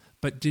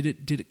 But did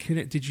it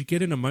connect? Did you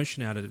get an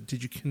emotion out of it?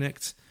 Did you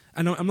connect?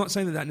 And I'm not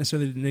saying that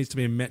necessarily needs to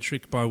be a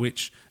metric by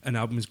which an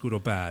album is good or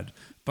bad,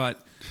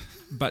 but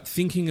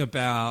thinking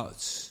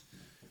about.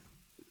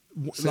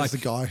 Says the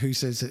guy who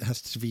says it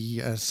has to be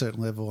a certain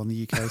level on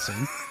the UK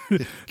scene.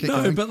 Keep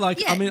no, going. but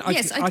like, Yeah, I mean,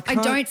 yes, I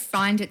can't, don't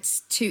find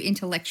it's too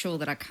intellectual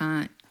that I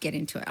can't get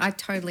into it. I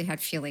totally had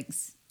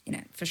feelings in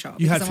it, for sure.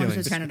 You had because I wanted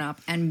feelings. to turn it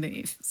up and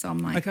move. So I'm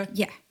like, Okay.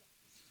 yeah.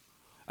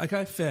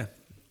 Okay, fair.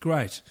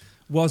 Great.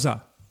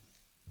 Wazza.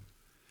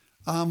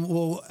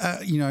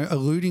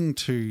 Alluding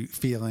to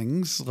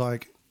feelings,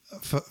 like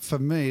for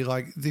me,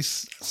 like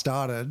this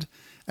started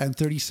and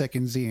 30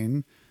 seconds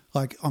in,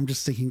 like I'm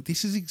just thinking,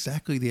 this is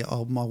exactly the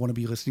album I want to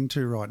be listening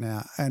to right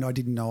now. And I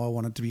didn't know I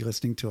wanted to be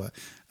listening to it.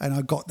 And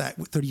I got that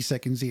 30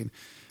 seconds in.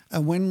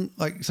 And when,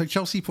 so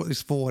Chelsea put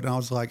this forward and I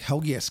was like,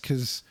 hell yes,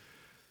 because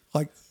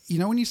like,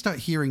 when you start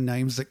hearing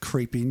names that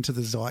creep into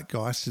the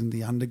zeitgeist and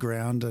the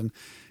underground and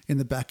in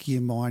the back of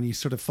your mind, you're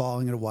sort of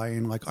filing it away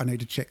and like, I need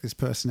to check this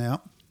person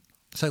out.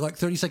 So like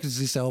 30 seconds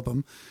of this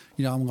album,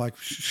 I'm like,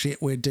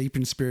 shit, we're deep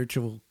in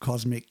spiritual,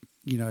 cosmic,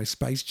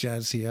 space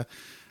jazz here.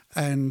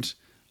 And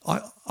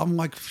I'm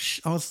like,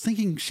 I was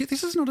thinking, shit,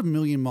 this is not a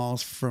million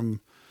miles from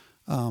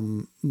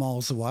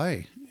miles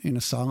away in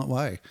a silent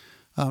way.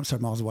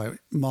 Miles away,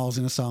 miles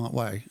in a silent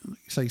way.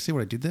 So you see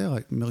what I did there?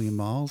 Like a million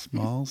miles.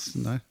 No,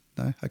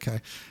 okay.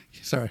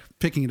 Sorry,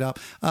 picking it up.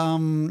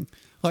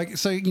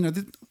 Obviously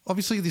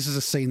this is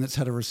a scene that's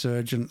had a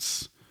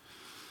resurgence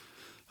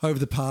over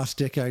the past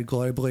decade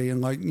globally.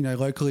 And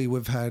locally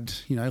we've had,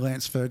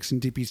 Lance Ferguson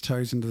dip his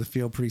toes into the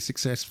field pretty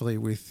successfully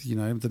with,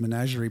 the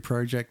Menagerie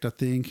project, I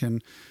think.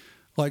 And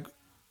like,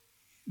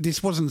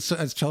 this wasn't,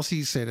 as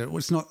Chelsea said, it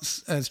was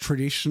not as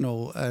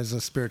traditional as a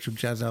spiritual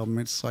jazz album.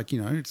 It's like,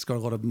 it's got a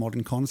lot of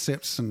modern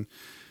concepts and,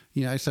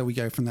 so we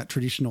go from that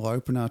traditional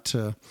opener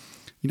to,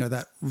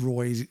 that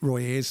Roy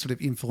Ayers sort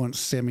of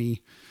influenced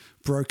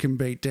semi-broken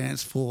beat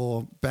dance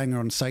floor banger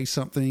on Say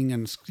Something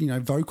and,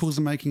 vocals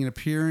are making an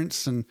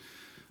appearance and,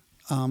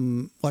 I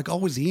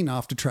was in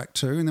after track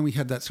 2 and then we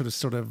had that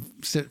sort of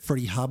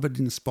Freddie Hubbard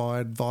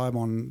inspired vibe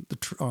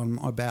on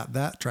About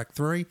That, track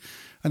 3.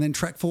 And then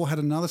track 4 had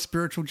another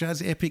spiritual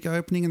jazz epic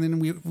opening and then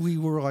we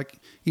were like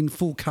in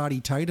full Cardi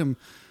Tatum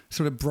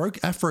sort of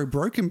Afro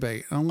broken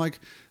beat. And I'm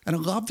like, and I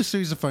love the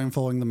sousaphone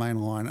following the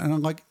main line. And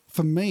I'm like,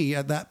 for me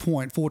at that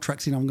point, 4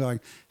 tracks in, I'm going,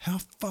 how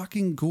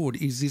fucking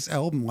good is this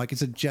album? Like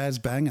it's a jazz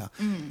banger.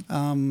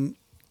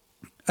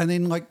 And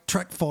then like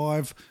track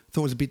 5,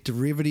 thought was a bit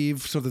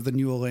derivative, sort of the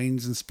New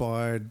Orleans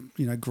inspired,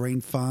 green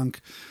funk.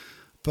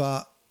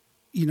 But,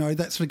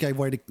 that sort of gave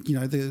way to,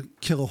 the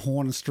killer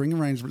horn and string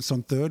arrangements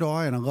on Third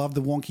Eye. And I love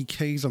the wonky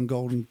keys on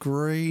Golden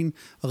Green.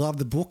 I love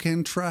the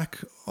bookend track,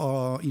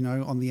 on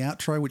the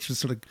outro, which is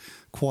sort of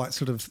quite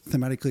sort of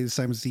thematically the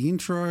same as the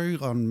intro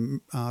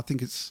on, I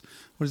think it's,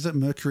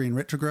 Mercury in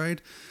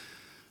Retrograde.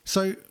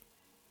 So,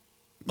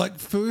 like,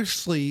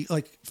 firstly,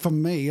 like, for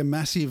me, a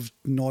massive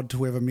nod to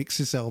whoever mixed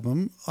this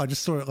album. I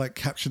just thought it, like,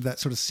 captured that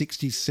sort of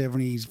 60s,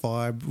 70s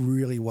vibe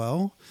really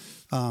well.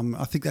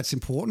 I think that's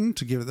important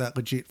to give it that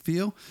legit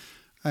feel.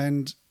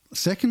 And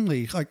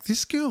secondly, like,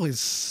 this girl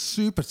is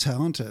super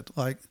talented.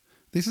 Like,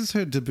 this is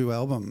her debut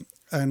album.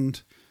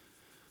 And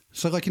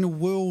so, like, in a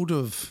world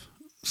of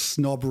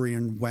snobbery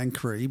and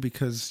wankery,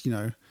 because,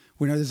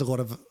 we know there's a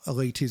lot of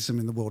elitism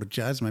in the world of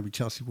jazz. Maybe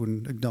Chelsea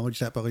wouldn't acknowledge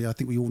that, but I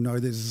think we all know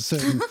there's a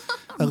certain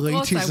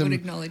elitism. Of course I would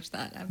acknowledge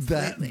that,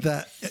 absolutely.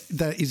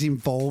 That is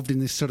involved in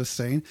this sort of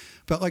scene.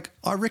 But like,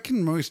 I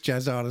reckon most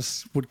jazz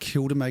artists would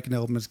kill to make an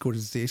album as good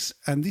as this.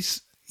 And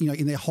this,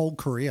 in their whole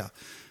career.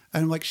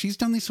 And like, she's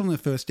done this on her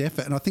first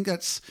effort. And I think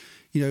that's,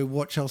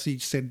 what Chelsea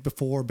said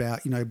before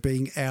about,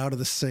 being out of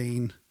the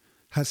scene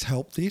has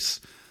helped this.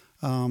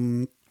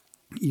 Like,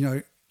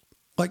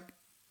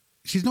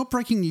 she's not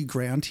breaking new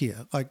ground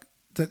here. Like,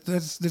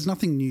 there's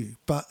nothing new,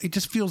 but it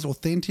just feels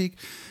authentic.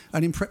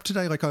 And in prep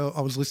today, like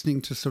I was listening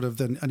to sort of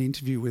an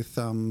interview with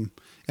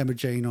Emma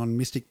Jean on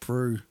Mystic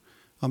Brew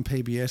on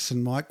PBS,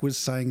 and Mike was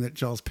saying that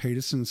Giles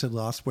Peterson said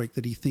last week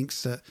that he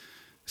thinks that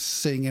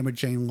seeing Emma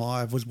Jean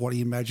live was what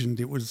he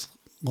imagined it was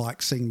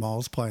like seeing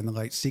Miles play in the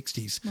late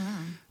 60s. Wow.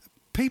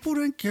 People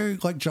don't go,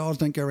 like Giles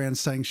don't go around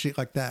saying shit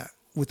like that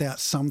without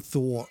some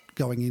thought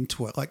going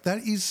into it. Like, that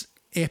is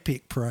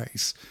epic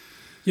praise.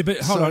 Yeah, but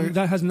hold on.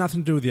 That has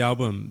nothing to do with the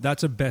album.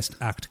 That's a best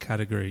act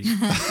category.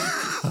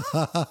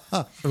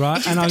 Right?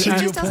 It just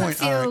doesn't point,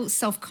 feel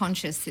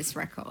self-conscious, this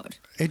record.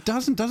 It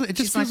doesn't. It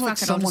just feels like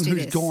someone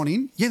who's gone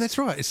in. Yeah, that's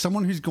right. It's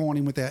someone who's gone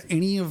in without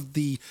any of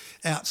the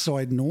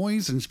outside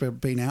noise and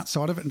just been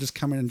outside of it and just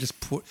come in and just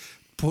put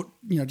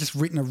just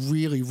written a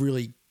really,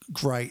 really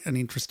great and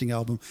interesting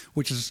album,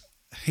 which is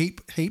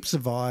heaps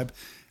of vibe.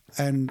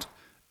 And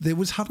there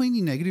was hardly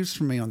any negatives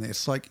from me on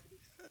this. Like,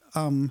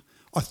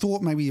 I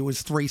thought maybe it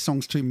was 3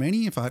 songs too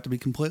many, if I had to be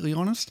completely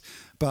honest,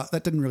 but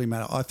that didn't really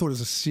matter. I thought it was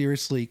a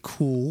seriously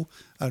cool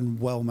and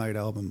well-made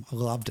album. I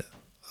loved it.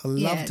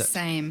 Yeah,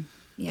 same.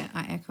 Yeah,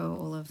 I echo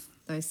all of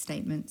those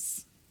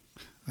statements.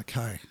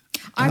 Okay.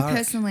 I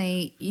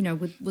personally,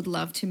 would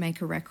love to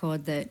make a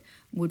record that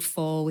would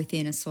fall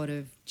within a sort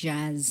of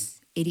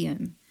jazz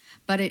idiom,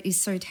 but it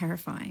is so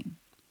terrifying.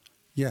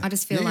 Yeah. I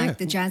just feel like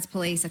the jazz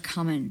police are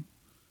coming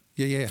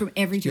from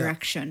every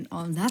direction.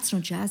 Oh, that's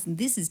not jazz and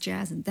this is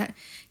jazz and that,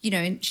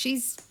 and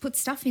she's put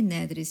stuff in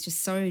there that is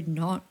just so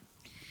not,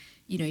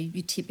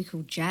 your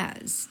typical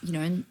jazz,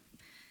 and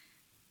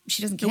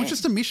she doesn't care. It was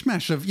just a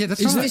mishmash of,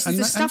 that's This is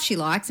the stuff she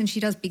likes, and she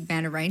does big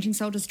band arranging,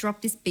 so I'll just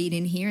drop this beat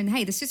in here and,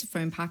 hey, the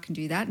Sousaphone Park can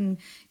do that. And,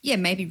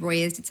 maybe Roy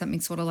Ayers did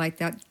something sort of like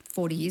that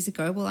 40 years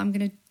ago. Well, I'm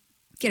going to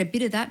get a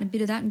bit of that and a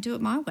bit of that and do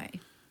it my way.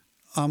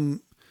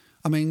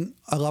 I mean,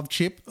 I love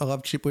Chip. I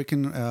love Chip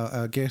Wiccan,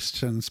 our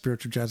guest and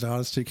spiritual jazz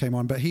artist who came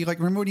on. But he,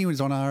 remember when he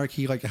was on ARIC,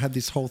 he, had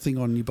this whole thing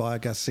on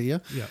Ubaya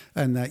Garcia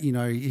and that,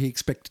 he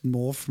expected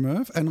more from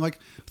her. And, I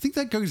think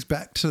that goes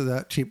back to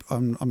that, Chip.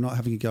 I'm not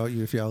having a go at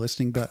you if you are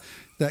listening, but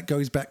that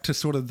goes back to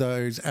sort of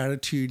those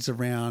attitudes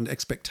around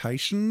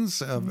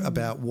expectations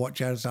about what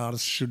jazz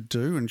artists should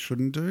do and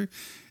shouldn't do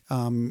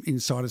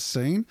inside a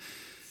scene.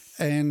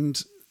 And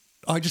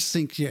I just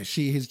think,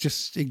 she has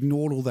just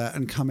ignored all that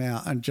and come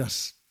out and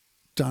just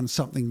done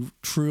something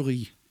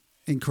truly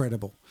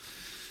incredible.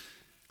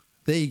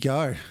 There you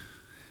go.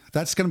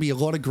 That's going to be a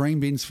lot of green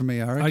bins for me,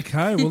 Eric.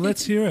 Okay, well,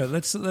 let's hear it.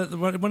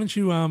 Why don't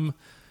you in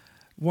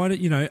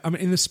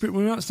the spirit,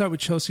 we might start with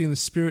Chelsea in the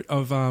spirit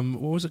of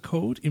what was it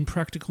called?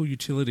 Impractical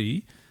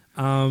utility.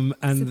 And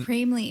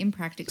Supremely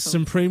impractical.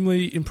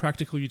 Supremely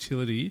impractical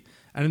utility.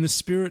 And in the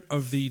spirit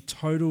of the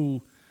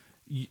total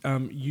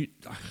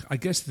I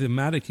guess the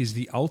Matic is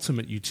the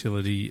ultimate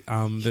utility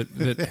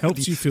that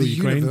helps you fill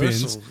your grain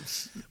bins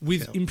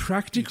with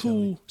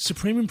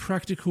supreme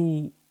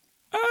impractical.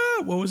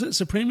 What was it?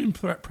 Supreme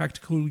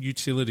impractical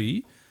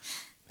utility.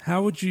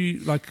 How would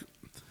you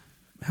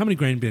how many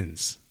grain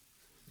bins?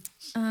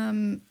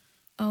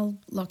 I'll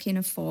lock in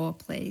a 4,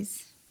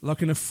 please.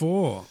 Lock in a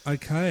 4.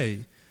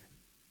 Okay.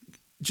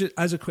 Just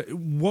as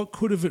what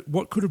could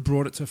have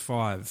brought it to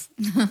 5?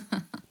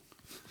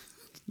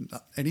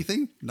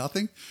 Anything?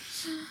 Nothing?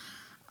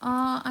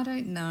 I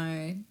don't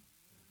know.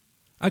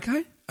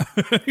 Okay.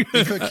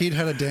 If a kid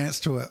had a dance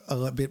to it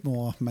a bit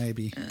more,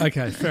 maybe.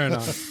 Okay, fair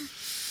enough.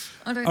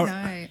 I don't know.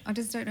 I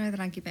just don't know that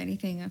I give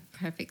anything a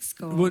perfect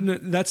score. Well, no,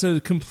 that's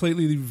a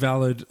completely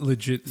valid,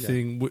 legit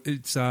thing.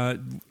 It's. I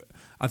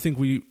think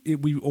we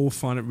all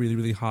find it really,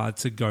 really hard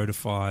to go to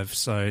 5.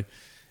 So,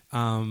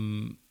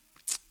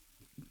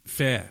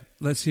 fair.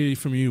 Let's hear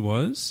from you,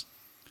 Was.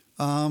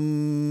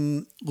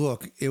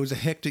 Look, it was a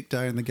hectic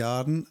day in the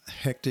garden.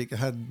 Hectic. I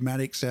had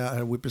Matics out, I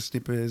had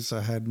whippersnippers,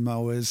 I had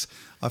mowers.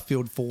 I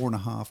filled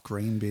 4.5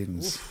 green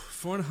bins.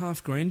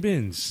 4.5 green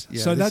bins.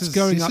 Yeah, so that's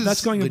going up.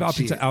 That's going legit. up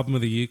into album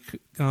of the year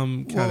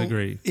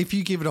category. Well, if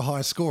you give it a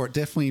high score, it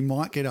definitely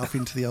might get up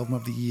into the album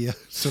of the year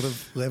sort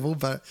of level.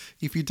 But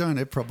if you don't,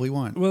 it probably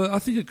won't. Well, I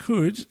think it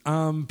could.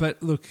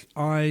 But look,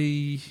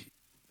 I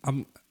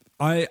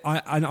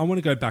want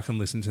to go back and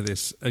listen to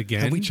this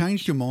again. Have we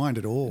changed your mind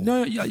at all?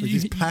 No,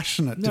 this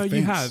passionate no,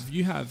 defense.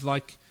 you have.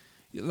 Like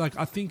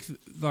I think,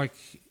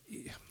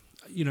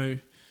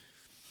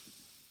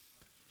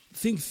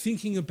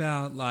 thinking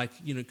about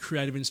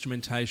creative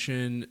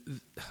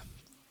instrumentation.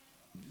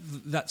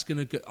 That's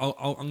gonna go.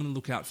 I'm gonna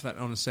look out for that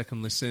on a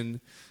second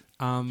listen.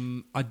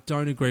 I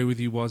don't agree with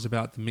you, Was,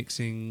 about the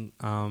mixing.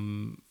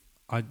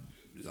 I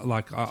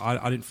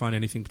didn't find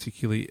anything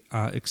particularly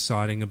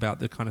exciting about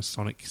the kind of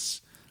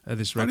sonics.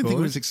 This record. I didn't think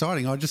it was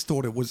exciting. I just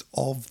thought it was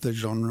of the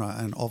genre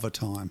and of a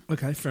time.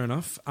 Okay, fair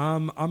enough.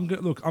 I'm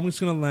just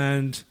going to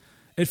land.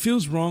 It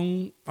feels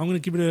wrong. I'm going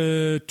to give it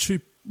a 2.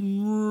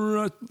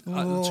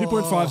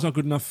 2.5 is not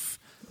good enough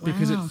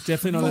because it's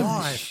definitely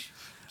not.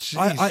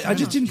 I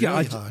just didn't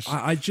get.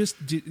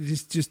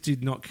 This just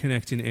did not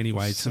connect in any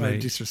way to me.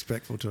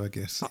 Disrespectful to, I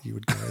guess, you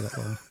would go that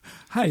way.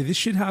 Hey, this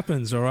shit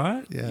happens. All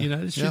right. Yeah.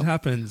 This shit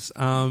happens.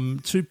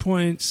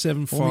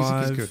 2.75. All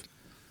music is good.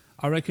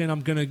 I reckon I'm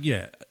gonna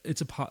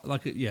it's a part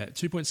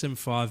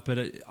 2.75, but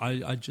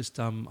I just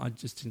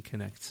didn't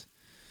connect.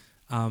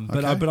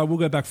 But I will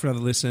go back for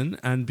another listen,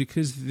 and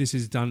because this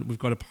is done, we've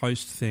got a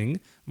post thing.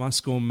 My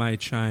score may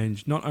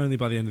change not only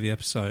by the end of the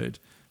episode,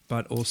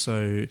 but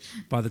also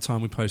by the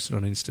time we post it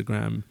on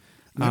Instagram.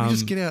 Maybe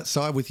just get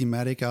outside with your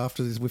Matic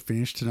after we're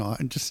finished tonight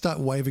and just start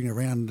waving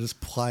around and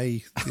just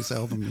play this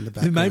album in the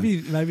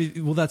background. Maybe.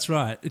 Well, that's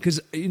right.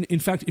 Because in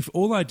fact, if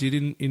all I did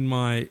in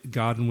my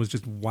garden was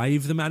just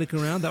wave the Matic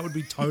around, that would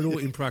be total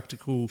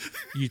impractical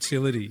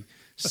utility.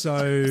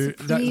 So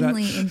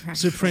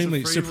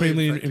supremely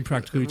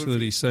impractical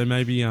utility. So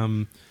maybe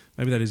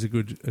that is a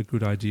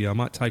good idea. I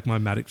might take my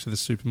Matic to the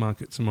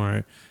supermarket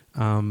tomorrow.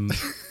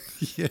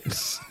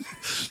 Yes.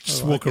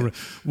 Just walk around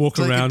Take with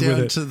it down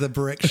it. to the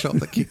Breck shop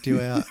that kicked you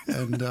out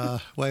and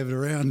wave it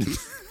around.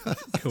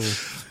 Cool.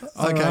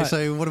 Okay, right.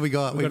 So what do we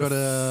got? We've got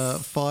a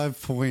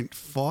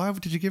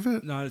 5.5. Did you give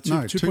it? No,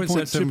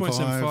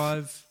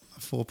 2.75.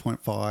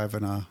 4.5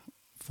 and a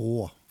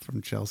 4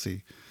 from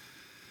Chelsea.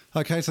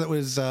 Okay, so that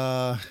was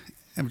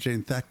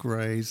Imogen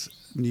Thackeray's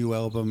new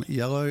album,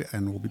 Yellow,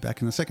 and we'll be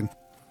back in a second.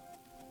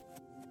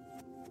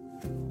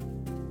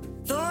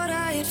 Thought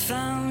I had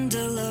found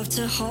a love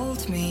to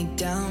hold me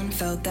down.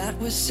 Felt that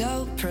was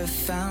so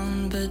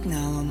profound, but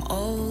now I'm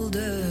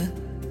older.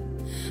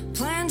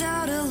 Planned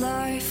out a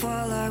life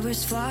while I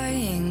was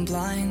flying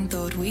blind.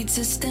 Thought we'd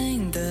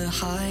sustain the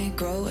high,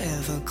 grow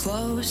ever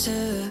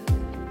closer.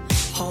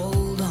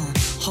 Hold on,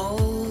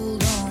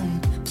 hold on.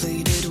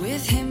 Pleaded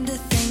with him to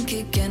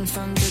think again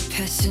from the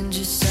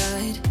passenger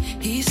side.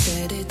 He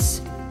said it's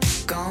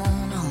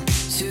gone on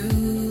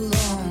too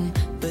long,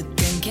 but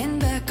thinking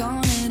back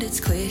on it, it's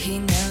clear he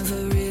never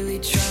really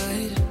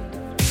tried.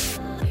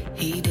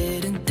 He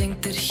didn't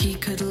think that he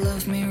could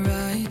love me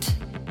right.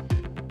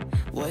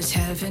 Was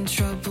having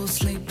trouble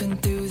sleeping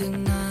through the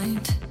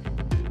night.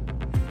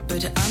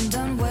 But I'm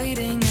done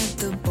waiting at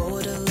the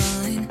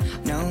borderline,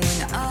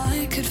 knowing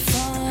I could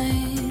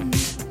find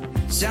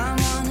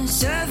someone who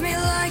served me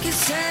like a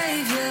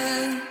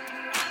savior.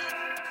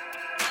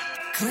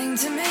 Cling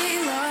to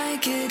me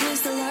like it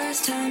is the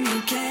last time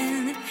you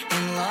can.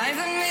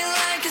 Enliven me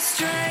like a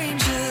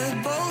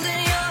stranger. Bold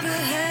in your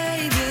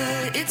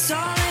behavior. It's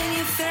all in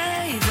your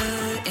favor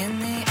in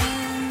the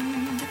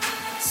end.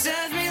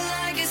 Serve me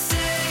like a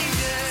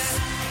savior.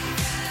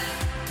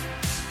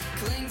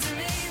 Cling to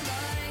me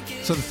like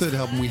it. So the third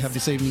album we have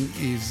this evening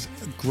is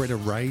Greta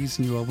Ray's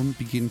new album,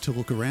 Begin to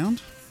Look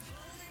Around.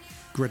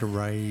 Greta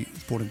Ray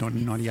was born in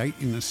 1998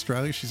 in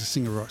Australia. She's a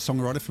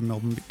singer-songwriter from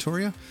Melbourne,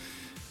 Victoria.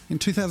 In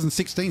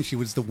 2016, she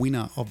was the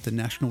winner of the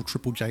National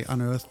Triple J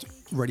Unearthed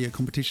radio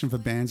competition for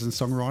bands and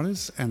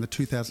songwriters and the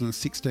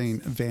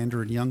 2016 Vanda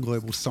and Young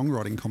Global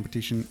Songwriting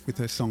competition with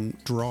her song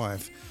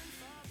Drive.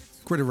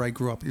 Greta Ray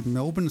grew up in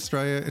Melbourne,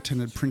 Australia,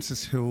 attended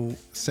Princess Hill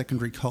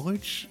Secondary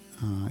College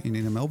in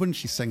inner Melbourne.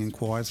 She sang in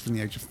choirs from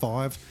the age of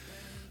 5,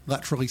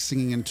 laterally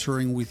singing and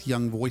touring with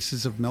Young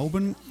Voices of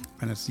Melbourne,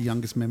 and as the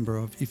youngest member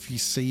of If You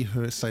See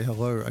Her, Say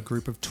Hello, a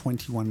group of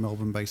 21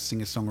 Melbourne-based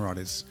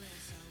singer-songwriters.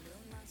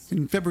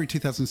 In February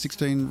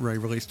 2016, Ray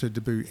released her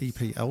debut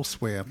EP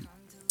Elsewhere,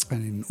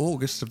 and in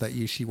August of that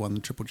year she won the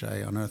Triple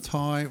J Unearthed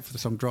High for the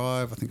song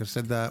Drive, I think I've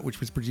said that, which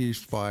was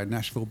produced by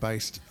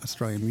Nashville-based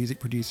Australian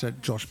music producer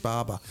Josh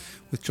Barber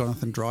with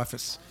Jonathan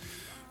Dreyfus.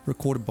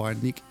 Recorded by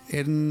Nick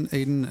Eden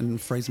and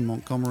Fraser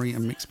Montgomery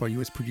and mixed by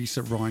US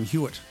producer Ryan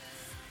Hewitt.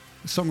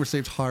 The song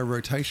received high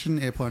rotation,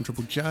 airplay on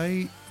Triple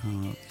J.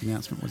 The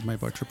announcement was made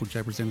by Triple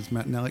J presenters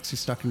Matt and Alex, who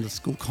stuck into the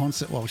school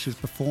concert while she was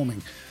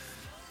performing.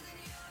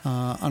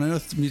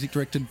 Unearthed music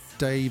director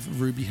Dave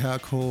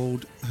Rubyhow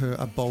called her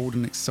a bold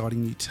and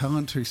exciting new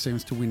talent who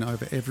seems to win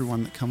over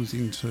everyone that comes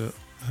into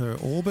her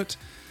orbit.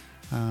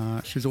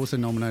 She was also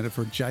nominated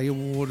for a J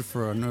Award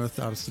for Unearthed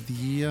Artist of the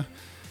Year.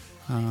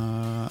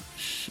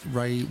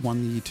 Ray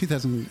won the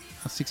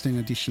 2016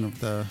 edition of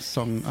the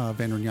song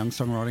Vanda and Young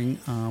Songwriting,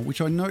 which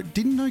I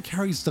didn't know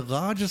carries the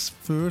largest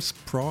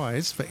first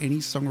prize for any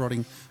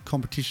songwriting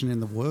competition in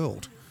the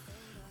world.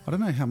 I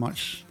don't know how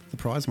much the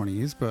prize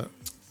money is, but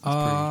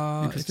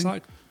it's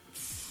like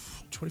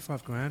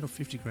 25 grand or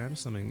 50 grand or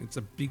something. It's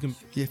a big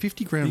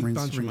 50 grand big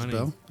rings a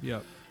bell.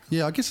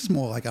 Yeah, I guess it's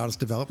more like artist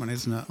development,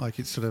 isn't it? Like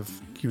it's sort of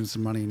giving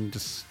some money and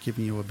just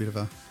giving you a bit of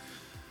a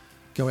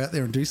go out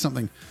there and do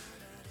something.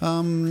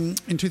 In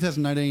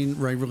 2018,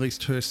 Ray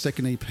released her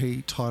second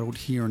EP titled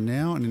Here and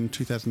Now, and in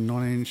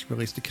 2019 she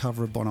released a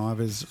cover of Bon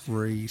Iver's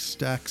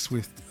Re-Stacks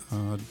with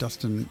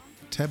Dustin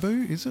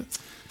Taboo, is it?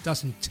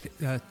 Dustin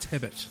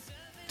Tebbit.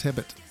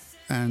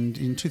 And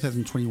in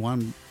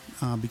 2021,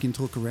 Begin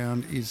to Look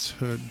Around is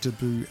her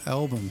debut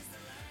album.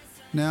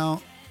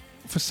 Now,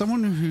 for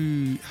someone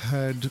who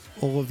had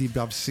all of the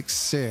above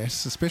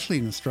success, especially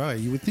in Australia,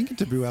 you would think a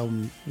debut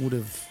album would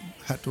have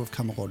had to have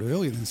come a lot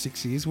earlier than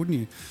 6 years, wouldn't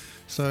you?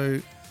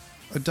 So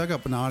I dug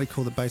up an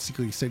article that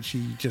basically said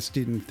she just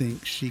didn't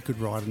think she could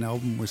write an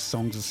album with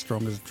songs as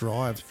strong as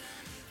Drive.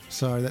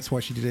 So that's why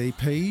she did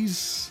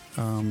EPs,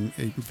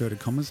 inverted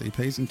commas,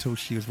 EPs, until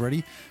she was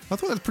ready. I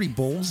thought that was pretty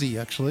ballsy,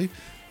 actually.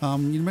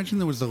 You imagine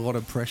there was a lot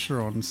of pressure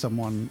on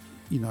someone,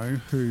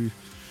 who,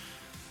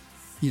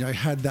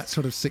 had that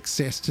sort of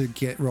success to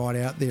get right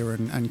out there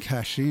and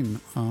cash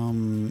in.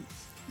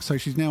 So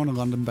she's now in a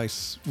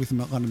with a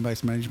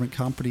London-based management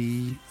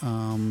company.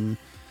 And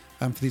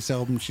for this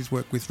album, she's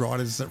worked with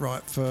writers that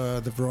write for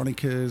The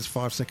Veronicas,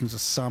 5 Seconds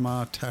of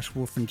Summer, Tash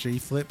Wolf and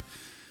G-Flip.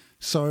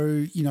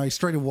 So,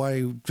 straight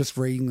away, just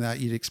reading that,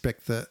 you'd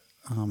expect that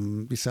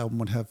this album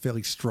would have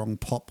fairly strong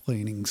pop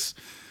leanings.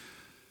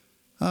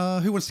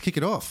 Who wants to kick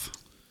it off?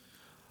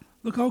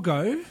 Look, I'll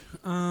go.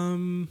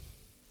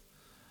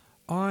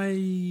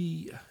 I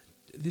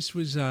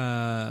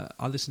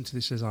listened to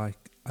this as I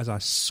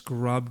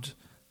scrubbed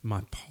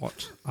my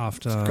pot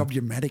after... Scrubbed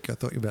your mattock, I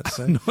thought you were about to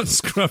say. Not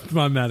scrubbed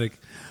my mattock.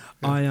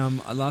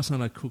 Last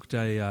night I cooked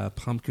a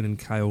pumpkin and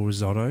kale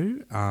risotto.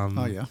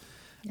 Oh, yeah.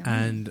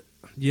 And,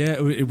 yeah,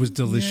 it was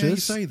delicious. Yeah, you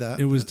say that.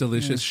 It was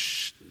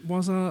delicious. Yeah.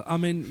 Wazza, I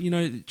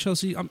mean,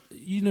 Chelsea,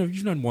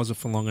 you've known Wazza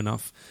for long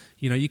enough.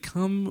 You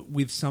come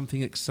with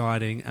something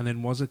exciting and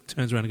then Wazza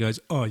turns around and goes,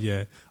 oh,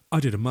 yeah,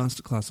 I did a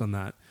masterclass on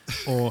that.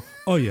 Or,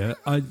 oh, yeah,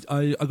 I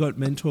got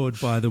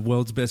mentored by the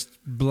world's best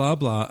blah,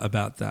 blah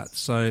about that.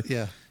 So,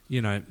 yeah.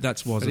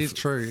 that was It is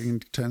true in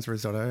terms of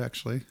risotto,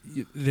 actually.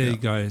 there you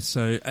go.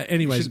 So, You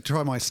anyways, should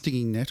try my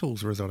stinging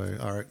nettles risotto,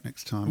 Eric,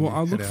 next time. well, you I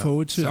head look out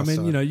forward to. I south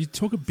mean, side. you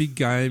talk a big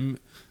game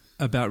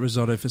about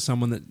risotto for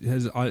someone that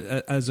has,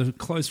 as a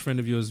close friend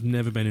of yours,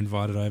 never been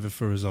invited over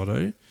for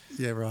risotto.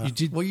 Yeah, right. You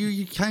did- Well,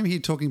 you came here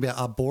talking about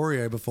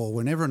arborio before,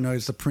 when everyone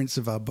knows the prince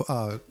of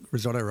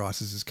risotto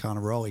rices is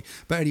Carnaroli.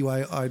 But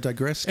anyway, I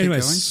digress. Keep Anyway,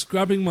 going.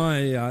 scrubbing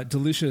my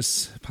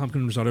delicious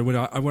pumpkin risotto when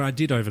I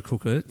did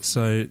overcook it,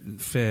 so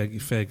fair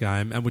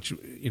game. And which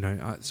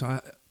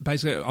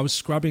basically I was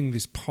scrubbing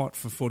this pot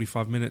for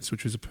 45 minutes,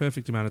 which was a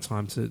perfect amount of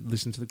time to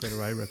listen to the Greta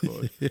Ray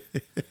record.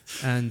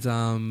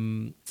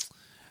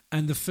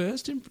 And the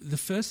first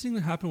thing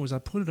that happened was I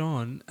put it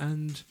on,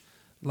 and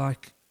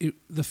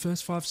the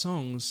first 5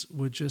 songs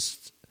were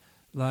just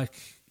like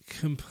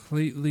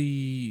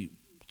completely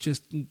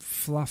just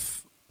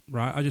fluff,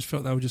 right? I just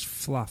felt they were just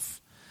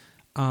fluff,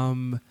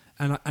 and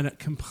it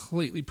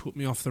completely put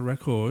me off the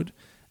record.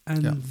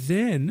 And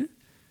then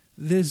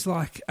there's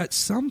at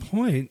some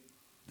point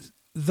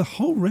the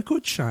whole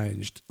record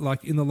changed,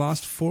 in the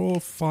last 4 or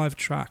 5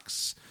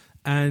 tracks,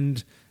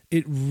 and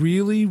it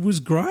really was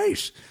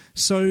great.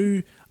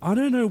 So I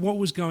don't know what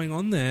was going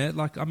on there.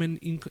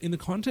 In the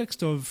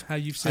context of how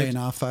you've said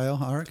A&R fail,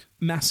 Eric.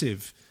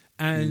 massive,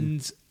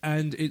 and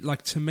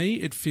it to me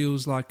it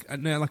feels like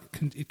now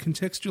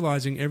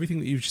contextualizing everything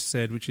that you've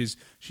said, which is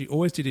she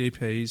always did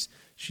EPs.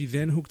 She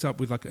then hooked up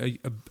with a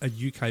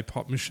UK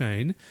pop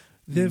machine.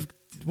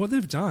 What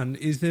they've done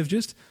is they've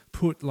just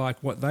put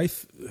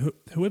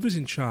whoever's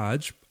in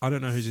charge. I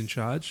don't know who's in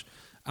charge,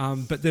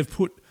 but they've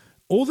put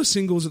all the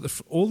singles at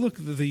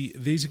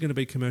these are going to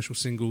be commercial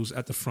singles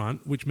at the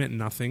front, which meant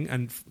nothing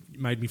and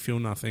made me feel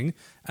nothing.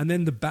 And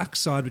then the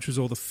backside, which was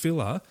all the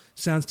filler,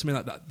 sounds to me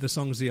like the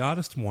songs the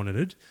artist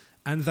wanted,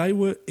 and they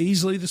were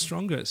easily the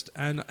strongest.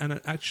 And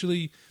it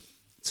actually,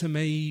 to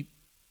me,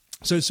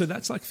 so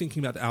that's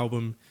thinking about the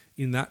album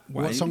in that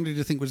way. What song did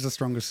you think was the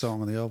strongest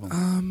song on the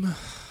album?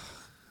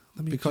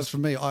 Because for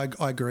me, I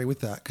agree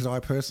with that, because I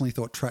personally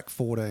thought track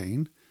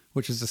 14,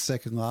 which is the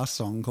second last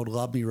song called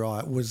Love Me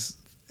Right, was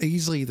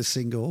easily the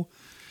single.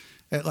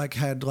 It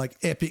had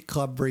epic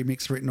club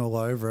remix written all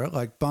over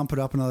it. Bump it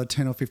up another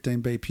 10 or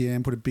 15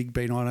 BPM, put a big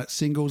beat on it,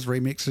 singles,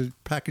 remix it,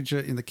 package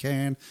it in the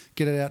can,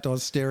 get it out to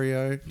Oz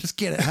Stereo. Just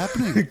get it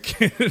happening.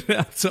 Get it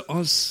out to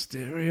Oz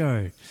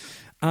Stereo.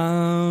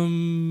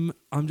 I'm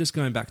just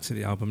going back to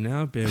the album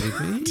now. Bear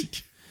with me.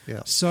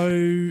 Yeah.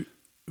 So,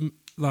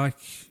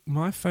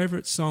 my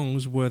favourite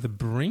songs were The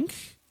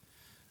Brink.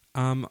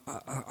 I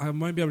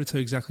won't be able to tell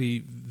you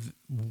exactly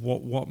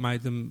what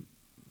made them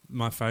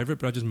my favourite,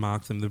 but I just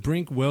marked them. The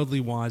Brink, Worldly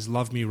Wise,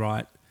 Love Me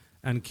Right,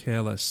 and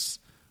Careless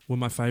were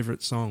my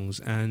favourite songs.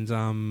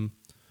 And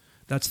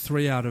that's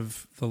 3 out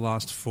of the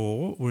last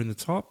 4 were in the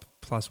top,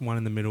 plus 1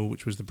 in the middle,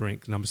 which was The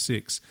Brink, number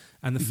 6.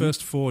 And the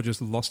first 4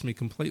 just lost me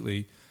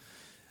completely.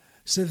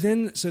 I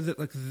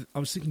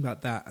was thinking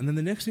about that. And then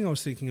the next thing I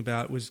was thinking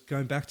about was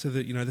going back to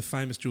the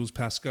famous Jules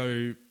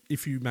Pascoe,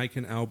 if you make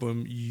an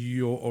album,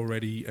 you're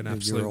already an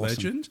absolute awesome.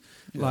 legend.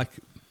 Yeah.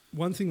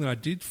 One thing that I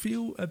did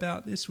feel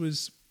about this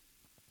was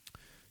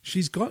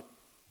she's got,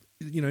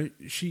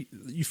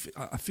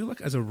 I feel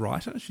like as a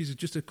writer, she's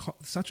just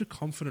such a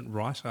confident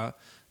writer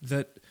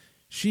that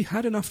she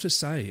had enough to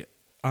say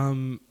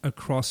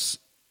across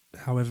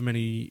however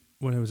many,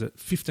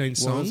 15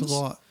 songs.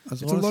 Well,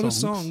 it's a lot of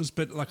songs,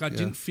 but I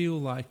didn't feel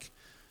like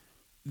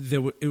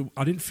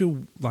I didn't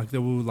feel like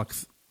there were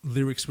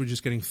lyrics were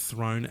just getting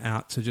thrown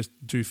out to just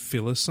do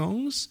filler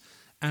songs.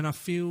 And I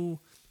feel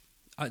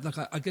I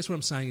guess what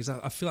I'm saying is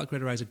I feel like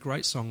Greta Ray is a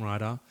great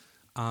songwriter,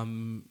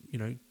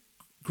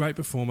 great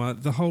performer.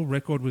 The whole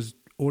record was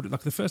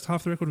the first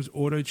half of the record was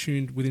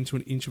auto-tuned within to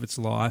an inch of its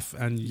life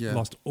and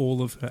lost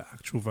all of her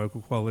actual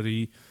vocal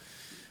quality.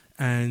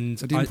 And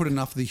they didn't put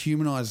enough of the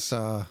humanise.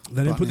 They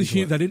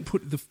didn't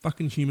put the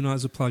fucking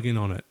humanizer plug-in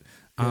on it.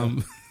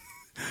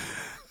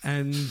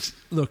 And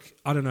look,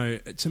 I don't know.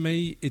 To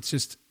me, it's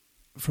just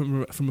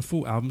from a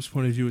full album's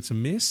point of view, it's a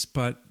miss.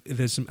 But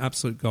there's some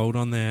absolute gold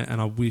on there, and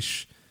I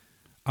wish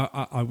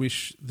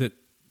that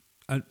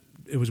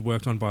it was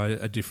worked on by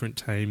a different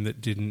team that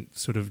didn't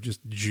sort of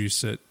just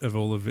juice it of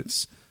all of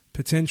its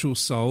potential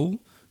soul.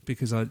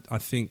 Because I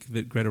think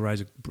that Greta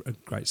Ray's a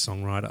great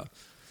songwriter.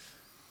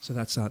 So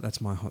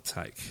that's my hot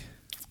take.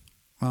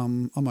 I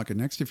might go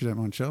next if you don't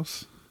mind,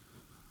 Chels.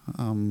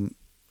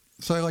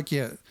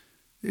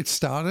 It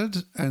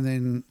started, and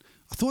then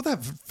I thought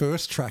that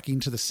first track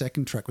into the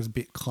second track was a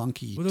bit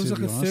clunky. Well, there was a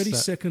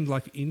 30-second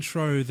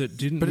intro that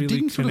didn't but really it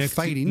didn't connect.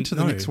 Sort of fade into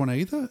the next one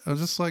either. I was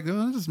just like,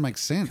 oh, that doesn't make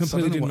sense.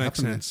 Completely didn't make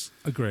sense.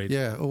 There. Agreed.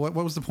 Yeah. Well, what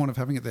was the point of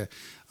having it there?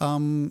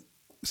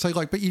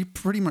 But you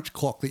pretty much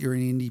clock that you're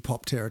in indie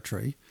pop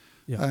territory.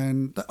 Yeah.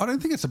 And I don't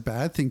think it's a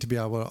bad thing to be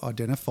able to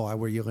identify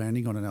where you're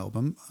landing on an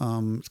album.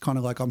 It's kind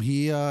of like, I'm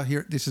here,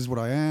 this is what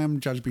I am,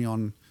 judge me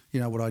on,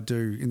 what I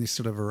do in this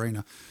sort of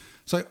arena.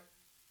 So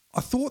I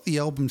thought the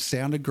album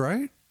sounded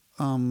great.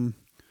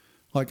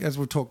 As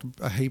we've talked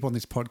a heap on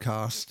this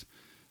podcast,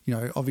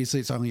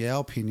 obviously it's only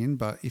our opinion,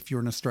 but if you're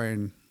an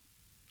Australian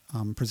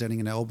presenting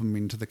an album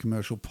into the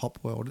commercial pop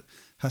world, it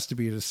has to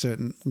be at a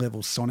certain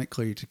level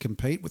sonically to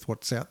compete with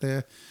what's out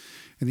there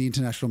in the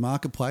international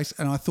marketplace.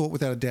 And I thought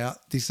without a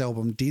doubt this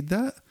album did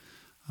that.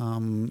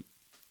 And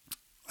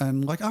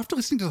like after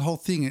listening to the whole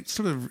thing, it's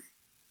sort of,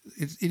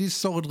 it is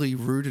solidly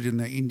rooted in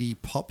the indie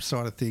pop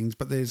side of things,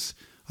 but I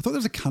thought there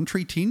was a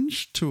country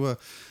tinge to a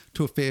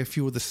fair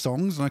few of the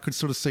songs, and I could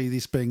sort of see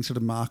this being sort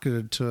of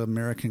marketed to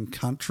American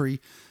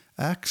country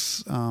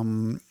acts.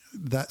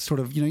 That sort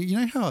of, you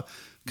know how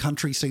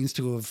country seems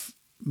to have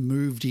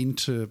moved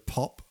into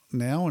pop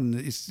now, and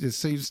there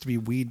seems to be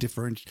weird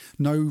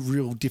no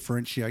real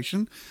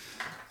differentiation.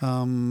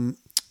 I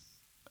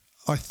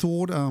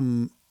thought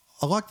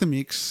I liked the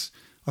mix.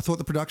 I thought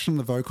the production of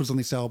the vocals on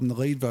this album, the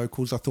lead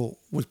vocals, I thought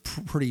was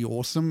pretty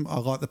awesome. I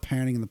liked the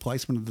panning and the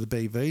placement of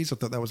the BVs. I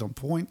thought that was on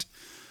point.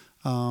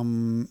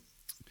 I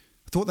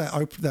thought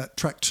that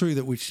track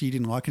 2, which you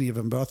didn't like any of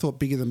them, but I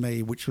thought Bigger Than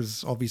Me, which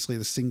was obviously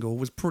the single,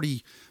 was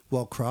pretty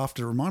well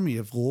crafted. It reminded me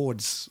of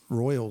Lord's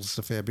Royals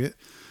a fair bit.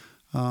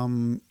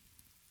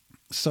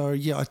 So,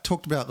 yeah, I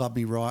talked about Love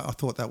Me Right. I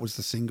thought that was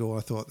the single. I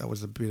thought that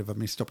was a bit of a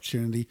missed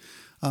opportunity.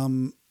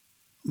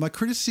 My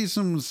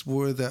criticisms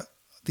were that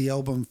the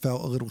album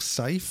felt a little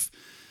safe,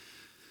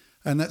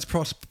 and that's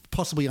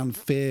possibly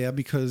unfair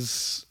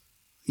because,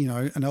 you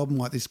know, an album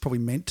like this is probably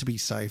meant to be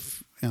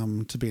safe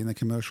to be in the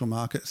commercial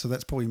market, so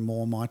that's probably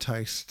more my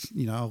taste.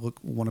 You know, I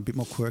want a bit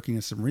more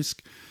quirkiness and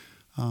risk.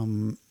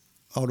 I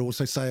would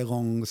also say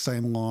along the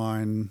same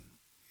line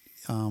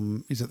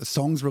is that the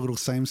songs were a little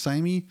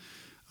samey,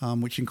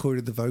 which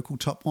included the vocal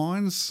top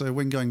lines. So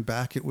when going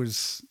back,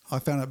 I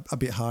found it a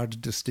bit hard to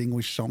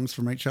distinguish songs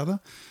from each other.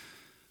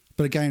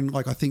 But again,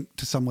 like I think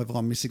to some level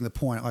I'm missing the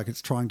point. Like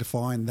it's trying to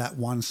find that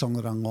one song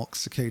that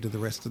unlocks the key to the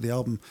rest of the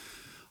album.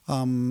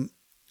 And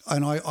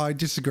I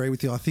disagree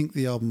with you. I think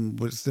the album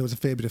there was a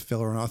fair bit of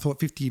filler, and I thought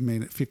 53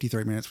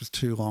 minutes was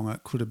too long.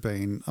 It could have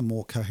been a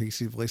more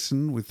cohesive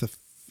listen with the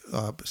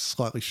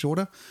slightly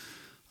shorter.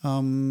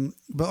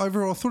 But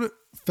overall, I thought it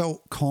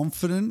felt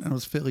confident and it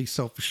was fairly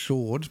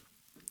self-assured.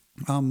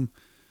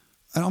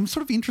 And I'm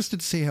sort of interested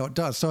to see how it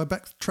does. So I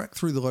backtracked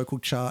through the local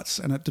charts,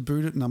 and it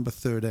debuted at number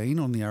 13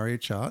 on the ARIA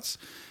charts,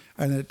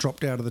 and then it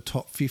dropped out of the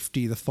top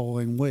 50 the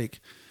following week.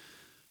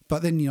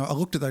 But then, you know, I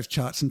looked at those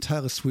charts, and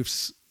Taylor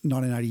Swift's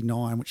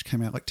 1989, which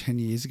came out like 10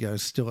 years ago,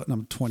 is still at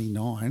number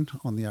 29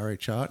 on the ARIA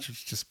charts, which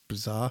is just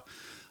bizarre.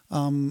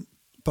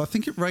 But I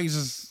think it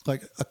raises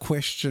like a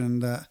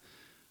question that,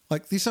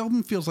 like, this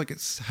album feels like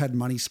it's had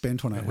money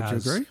spent on it. Would you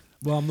agree?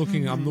 Well, I'm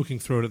looking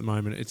through it at the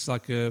moment. It's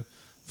like a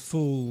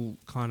full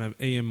kind of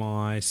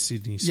EMI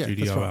Sydney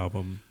studio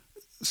album.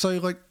 So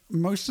like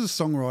most of the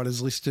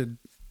songwriters listed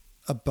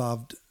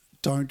above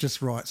don't just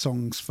write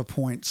songs for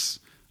points,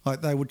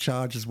 like they would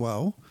charge as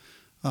well.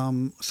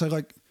 So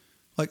like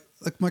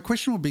my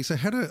question would be, so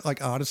how do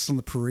like artists on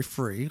the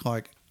periphery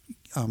like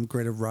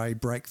Greta Ray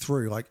break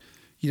through? Like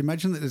you'd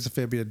imagine that there's a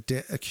fair bit of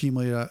debt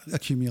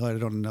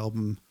accumulated on an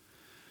album.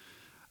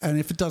 And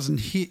if it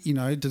doesn't hit, you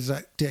know, does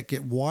that debt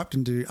get wiped,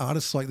 and do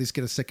artists like this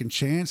get a second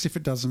chance if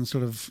it doesn't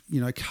sort of, you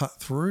know, cut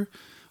through?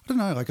 I don't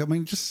know. Like, I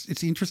mean, just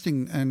it's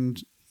interesting.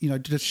 And, you know,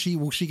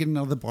 will she get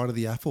another bite of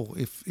the apple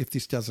if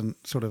this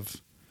doesn't sort of,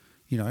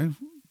 you know,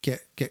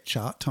 get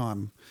chart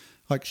time?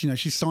 Like, you know,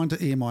 she's signed to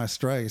EMI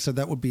Australia, so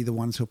that would be the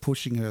ones who are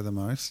pushing her the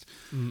most.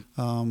 You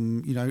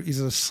know, is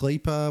it a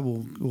sleeper?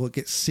 Will it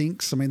get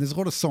syncs? I mean, there's a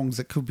lot of songs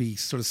that could be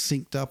sort of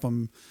synced up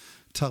on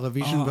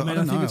television, but I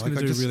don't know. I think it's going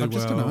to do really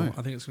well.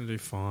 I think it's going to do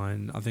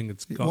fine. I think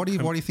it's got... Why do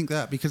you think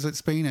that? Because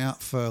it's been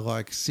out for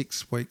like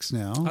 6 weeks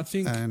now. I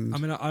think... I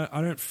mean,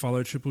 I don't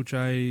follow Triple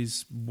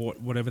J's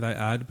whatever they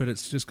add, but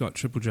it's just got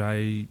Triple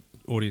J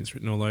audience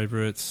written all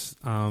over it.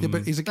 Yeah,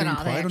 but is it getting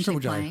played on Triple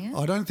J?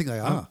 I don't think they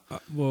are.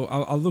 Well,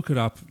 I'll look it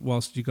up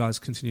whilst you guys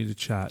continue to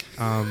chat.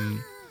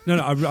 No,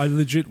 I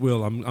legit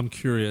will. I'm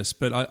curious,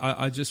 but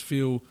I just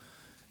feel...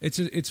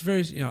 It's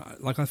very, you know,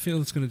 like I feel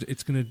it's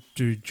gonna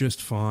do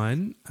just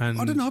fine. And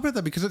I don't know about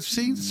that, because it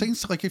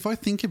seems like, if I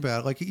think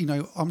about it, like, you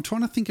know, I'm trying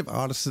to think of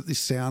artists that this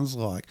sounds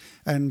like,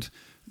 and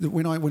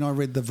when I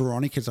read the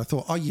Veronicas, I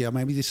thought, oh yeah,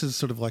 maybe this is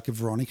sort of like a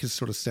Veronicas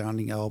sort of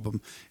sounding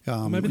album.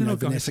 Maybe they're not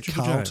Vanessa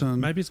Carlton.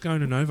 Maybe it's going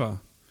to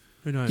Nova.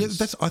 Who knows?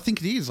 Yeah, I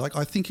think it is. Like,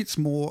 I think it's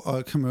more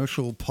a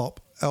commercial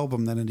pop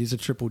album than it is a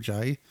Triple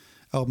J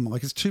album.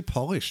 Like, it's too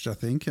polished, I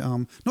think.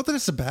 Not that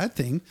it's a bad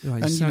thing. Yeah,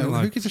 and, you know,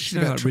 like, who gives a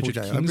shit about Triple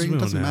J? I mean, it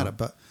doesn't matter.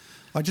 But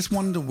I just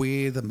wonder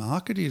where the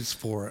market is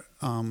for it,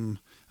 and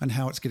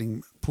how it's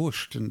getting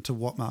pushed and to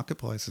what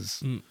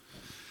marketplaces.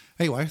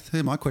 Anyway,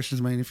 they're my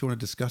questions. I mean, if you want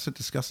to discuss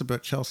it.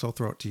 But Chelsea, I'll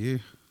throw it to you.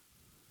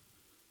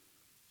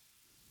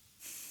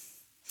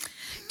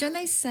 Don't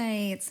they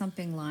say it's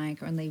something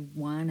like only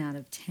 1 out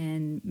of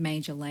 10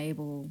 major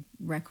label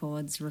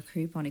records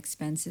recoup on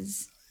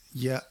expenses?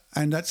 Yeah,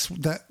 and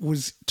that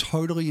was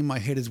totally in my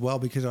head as well,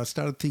 because I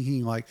started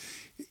thinking, like,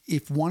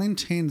 if 1 in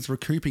 10 is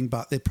recouping,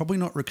 but they're probably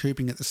not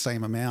recouping at the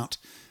same amount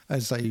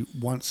as they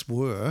once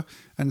were,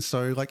 and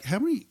so, like, how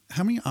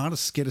many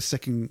artists get a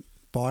second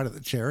bite at the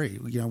cherry?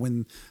 You know,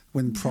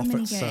 when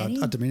profits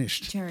are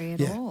diminished. Cherry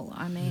at all.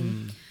 I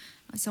mean,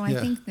 So I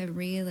think they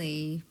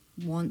really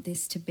want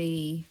this to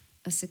be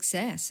a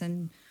success.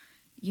 And,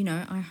 you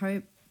know, I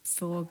hope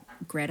for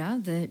Greta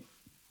that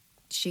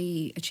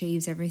she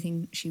achieves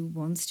everything she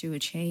wants to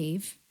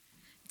achieve.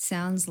 It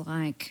sounds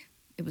like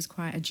it was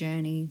quite a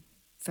journey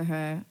for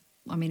her.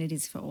 I mean, it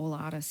is for all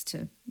artists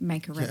to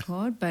make a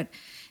record, but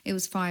it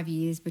was 5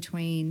 years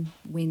between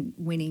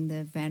winning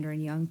the Vanda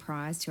and Young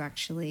Prize to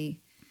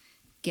actually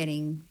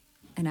getting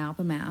an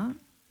album out.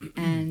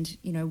 And,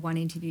 you know, one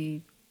interview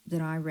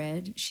that I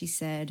read, she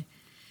said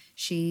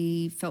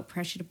she felt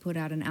pressure to put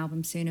out an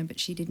album sooner, but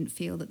she didn't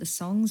feel that the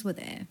songs were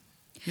there.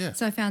 Yeah.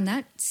 So I found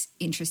that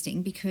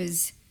interesting,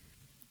 because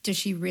does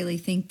she really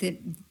think that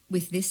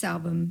with this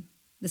album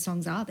the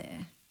songs are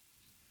there?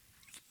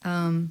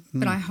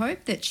 But I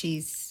hope that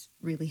she's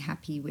really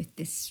happy with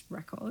this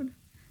record.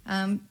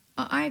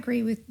 I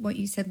agree with what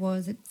you said.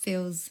 It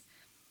feels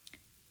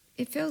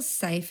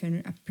safe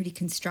and a pretty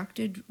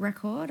constructed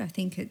record. I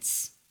think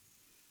it's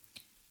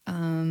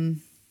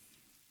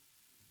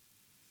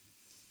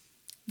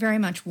very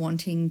much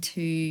wanting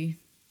to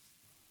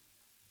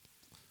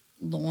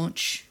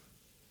launch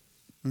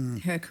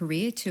her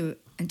career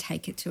and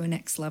take it to a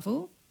next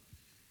level.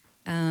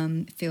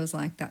 It feels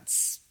like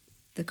that's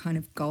the kind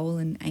of goal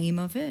and aim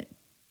of it.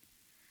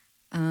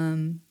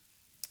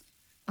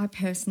 I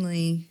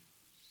personally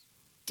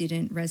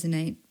didn't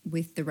resonate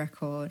with the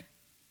record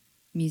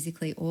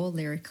musically or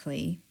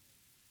lyrically,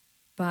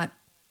 but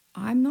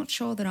I'm not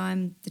sure that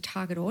I'm the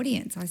target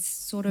audience. I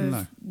sort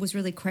of was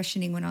really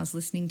questioning when I was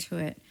listening to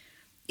it,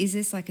 is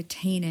this like a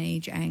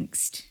teenage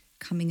angst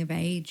coming of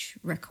age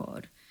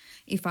record?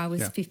 If I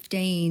was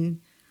 15,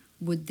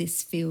 would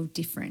this feel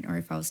different? Or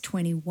if I was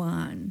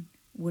 21,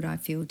 would I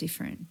feel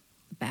different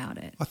about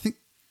it? I think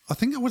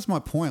that was my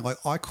point.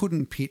 Like, I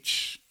couldn't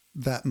pitch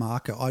that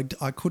market.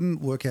 I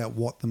couldn't work out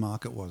what the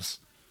market was.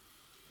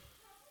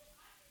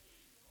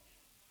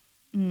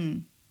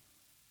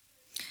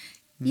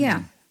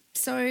 Yeah.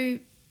 So,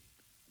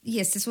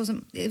 yes,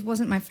 it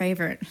wasn't my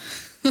favorite.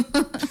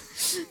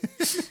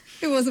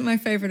 It wasn't my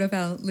favorite of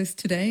our list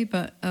today,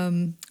 but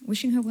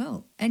wishing her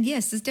well. And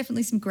yes, there's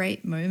definitely some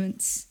great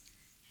moments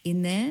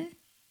in there.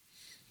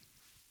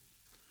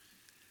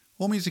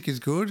 All music is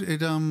good.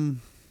 It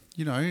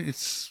you know,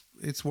 it's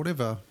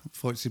whatever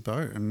floats your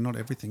boat, and not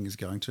everything is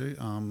going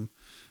to.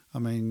 I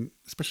mean,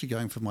 especially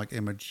going from like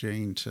Emma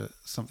Jean to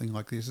something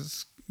like this,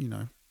 it's, you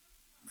know,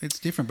 it's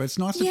different, but it's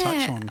nice to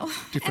touch on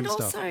different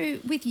stuff. And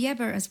also with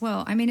Yebba as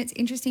well. I mean, it's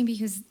interesting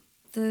because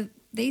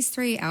these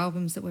three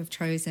albums that we've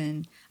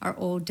chosen are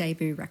all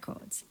debut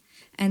records,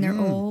 and they're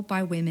all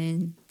by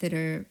women that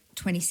are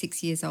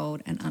 26 years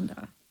old and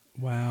under.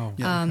 Wow.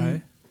 Yeah.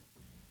 Okay.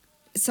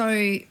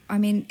 So, I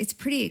mean, it's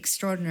pretty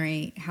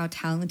extraordinary how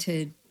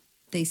talented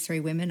these three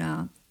women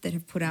are that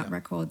have put out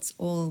records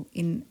all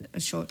in a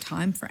short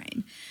time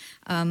frame.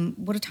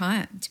 What a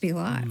time to be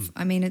alive.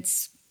 I mean,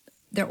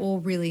 they're all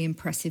really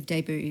impressive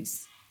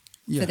debuts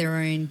for their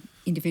own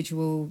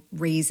individual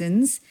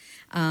reasons.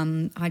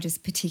 I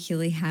just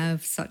particularly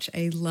have such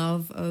a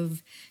love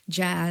of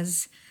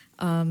jazz.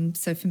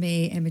 So for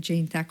me, Emma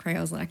Jean Thackeray,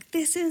 I was like,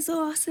 this is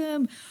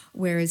awesome.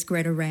 Whereas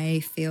Greta Ray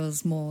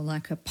feels more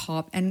like a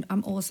pop. And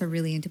I'm also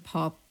really into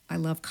pop. I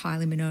love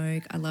Kylie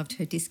Minogue. I loved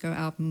her disco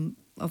album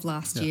of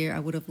last year.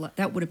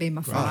 That would have been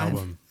my five.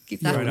 Album. Give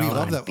that Great one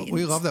album. five bins.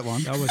 We love that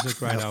one. That was a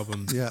great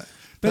album. Yeah.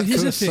 But That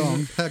here's the first thing.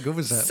 song, how good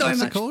was that? So What's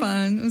it much called?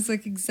 fun. It was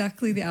like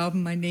exactly the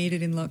album I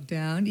needed in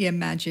lockdown. Yeah,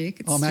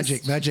 Magic. It's Magic.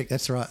 just Magic.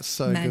 That's right.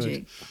 So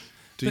Magic.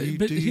 good.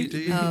 But Do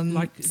you?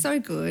 like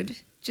So good.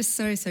 Just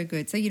so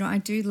good. So, you know, I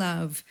do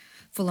love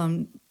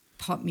full-on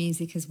pop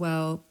music as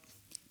well.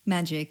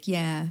 Magic,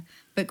 yeah.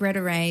 But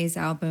Greta Ray's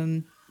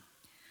album,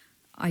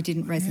 I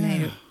didn't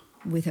resonate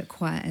with it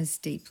quite as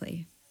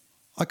deeply.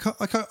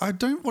 I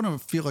don't want to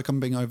feel like I'm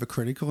being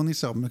overcritical on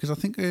this album, because I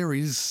think there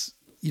is,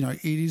 you know,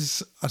 it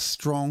is a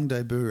strong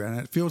debut and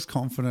it feels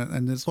confident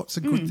and there's lots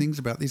of good things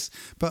about this.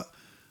 But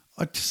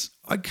I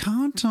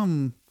can't,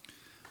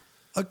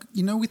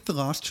 you know, with the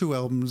last two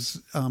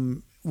albums,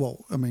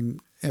 well, I mean,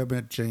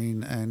 Emma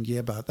Jean and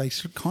Yebba, they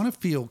kind of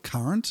feel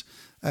current,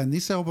 and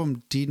this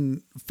album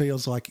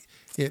feels like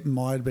it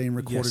might have been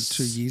recorded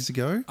 2 years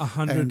ago.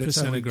 100% and it's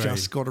only agree.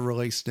 just got a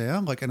release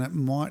now, like, and it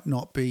might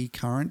not be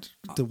current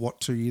to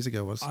what 2 years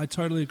ago was. I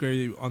totally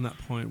agree on that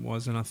point,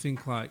 and I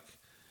think, like,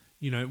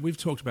 you know, we've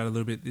talked about a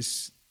little bit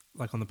this,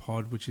 like, on the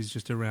pod, which is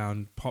just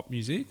around pop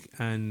music,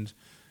 and,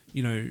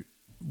 you know,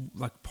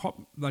 like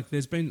pop, like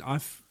there's been, I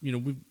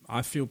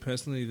feel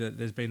personally that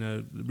there's been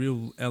a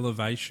real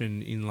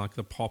elevation in like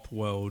the pop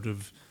world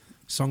of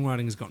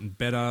songwriting has gotten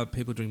better.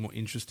 People are doing more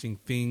interesting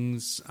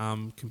things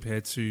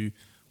compared to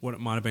what it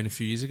might have been a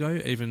few years ago.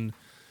 Even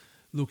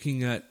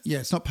looking at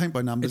it's not paint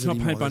by numbers. It's not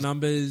anymore. paint by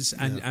numbers,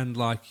 and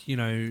like, you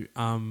know,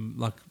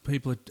 like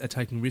people are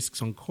taking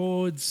risks on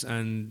chords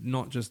and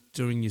not just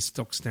doing your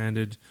stock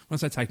standard. When I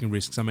say taking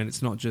risks, I mean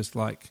it's not just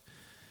like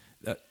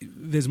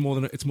it's more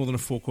than a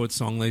 4-chord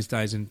song these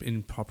days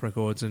in pop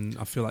records, and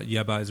I feel like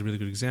Yebba is a really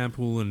good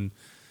example, and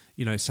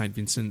you know, St.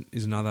 Vincent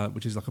is another,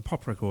 which is like a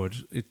pop record.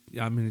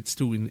 It's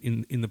still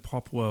in the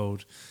pop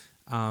world.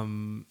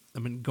 I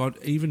mean, God,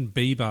 even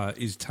Bieber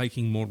is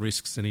taking more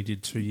risks than he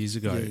did 2 years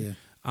ago. Yeah.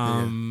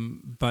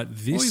 But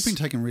this, Well, you've been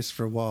taking risks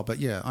for a while, but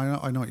yeah,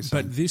 I know what you're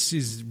saying. but this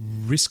is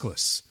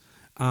riskless,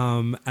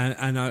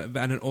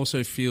 and it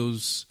also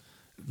feels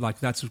like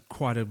that's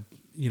quite a,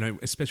 you know,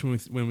 especially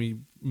when we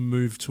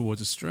move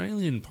towards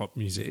Australian pop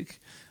music.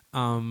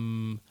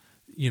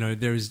 You know,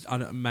 there is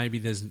maybe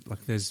there's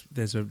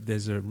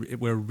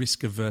we're a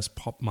risk averse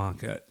pop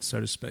market, so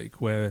to speak,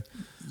 where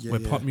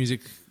pop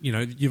music, you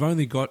know, you've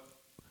only got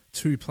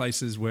two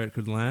places where it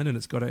could land, and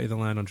it's got to either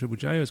land on Triple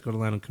J or it's got to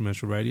land on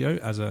commercial radio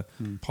as a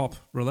pop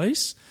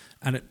release,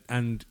 and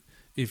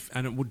it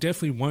will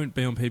definitely won't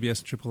be on PBS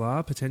and Triple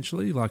R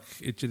potentially. Like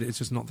it's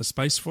just not the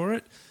space for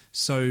it.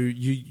 So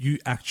you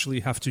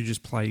actually have to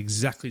just play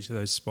exactly to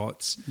those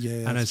spots.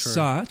 Yeah, and as true.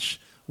 such,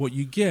 what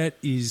you get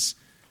is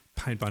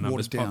paint by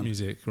numbers Watered pop down.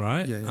 music,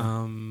 right?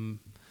 Yeah.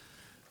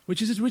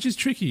 Which is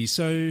tricky.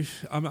 So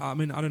I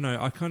mean, I don't know.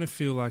 I kind of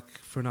feel like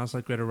for an artist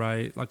like Greta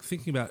Ray, like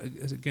thinking about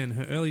again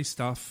her early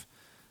stuff,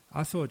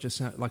 I thought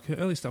just like her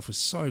early stuff was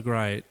so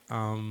great.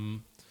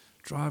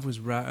 Drive was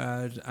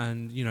rad,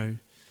 and you know,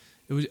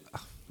 it was.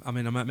 I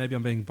mean, maybe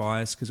I'm being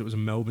biased because it was a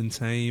Melbourne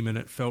team and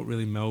it felt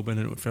really Melbourne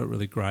and it felt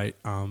really great.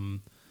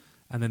 And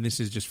then this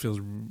just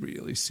feels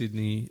really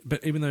Sydney.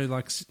 But even though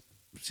like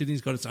Sydney's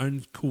got its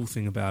own cool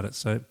thing about it,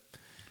 so.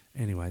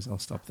 Anyways, I'll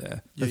stop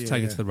there. Let's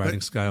take it to the rating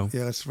scale.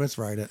 Yeah, let's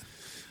rate it.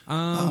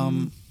 Yeah,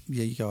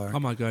 you go. I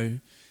might go.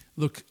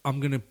 Look,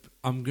 I'm gonna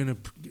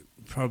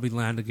probably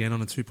land again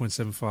on a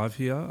 2.75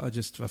 here. I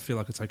feel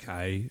like it's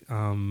okay.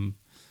 I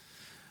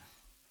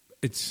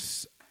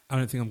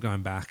don't think I'm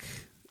going back.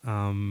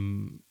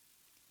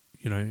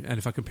 You know, and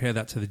if I compare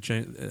that to the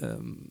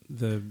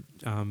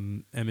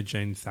Emma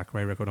Jean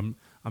Thackeray record,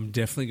 I'm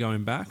definitely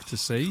going back to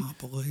see. I can't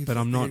believe but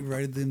I'm not they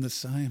rated them the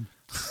same.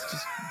 It's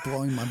just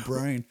blowing my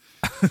brain.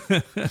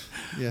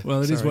 Yeah.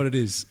 Well, it is what it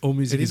is. All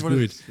music is what it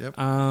good. is, yep.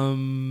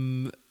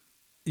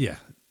 Yeah,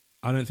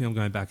 I don't think I'm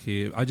going back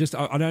here. I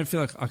don't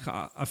feel like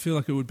I feel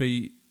like it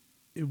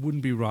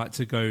wouldn't be right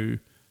to go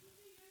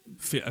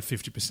a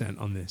 50%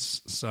 on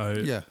this. So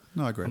Yeah,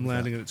 no, I agree. I'm with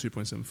landing that. it at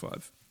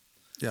 2.75.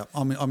 Yeah,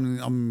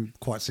 I'm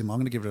quite similar. I'm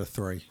going to give it a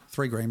 3.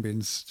 3 green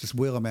bins. Just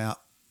wheel them out,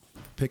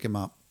 pick them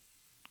up,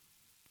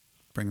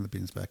 bring the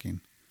bins back in.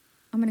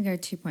 I'm going to go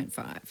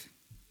 2.5.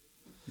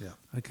 Yeah.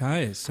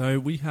 Okay, so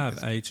we have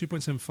a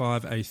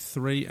 2.75, a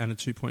 3, and a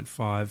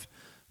 2.5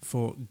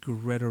 for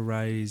Greta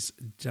Ray's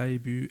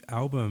debut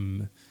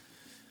album.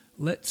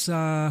 Let's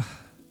take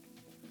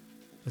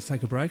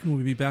a break and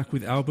we'll be back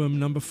with album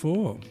number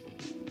 4.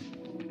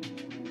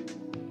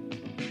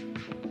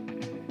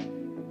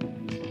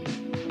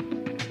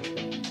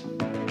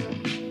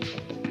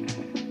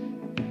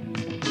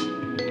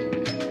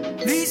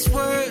 These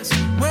words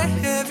were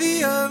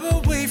heavier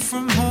away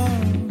from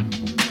home.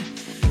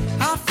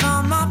 I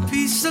found my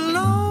peace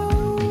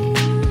alone.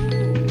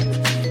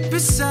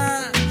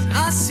 Besides,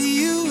 I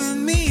see you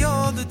and me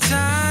all the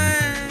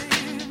time.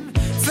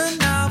 For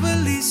now,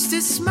 at least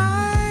it's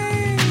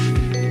mine.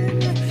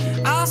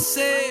 I'll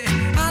say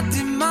I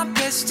did my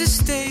best to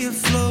stay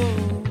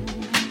afloat.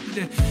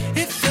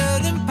 It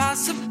felt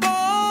impossible.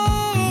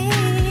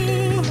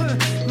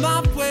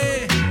 My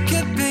way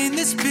can paint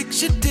this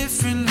picture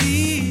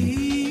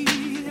differently.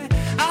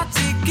 I'll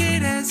take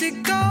it as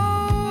it goes.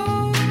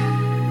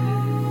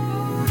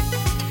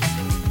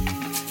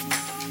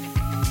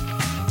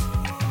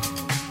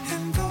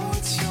 And though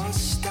it's your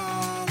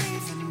style,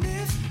 even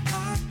if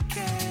I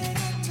can't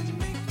have to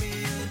make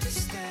me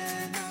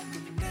understand, I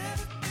could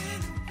never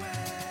been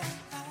aware.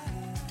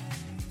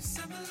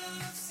 Similar.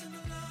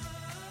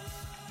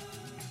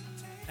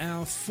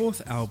 Our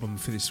fourth album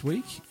for this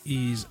week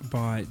is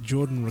by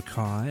Jordan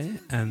Rakei,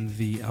 and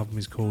the album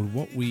is called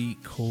What We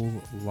Call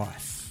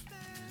Life.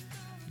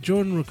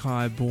 Jordan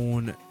Rakei,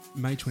 born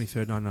May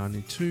 23rd,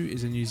 1992,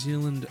 is a New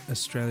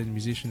Zealand-Australian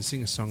musician,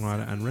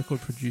 singer-songwriter and record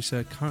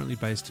producer currently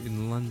based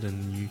in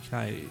London,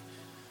 UK.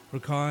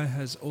 Rakei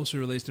has also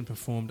released and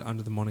performed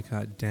under the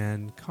moniker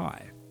Dan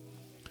Kai.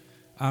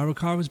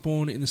 Rakei was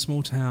born in the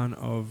small town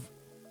of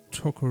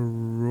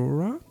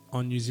Tokoroa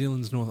on New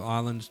Zealand's North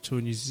Island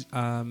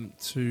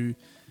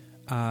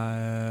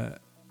I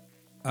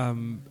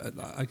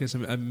guess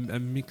a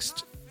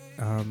mixed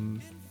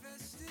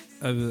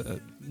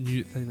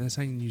they're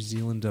saying New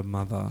Zealander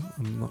mother.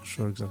 I'm not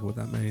sure exactly what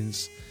that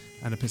means,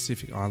 and a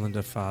Pacific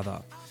Islander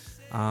father.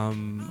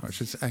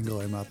 Which is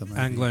Anglo mother, maybe.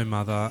 Anglo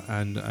mother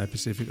and a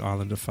Pacific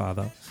Islander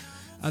father.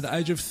 At the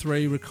age of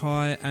 3,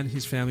 Rakei and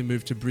his family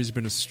moved to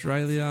Brisbane,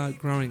 Australia.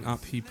 Growing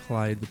up, he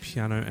played the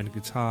piano and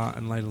guitar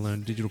and later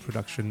learned digital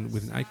production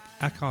with an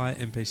Akai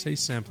MPC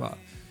sampler.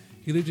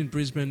 He lived in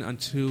Brisbane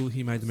until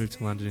he made the move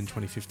to London in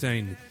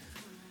 2015.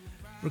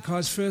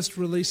 Rakei's first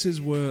releases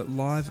were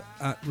Live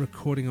at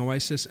Recording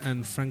Oasis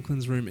and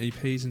Franklin's Room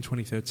EPs in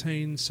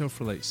 2013,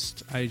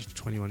 self-released, aged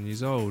 21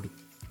 years old.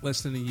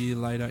 Less than a year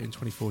later, in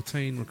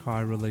 2014,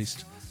 Rakei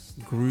released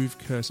Groove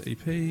Curse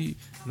EP, and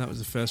that was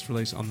the first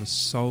release on the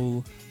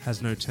Soul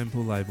Has No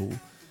Temple label.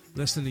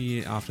 Less than a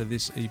year after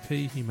this EP,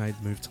 he made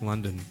the move to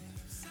London.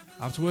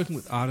 After working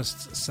with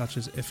artists such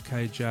as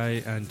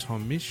FKJ and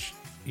Tom Misch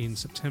in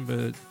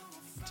December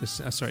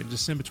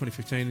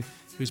 2015,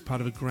 he was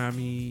part of a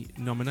Grammy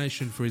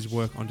nomination for his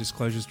work on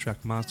Disclosure's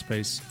track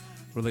Masterpiece,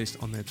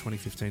 released on their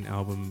 2015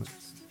 album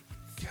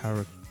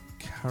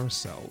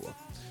Carousel.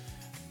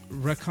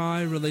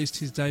 Rakai released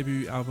his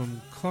debut album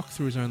Clock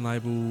through his own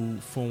label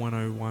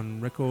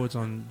 4101 Records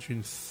on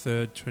June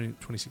 3rd,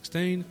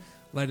 2016.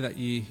 Later that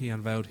year, he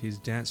unveiled his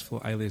dance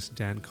floor alias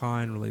Dan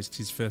Kai and released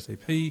his first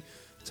EP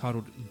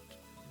titled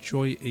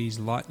Joy Ease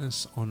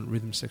Lightness on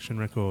Rhythm Section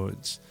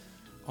Records.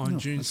 On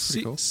June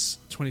 6, cool.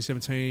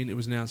 2017, it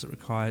was announced that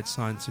Rakai had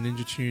signed to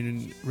Ninja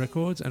Tune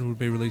Records and would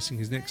be releasing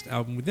his next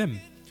album with them.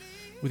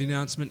 With the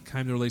announcement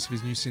came the release of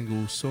his new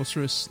single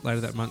Sorceress.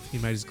 Later that month, he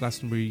made his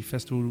Glastonbury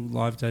Festival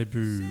live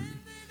debut.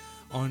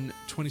 On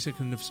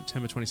 22nd of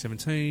September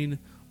 2017,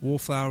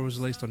 Wallflower was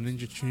released on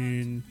Ninja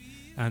Tune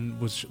and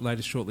was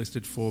later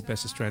shortlisted for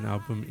Best Australian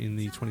Album in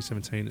the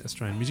 2017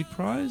 Australian Music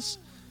Prize.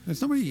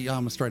 There's not many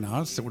Australian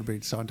artists that would have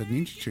been signed to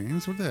Ninja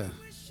Tunes, would there?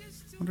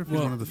 I wonder if he's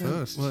one of the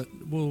first.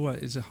 Well, what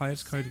is it?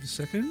 Hiatus Cody the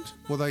second?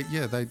 Well, they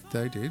did,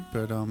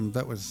 but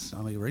that was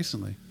only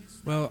recently.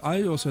 Well,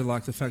 I also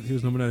like the fact that he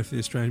was nominated for the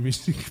Australian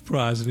Music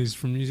Prize and he's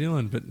from New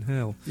Zealand. But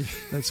hell,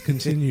 let's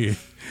continue.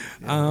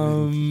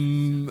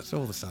 It's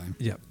all the same.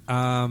 Yeah.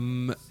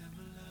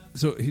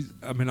 So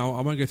I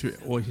won't go through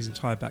all his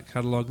entire back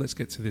catalogue. Let's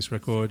get to this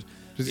record.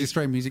 Does the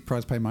Australian Music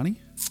Prize pay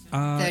money?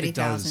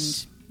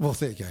 30,000. Well,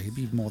 there you go. He'd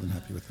be more than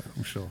happy with that,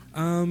 I'm sure.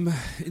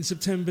 In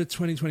September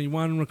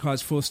 2021,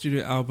 Rakai's fourth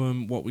studio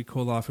album, What We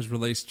Call Life, was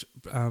released,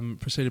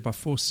 preceded by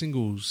 4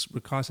 singles.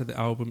 Rakai said the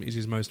album is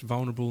his most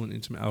vulnerable and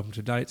intimate album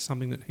to date,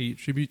 something that he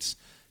attributes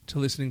to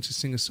listening to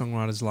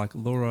singer-songwriters like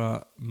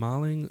Laura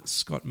Marling,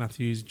 Scott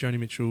Matthews, Joni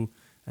Mitchell,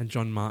 and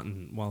John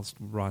Martin whilst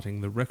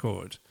writing the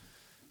record.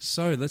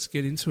 So let's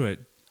get into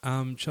it.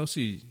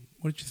 Chelsea,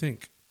 what did you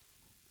think?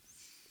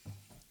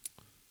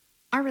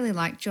 I really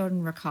like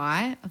Jordan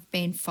Rakai. I've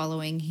been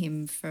following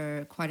him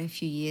for quite a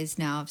few years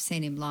now. I've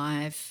seen him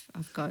live.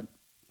 I've got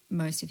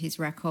most of his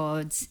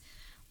records.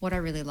 What I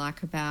really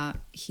like about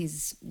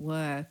his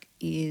work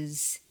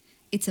is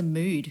it's a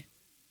mood.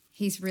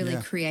 He's really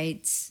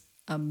creates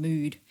a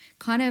mood,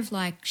 kind of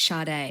like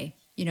Sade.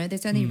 You know,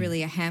 there's only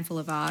really a handful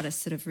of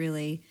artists that have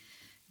really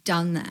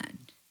done that,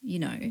 you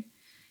know. I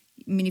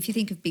mean, if you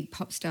think of big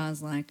pop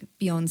stars like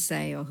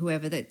Beyonce or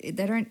whoever, they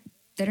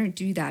don't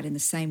do that in the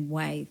same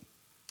way.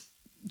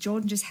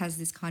 Jordan just has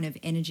this kind of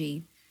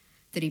energy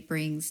that he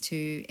brings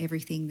to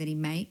everything that he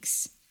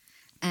makes.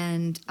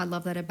 And I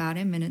love that about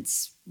him, and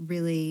it's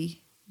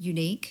really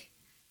unique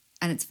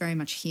and it's very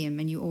much him.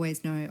 And you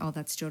always know, oh,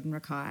 that's Jordan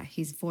Rakai.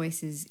 His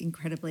voice is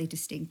incredibly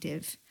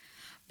distinctive.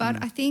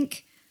 But I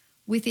think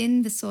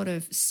within the sort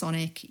of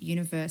sonic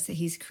universe that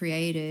he's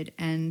created,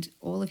 and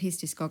all of his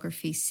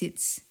discography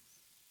sits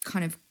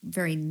kind of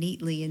very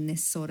neatly in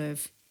this sort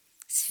of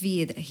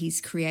sphere that he's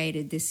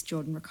created, this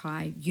Jordan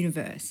Rakai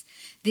universe.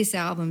 This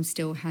album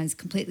still has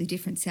completely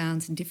different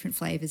sounds and different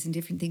flavours and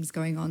different things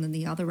going on than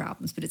the other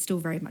albums, but it's still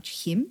very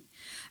much him,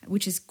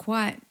 which is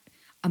quite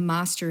a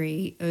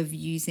mastery of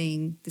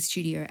using the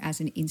studio as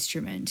an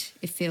instrument.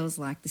 It feels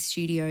like the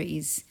studio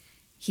is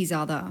his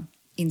other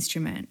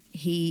instrument.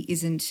 He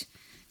isn't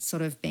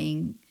sort of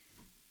being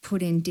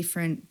put in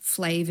different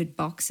flavoured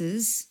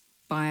boxes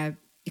by an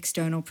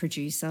external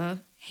producer.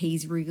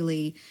 He's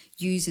really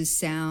uses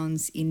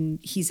sounds in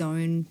his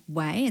own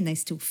way, and they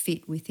still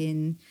fit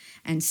within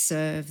and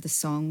serve the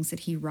songs that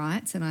he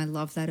writes. And I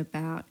love that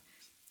about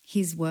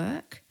his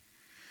work.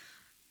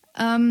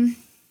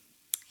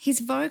 His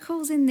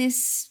vocals in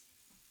this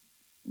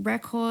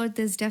record,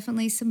 there's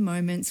definitely some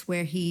moments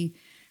where he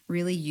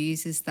really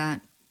uses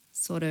that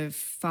sort of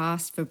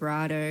fast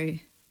vibrato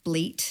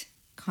bleat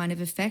kind of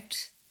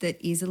effect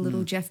that is a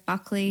little Jeff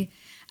Buckley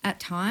at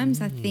times.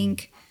 I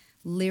think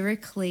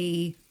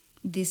lyrically,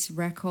 this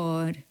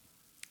record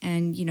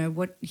and, you know,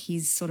 what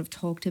he's sort of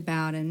talked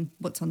about and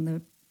what's on the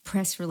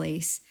press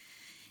release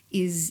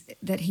is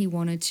that he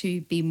wanted to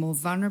be more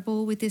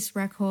vulnerable with this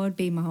record,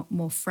 be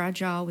more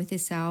fragile with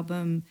this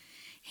album.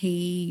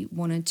 He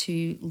wanted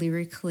to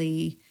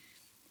lyrically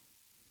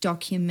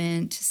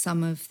document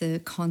some of the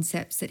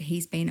concepts that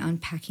he's been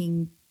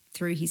unpacking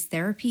through his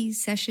therapy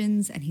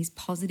sessions and his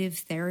positive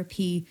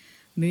therapy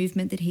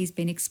movement that he's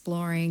been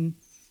exploring,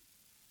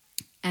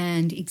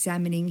 and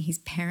examining his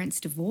parents'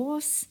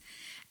 divorce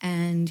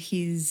and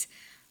his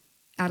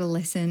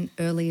adolescent,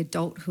 early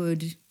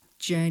adulthood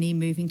journey,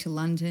 moving to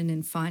London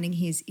and finding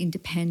his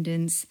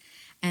independence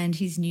and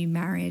his new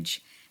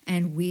marriage.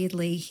 And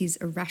weirdly, his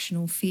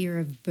irrational fear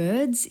of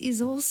birds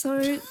is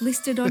also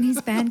listed on his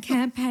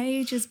Bandcamp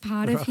page as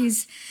part of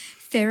his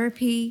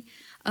therapy.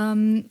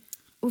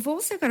 We've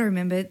also got to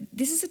remember,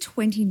 this is a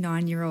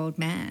 29-year-old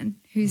man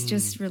who's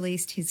just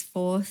released his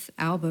 4th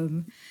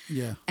album.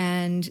 Yeah.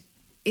 And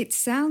it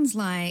sounds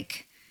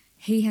like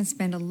he has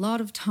spent a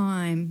lot of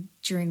time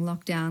during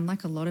lockdown,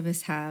 like a lot of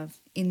us have,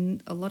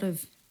 in a lot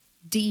of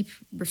deep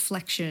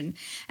reflection.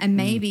 And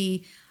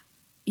maybe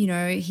you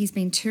know, he's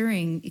been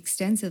touring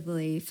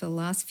extensively for the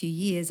last few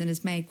years and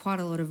has made quite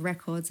a lot of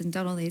records and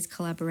done all these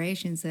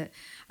collaborations that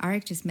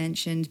Arik just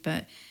mentioned.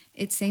 But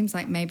it seems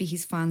like maybe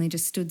he's finally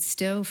just stood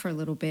still for a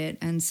little bit.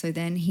 And so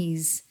then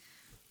he's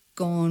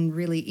gone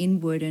really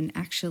inward and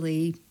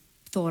actually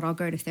thought, I'll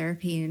go to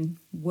therapy and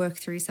work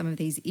through some of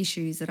these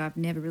issues that I've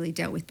never really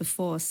dealt with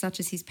before, such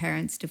as his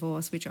parents'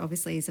 divorce, which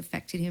obviously has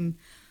affected him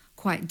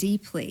quite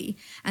deeply.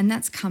 And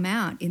that's come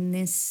out in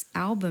this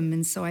album.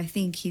 And so I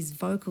think his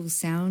vocals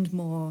sound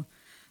more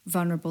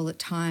vulnerable at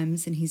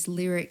times, and his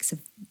lyrics,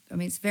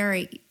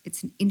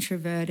 it's an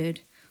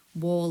introverted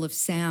wall of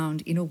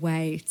sound in a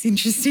way. It's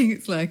interesting.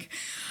 It's like,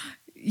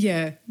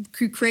 yeah,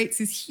 who creates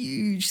this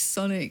huge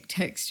sonic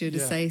texture to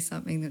say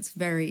something that's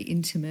very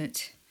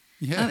intimate.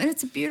 Yeah. And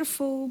it's a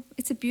beautiful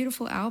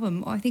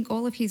album. I think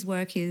all of his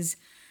work is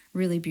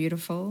really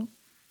beautiful.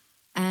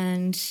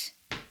 And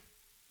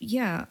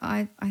yeah,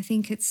 I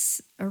think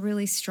it's a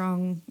really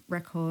strong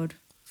record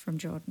from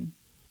Jordan.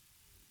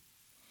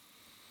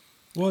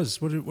 What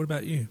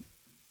about you?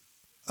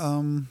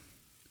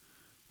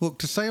 Look,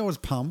 to say I was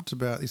pumped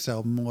about this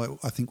album,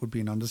 I think would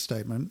be an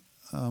understatement.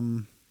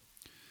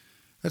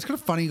 It's kind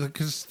of funny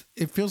because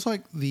it feels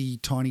like the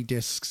Tiny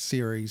Desk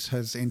series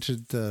has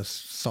entered the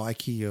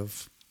psyche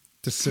of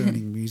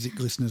discerning music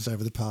listeners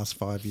over the past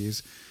 5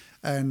 years.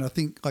 And I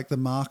think like the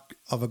mark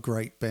of a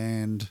great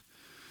band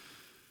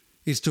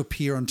is to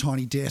appear on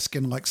Tiny Desk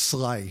and like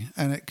slay.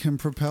 And it can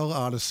propel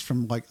artists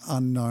from like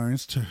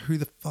unknowns to who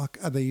the fuck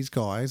are these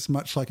guys,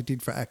 much like it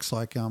did for acts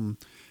like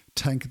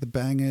Tank of the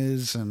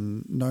Bangers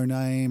and No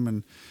Name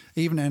and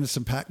even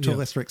Anderson .Paak to a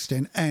lesser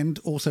extent, and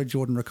also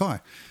Jordan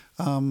Rakei.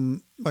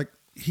 Like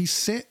his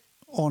set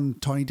on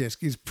Tiny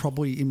Desk is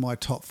probably in my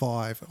top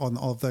 5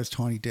 of those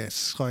Tiny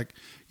Desks. Like,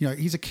 you know,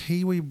 he's a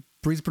Kiwi,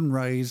 Brisbane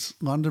raised,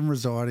 London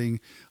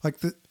residing. Like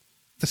the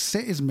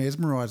set is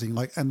mesmerising,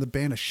 like, and the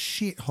band are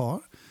shit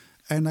hot,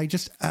 and they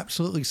just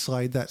absolutely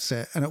slayed that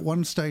set. And at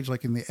one stage,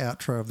 like in the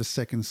outro of the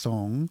second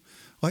song,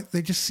 like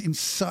they're just in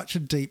such a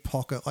deep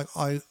pocket. Like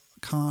I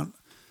can't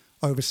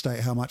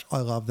overstate how much I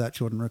love that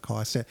Jordan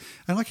Rakei set.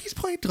 And like he's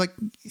played at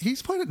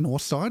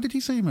Northside. Did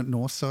you see him at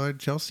Northside,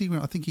 Chelsea?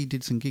 I think he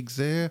did some gigs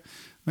there.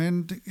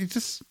 Man, it's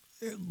just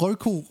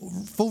local,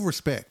 full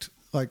respect.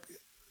 Like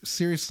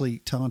seriously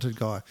talented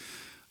guy.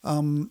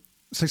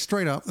 So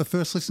straight up, the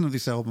first listen of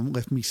this album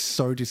left me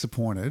so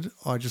disappointed.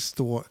 I just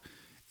thought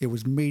it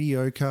was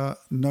mediocre,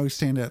 no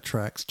standout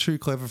tracks, too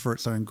clever for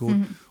its own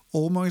good,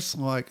 almost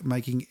like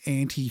making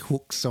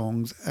anti-Hook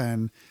songs.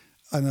 And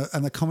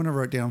the comment I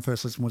wrote down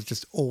first listen was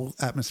just all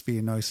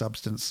atmosphere, no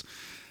substance.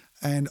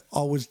 And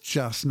I was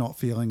just not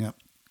feeling it.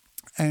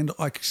 And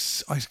I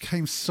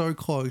came so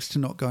close to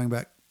not going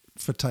back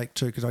for take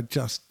 2 because I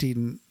just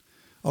didn't.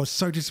 I was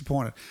so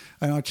disappointed.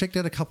 And I checked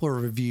out a couple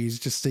of reviews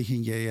just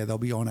thinking, yeah, they'll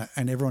be on it.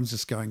 And everyone's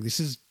just going, this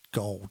is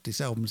gold. This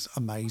album's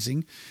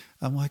amazing.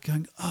 I'm like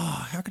going,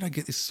 how could I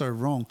get this so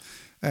wrong?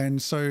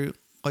 And so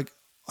like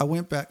I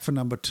went back for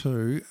number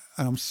 2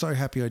 and I'm so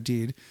happy I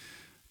did,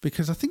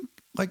 because I think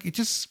like it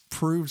just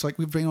proves, like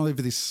we've been all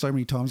over this so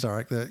many times,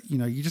 Arik, that, you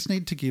know, you just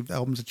need to give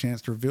albums a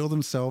chance to reveal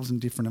themselves in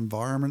different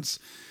environments.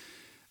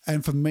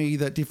 And for me,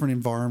 that different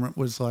environment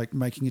was like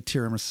making a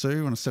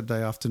tiramisu on a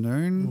Saturday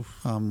afternoon,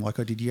 like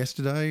I did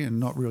yesterday, and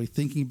not really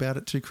thinking about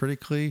it too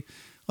critically.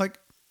 Like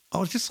I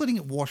was just letting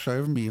it wash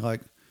over me,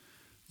 like,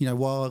 you know,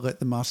 while I let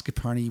the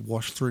mascarpone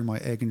wash through my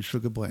egg and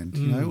sugar blend.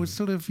 You know, it was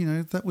sort of, you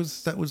know, that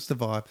was the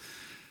vibe.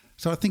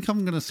 So I think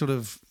I'm going to sort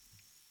of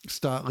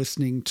start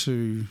listening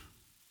to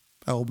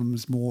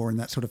albums more in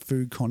that sort of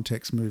food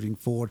context moving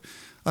forward.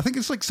 I think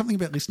it's like something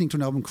about listening to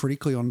an album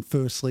critically on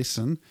first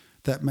listen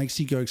that makes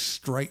you go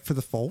straight for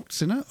the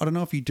faults in it. I don't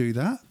know if you do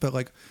that, but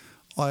like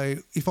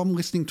if I'm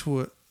listening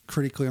to it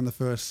critically on the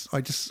first,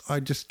 I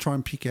just try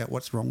and pick out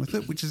what's wrong with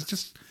it, which is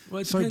just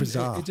so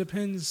bizarre. It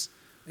depends.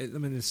 I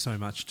mean, there's so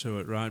much to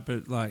it, right?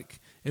 But like,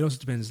 it also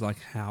depends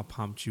like how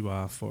pumped you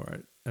are for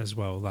it as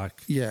well.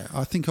 Like, yeah,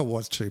 I think I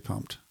was too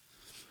pumped.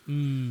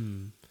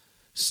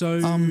 So,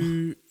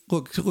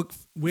 look.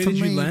 Where did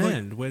you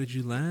land? Where did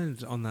you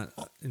land on that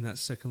in that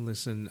second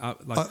listen?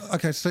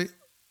 Okay, so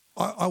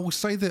I will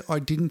say that I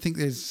didn't think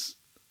there's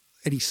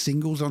any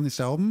singles on this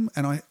album,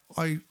 and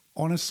I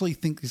honestly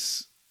think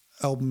this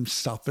album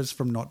suffers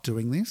from not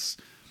doing this.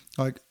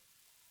 Like,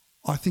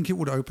 I think it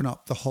would open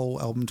up the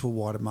whole album to a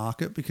wider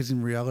market, because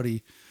in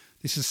reality,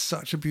 this is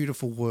such a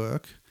beautiful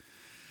work.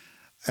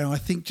 And I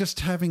think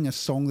just having a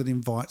song that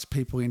invites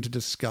people in to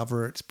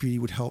discover its beauty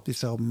would help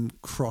this album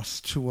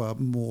cross to a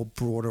more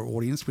broader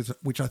audience,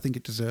 which I think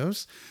it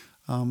deserves.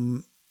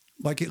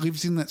 Like it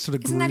lives in that sort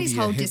of. Isn't that his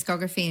whole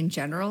discography in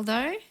general,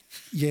 though?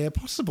 Yeah,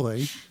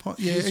 possibly.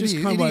 Yeah, it's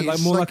just kind of like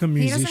more like a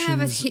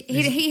musician.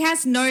 He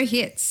has no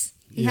hits.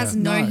 He has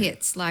no No.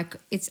 hits. Like,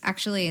 it's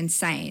actually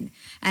insane.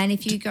 And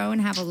if you go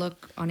and have a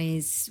look on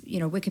his,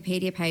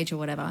 Wikipedia page or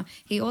whatever,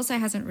 he also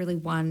hasn't really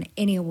won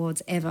any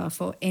awards ever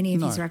for any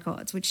of his No.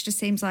 records, which just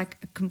seems like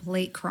a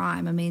complete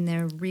crime. I mean,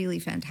 they're really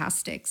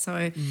fantastic.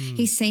 So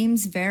he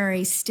seems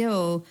very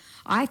still,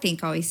 I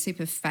think, he's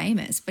super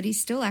famous, but he's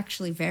still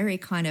actually very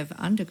kind of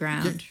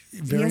underground.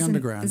 Yeah, very He hasn't-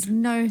 underground. There's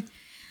no...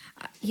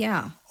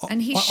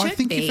 and he should I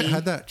think be. if it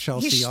had that, He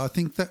Chelsea, I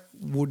think that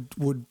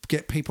would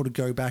get people to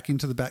go back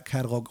into the back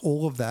catalogue.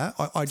 All of that,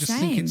 I just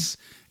think Same.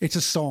 it's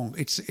a song.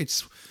 It's,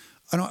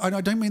 and I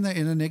don't mean that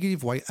in a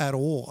negative way at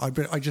all.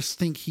 I just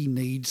think he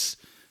needs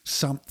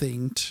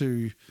something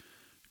to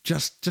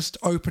just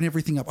open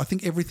everything up. I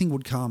think everything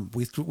would come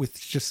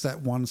with just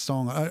that one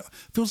song. It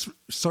feels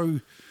so.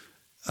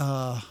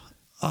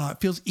 It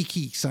feels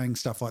icky saying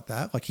stuff like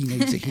that. Like he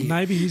needs a hit.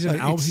 Maybe he's an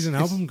It's-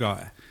 album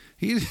guy.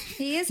 He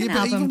He is yeah, an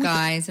but even album with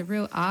guy. He's a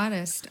real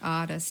artist.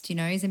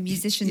 He's a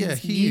musician's Yeah,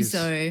 he is.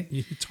 muso.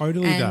 Yeah,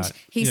 totally And that.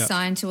 he's Yeah.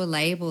 signed to a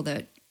label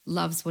that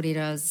loves what he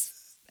does.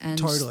 And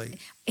Totally.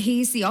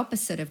 he's the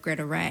opposite of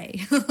Greta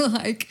Ray.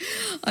 I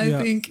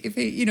Yeah. think if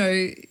he,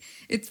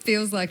 it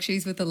feels like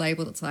she's with the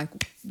label that's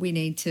like, we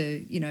need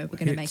to, we're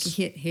going to make a Hits.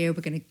 hit here.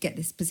 We're going to get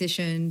this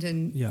positioned.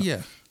 And Yeah.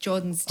 Yeah.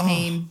 Jordan's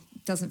team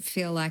doesn't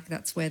feel like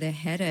that's where they're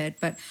headed.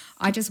 But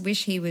I just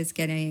wish he was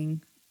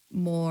getting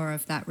more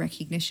of that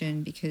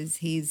recognition because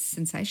he's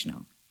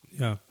sensational.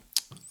 Yeah.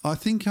 I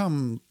think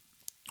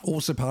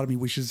also part of me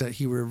wishes that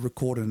he would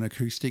record an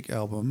acoustic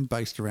album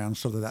based around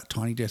sort of that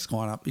Tiny Desk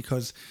lineup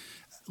because,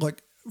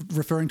 like,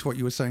 referring to what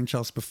you were saying,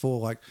 Charles, before,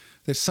 like,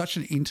 there's such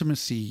an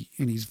intimacy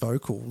in his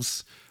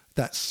vocals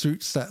that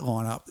suits that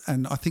lineup.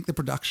 And I think the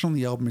production on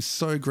the album is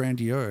so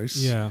grandiose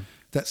Yeah.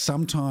 that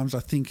sometimes I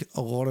think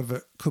a lot of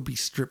it could be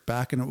stripped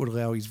back and it would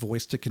allow his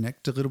voice to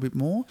connect a little bit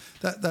more.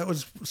 That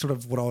was sort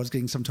of what I was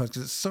getting sometimes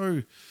because it's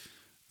so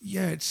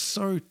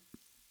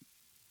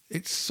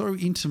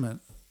intimate,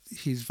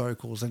 his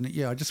vocals. And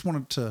I just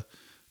wanted to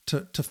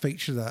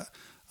feature that.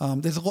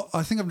 There's a lot,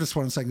 I think I'm just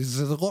want to say there's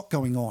a lot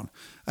going on,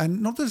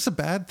 and not that it's a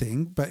bad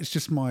thing, but it's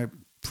just my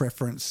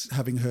preference,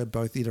 having heard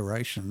both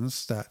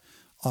iterations, that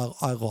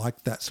I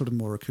like that sort of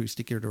more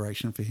acoustic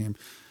iteration for him.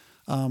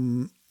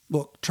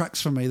 Look,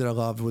 tracks for me that I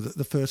loved were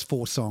the first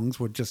 4 songs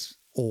were just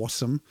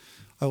awesome.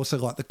 I also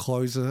liked the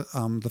closer,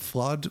 The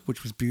Flood,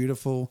 which was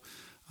beautiful.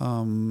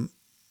 As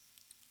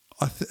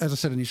I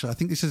said initially, I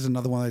think this is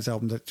another one of those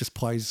albums that just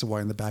plays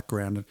away in the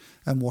background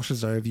and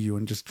washes over you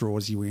and just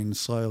draws you in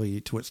slowly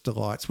to its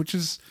delights, which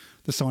is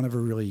the sign of a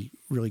really,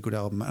 really good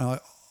album. And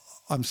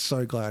I'm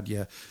so glad,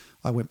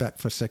 I went back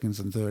for seconds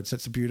and thirds.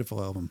 It's a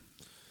beautiful album.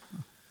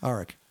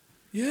 Arik.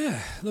 Yeah,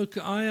 look,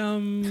 I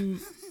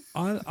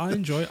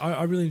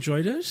really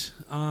enjoyed it.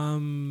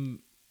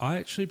 I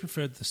actually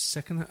preferred the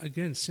second.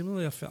 Again,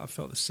 similarly, I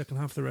felt the second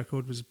half of the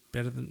record was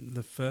better than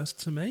the first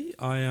to me.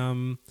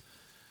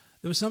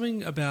 There was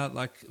something about,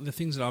 like, the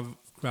things that I've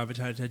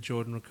gravitated to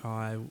Jordan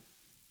Rakei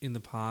in the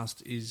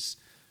past is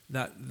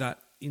that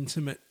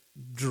intimate,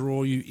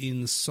 draw you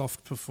in,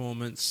 soft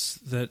performance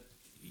that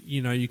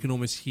you can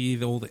almost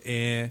hear all the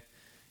air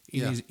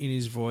in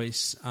his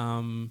voice.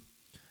 And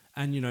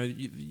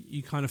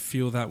you kind of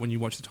feel that when you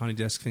watch the Tiny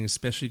Desk thing,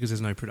 especially because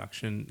there's no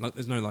production, like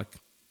there's no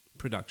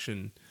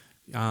production,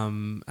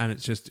 and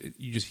it's just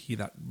you just hear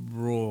that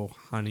raw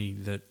honey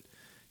that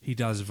he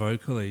does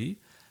vocally.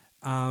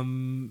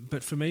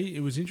 But for me,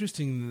 it was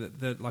interesting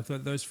that like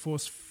those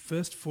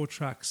first 4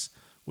 tracks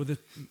were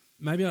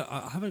maybe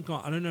I haven't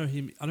got, I don't know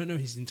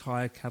his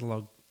entire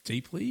catalogue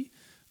deeply,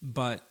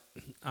 but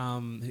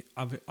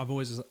I've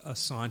always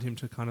assigned him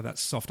to kind of that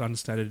soft,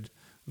 understated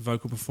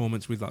vocal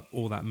performance with like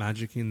all that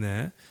magic in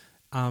there.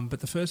 But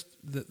the first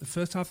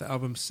half of the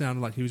album sounded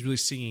like he was really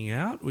singing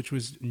out, which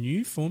was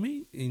new for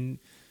me in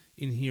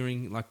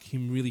hearing like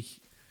him really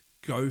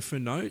go for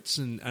notes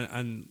and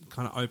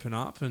kind of open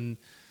up. And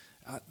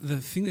the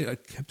thing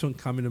that kept on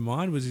coming to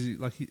mind was it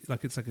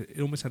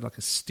almost had like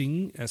a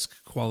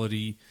Sting-esque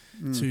quality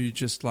to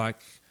just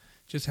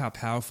how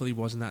powerful he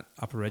was in that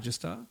upper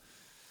register.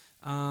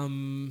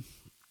 But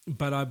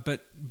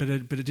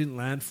it didn't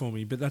land for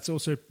me. But that's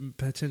also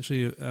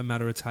potentially a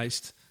matter of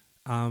taste.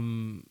 I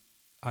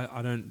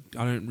don't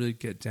really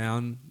get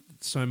down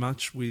so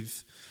much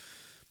with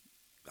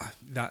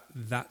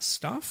that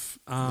stuff.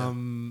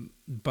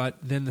 But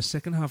then the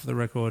second half of the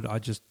record I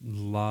just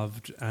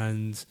loved,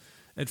 and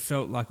it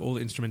felt like all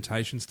the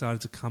instrumentation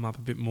started to come up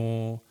a bit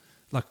more,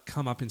 like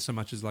come up in so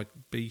much as like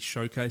be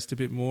showcased a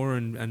bit more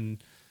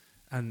and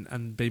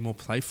be more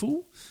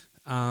playful.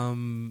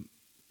 And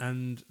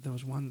there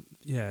was one,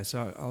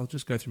 so I'll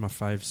just go through my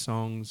fave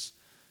songs.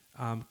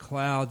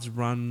 Clouds,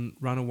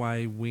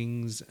 Runaway,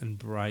 Wings, and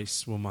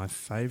Brace were my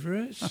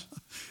favourite.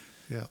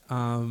 Yeah.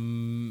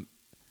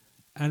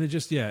 And it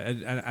just,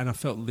 and I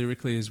felt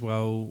lyrically as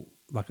well,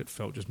 like it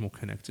felt just more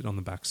connected on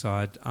the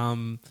backside.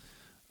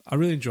 I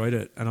really enjoyed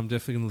it, and I'm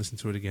definitely going to listen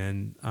to it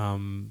again. A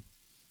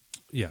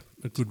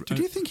good. Did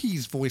you think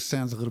his voice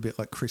sounds a little bit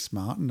like Chris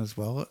Martin as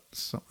well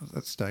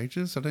at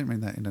stages? I don't mean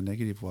that in a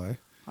negative way.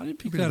 I didn't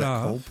pick a bit of that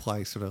that up.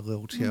 Coldplay sort of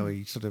little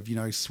Terry sort of,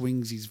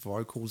 swings his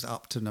vocals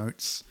up to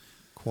notes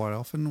quite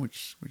often,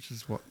 which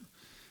is what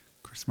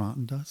Chris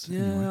Martin does.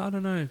 Yeah, Anyway. I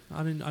don't know.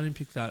 I didn't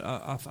pick that.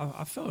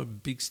 I felt a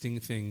big Sting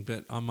thing,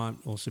 but I might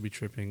also be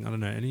tripping. I don't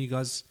know. Any of you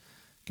guys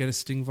get a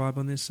Sting vibe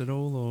on this at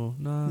all, or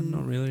no?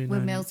 Not really. We're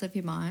No. Mills of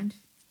your mind.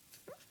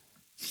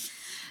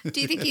 Do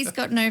you think he's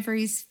gotten over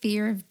his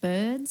fear of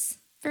birds?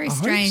 Very I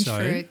hope strange so.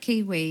 for a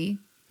Kiwi.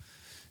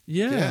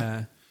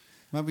 Yeah.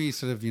 Maybe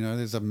sort of,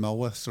 there's a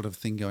mower sort of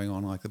thing going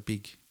on, like the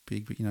big,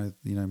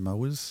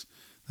 mowers.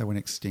 They went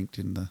extinct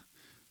in the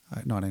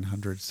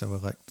 1900s. So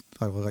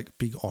they were like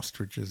big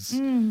ostriches.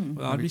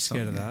 Well, I'd Maybe be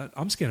scared of something. that.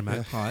 I'm scared of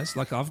magpies.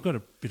 Like I've got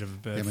a bit of a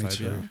bird Yeah, me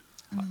phobia.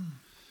 too.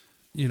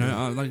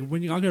 Like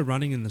when I go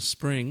running in the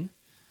spring,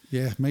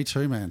 Yeah, me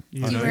too, man.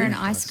 You I Do you know. wear an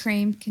magpies. ice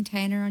cream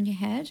container on your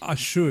head? I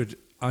should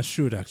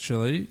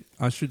actually.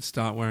 I should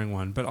start wearing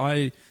one. But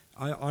I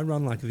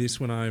run like this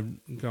when I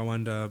go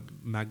under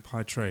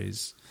magpie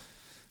trees.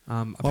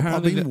 I've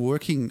Apparently, been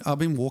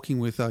walking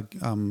with a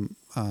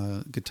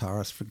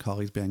guitarist for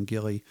Kylie's band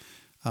Gilly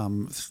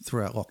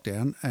throughout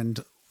lockdown,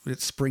 and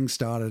spring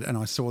started, and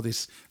I saw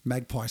this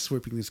magpie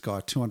swooping this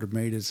guy 200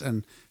 meters,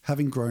 and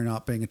having grown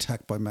up being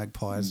attacked by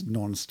magpies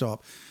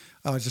non-stop,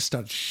 I just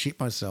started to shit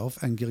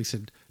myself. And Gilly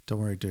said, "Don't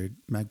worry, dude.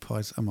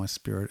 Magpies are my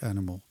spirit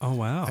animal." oh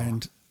wow!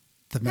 And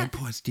the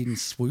magpies didn't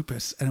swoop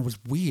us, and it was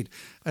weird.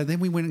 And then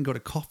we went and got a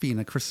coffee and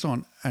a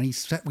croissant, and we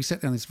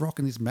sat down this rock,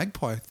 and this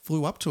magpie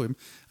flew up to him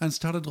and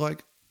started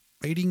like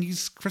eating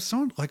his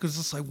croissant. Like it was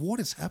just like, what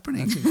is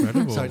happening? That's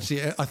incredible. So I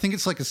think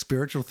it's like a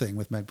spiritual thing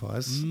with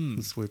magpies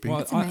and swooping.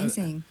 Well, It's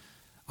amazing.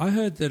 I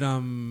heard that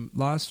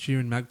last year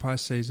in magpie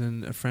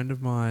season, a friend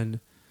of mine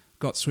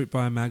got swooped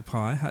by a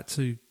magpie, had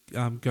to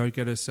go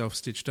get herself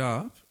stitched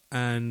up,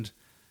 and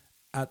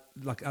at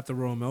the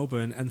Royal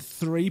Melbourne, and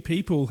 3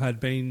 people had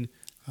been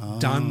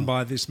done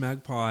by this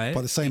magpie.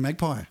 By the same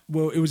magpie.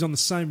 Well, it was on the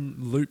same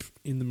loop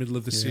in the middle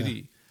of the Yeah.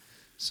 city.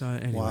 So,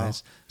 anyways, Wow.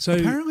 so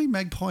Apparently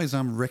magpies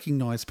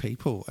recognise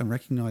people and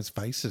recognise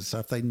faces. So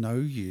if they know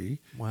you,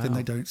 Wow. then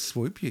they don't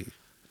swoop you.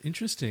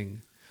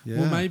 interesting. Yeah.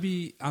 Well,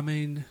 maybe I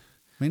mean.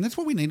 I mean, that's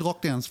what we need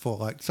lockdowns for,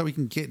 like, so we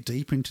can get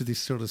deep into this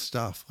sort of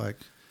stuff. Like,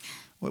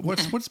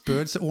 what's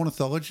birds?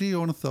 Ornithology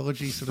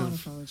sort of.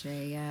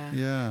 Ornithology, yeah.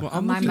 Yeah. Well,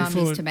 I'm My looking mum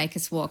forward. used to make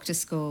us walk to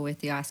school with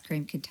the ice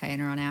cream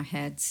container on our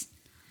heads,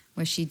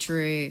 where she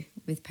drew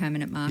with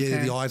permanent marker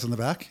Yeah, the eyes on the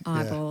back.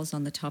 eyeballs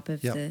on the top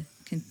of Yep. the.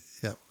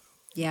 Yeah.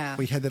 Yeah.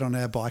 We had that on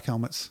our bike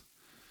helmets.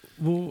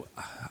 Well,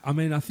 I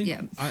mean, I think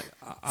Yeah.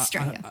 Australia.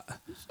 Australia.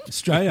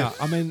 Australia.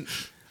 I mean,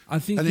 I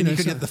think And then you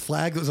could so- get the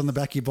flag that was on the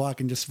back of your bike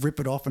and just rip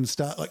it off and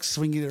start like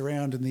swinging it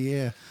around in the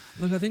air.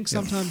 Look, I think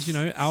sometimes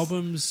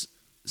albums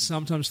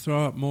sometimes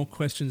throw up more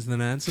questions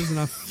than answers, and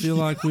I feel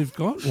like we've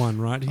got one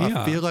right here.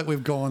 I feel like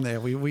we've gone there.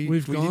 We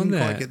We've gone didn't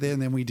there. quite get there,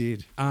 and then we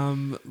did. well,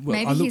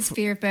 Maybe I look his for-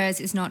 fear of birds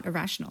is not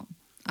irrational.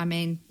 I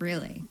mean,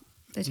 really,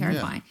 they're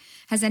terrifying.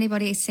 Has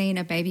anybody seen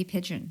a baby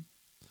pigeon?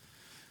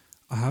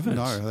 I haven't.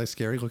 No, are they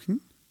scary looking?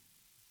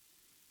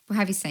 Well,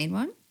 have you seen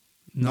one?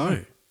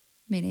 No.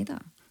 Me neither.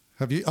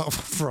 Have you? Oh,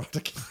 right.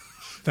 Okay.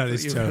 That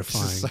is You were about to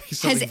terrifying. say Has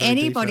something very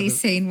deep anybody rather-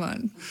 seen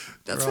one?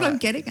 That's what I'm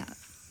Right. getting at.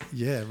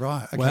 Yeah,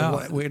 right. Okay, Wow.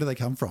 where do they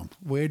come from?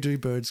 Where do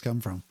birds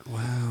come from?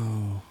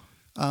 Wow.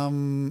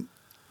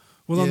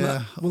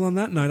 Yeah. On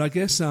that note, I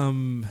guess there's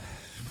Yeah,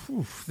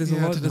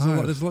 I don't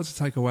know. there's a lot to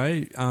take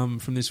away from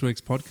this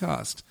week's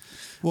podcast.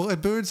 Well,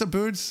 birds.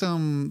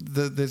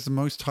 There's the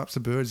most types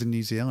of birds in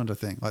New Zealand. I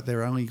think like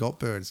they're only got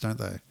birds, don't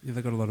they? Yeah,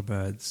 they've got a lot of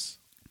birds.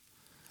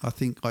 I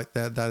think like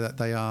that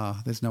they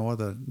are. There's no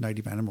other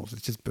native animals.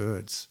 It's just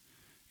birds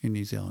in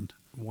New Zealand.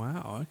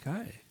 Wow.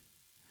 Okay.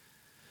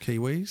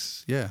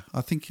 Kiwis, yeah.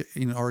 I think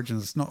in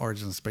Origins, not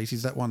Origins of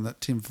Species, that one that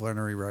Tim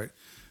Flannery wrote,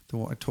 the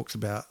one it talks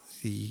about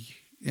the.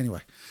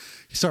 Anyway,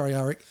 sorry,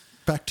 Eric.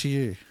 Back to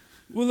you.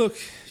 Well, look,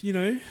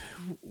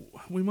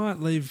 we might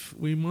leave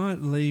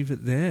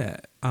it there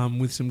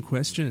with some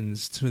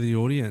questions to the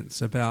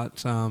audience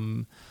about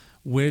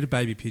where do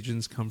baby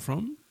pigeons come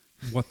from?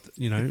 What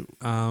do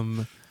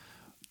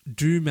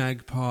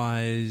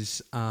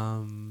magpies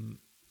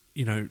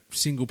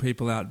single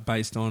people out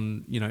based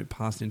on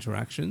past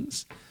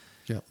interactions?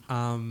 Yeah.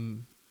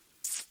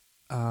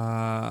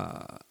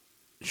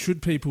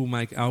 Should people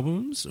make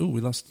albums? Oh,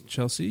 we lost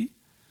Chelsea.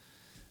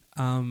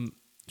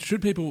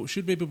 Should people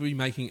be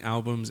making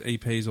albums,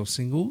 EPs, or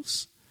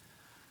singles?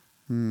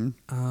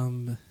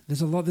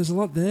 There's a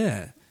lot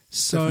there.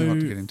 So Definitely a lot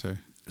to get into.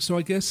 So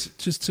I guess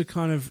just to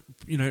kind of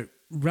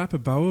wrap a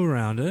bow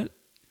around it,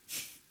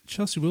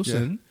 Chelsea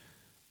Wilson,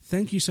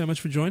 thank you so much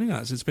for joining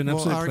us. It's been an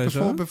absolute Eric,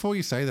 pleasure. Before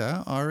you say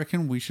that, I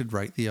reckon we should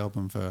rate the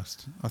album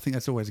first. I think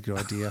that's always a good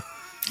idea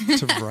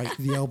to rate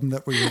the album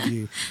that we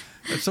review.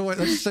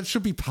 That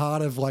should be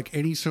part of like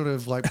any sort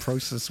of like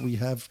process we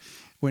have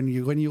when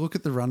you look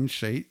at the run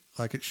sheet.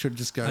 Like it should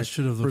just go I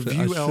should have looked at-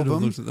 I review should have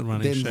album, looked at the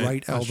running then sheet.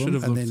 rate I should album,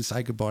 have and looked- then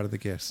say goodbye to the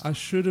guest. I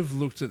should have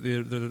looked at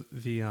the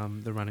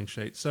running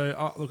sheet. So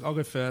I'll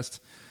go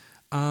first.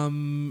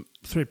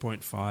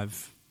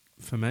 3.5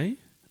 for me.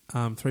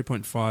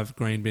 3.5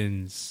 green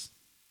bins.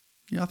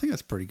 Yeah, I think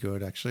that's pretty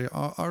good, actually.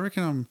 I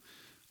reckon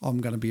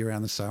I'm going to be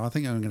around the same. I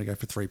think I'm going to go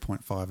for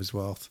 3.5 as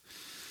well.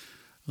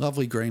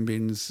 Lovely green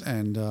bins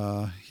and,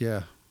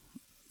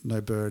 no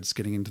birds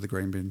getting into the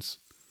green bins.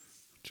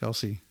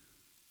 Chelsea.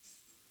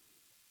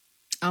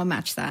 I'll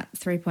match that,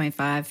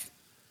 3.5.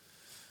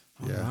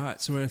 Yeah. All right,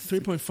 so we're at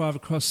 3.5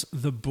 across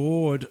the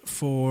board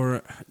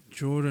for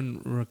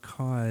Jordan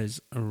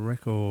Rakai's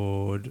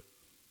record,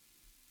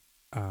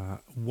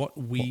 What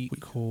We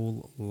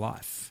Call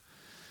Life.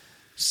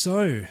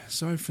 So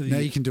for the Now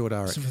you can do it,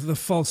 Arik. So for the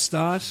false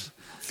start,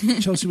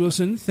 Chelsea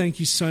Wilson, thank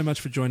you so much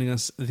for joining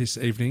us this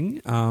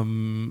evening.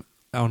 On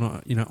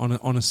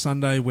a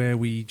Sunday where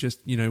we just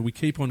we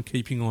keep on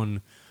keeping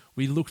on.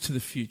 We look to the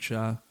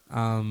future.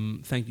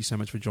 Thank you so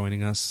much for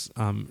joining us.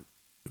 It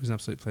was an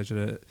absolute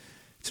pleasure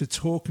to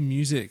talk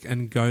music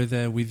and go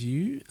there with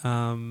you.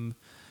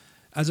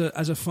 As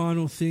a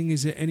final thing,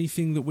 is there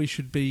anything that we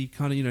should be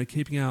kind of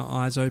keeping our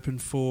eyes open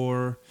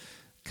for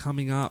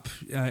coming up?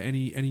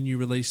 Any new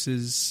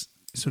releases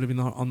sort of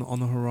on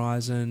the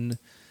horizon?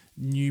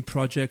 New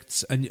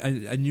projects? A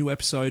new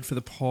episode for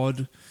the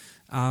pod?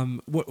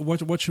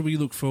 What should we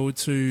look forward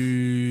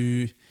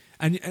to?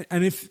 And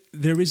if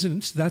there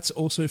isn't, that's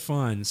also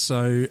fine.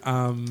 So,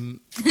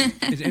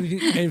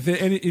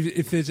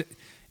 if there's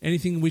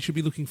anything we should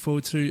be looking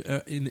forward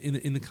to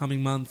in the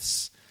coming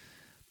months,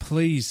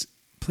 please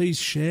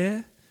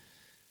share.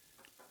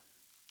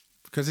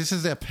 Because this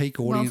is our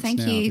peak audience thank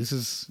now. you. This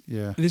is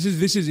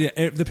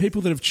The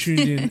people that have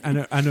tuned in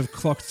and have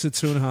clocked to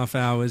 2.5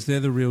 hours.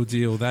 They're the real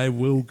deal. They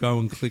will go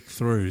and click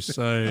through.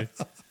 So,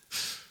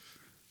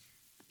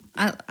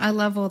 I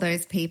love all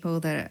those people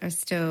that are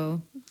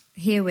still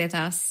here with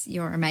us.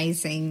 You're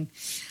amazing.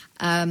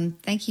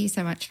 Thank you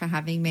so much for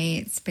having me.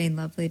 It's been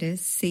lovely to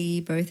see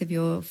both of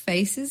your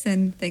faces,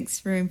 and thanks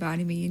for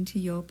inviting me into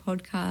your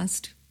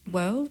podcast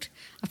world.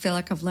 I feel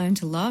like I've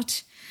learned a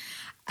lot,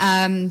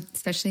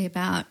 especially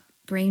about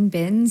green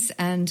bins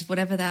and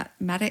whatever that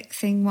Matic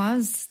thing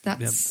was.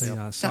 That's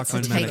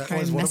a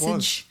take-home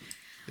message.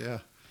 Yeah.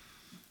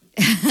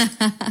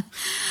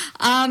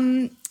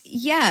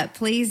 Yeah,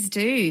 please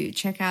do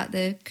check out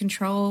the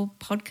Control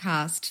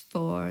podcast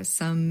for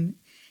some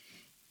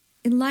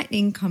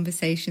enlightening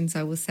conversations,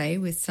 I will say,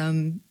 with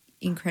some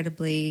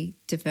incredibly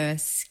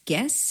diverse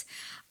guests.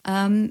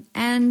 And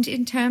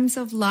in terms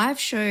of live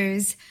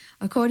shows,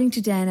 according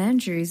to Dan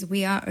Andrews,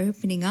 we are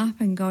opening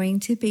up and going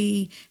to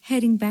be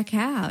heading back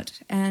out.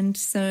 And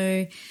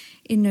so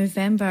in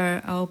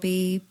November, I'll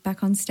be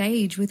back on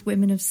stage with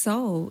Women of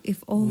Soul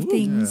if all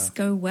things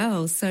go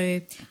well.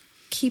 So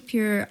keep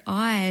your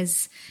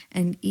eyes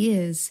and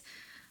ears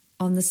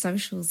on the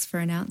socials for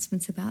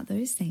announcements about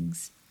those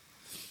things.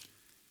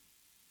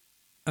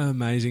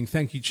 Amazing.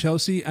 Thank you,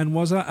 Chelsea. And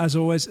Wazza, as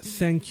always,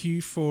 thank you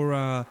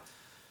for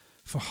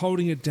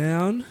holding it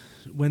down.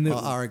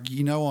 Arik,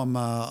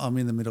 I'm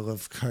in the middle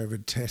of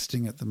COVID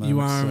testing at the moment.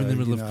 You are in the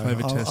middle of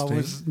COVID testing. I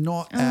was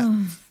not at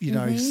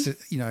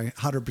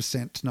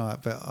 100% tonight,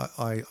 but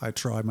I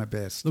tried my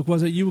best. Look,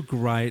 Wazza, you were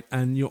great,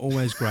 and you're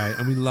always great,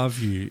 and we love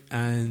you.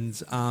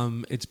 And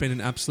it's been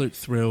an absolute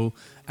thrill,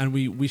 and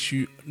we wish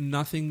you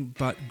nothing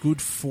but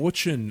good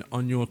fortune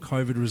on your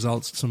COVID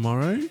results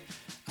tomorrow.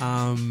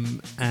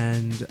 And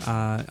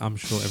I'm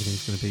sure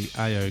everything's going to be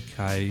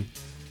A-OK.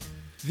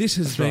 This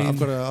has been...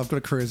 Right. I've got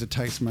a career as a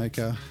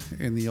tastemaker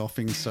in the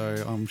offing, so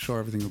I'm sure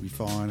everything will be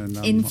fine. And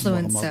influencer.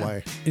 I'm on my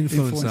way.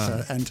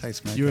 Influencer And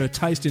tastemaker. You're a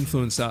taste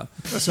influencer.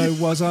 So,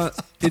 Wazza,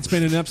 it's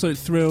been an absolute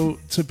thrill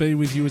to be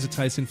with you as a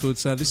taste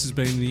influencer. This has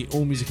been the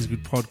All Music is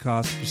Good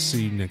podcast. We'll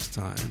see you next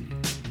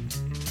time.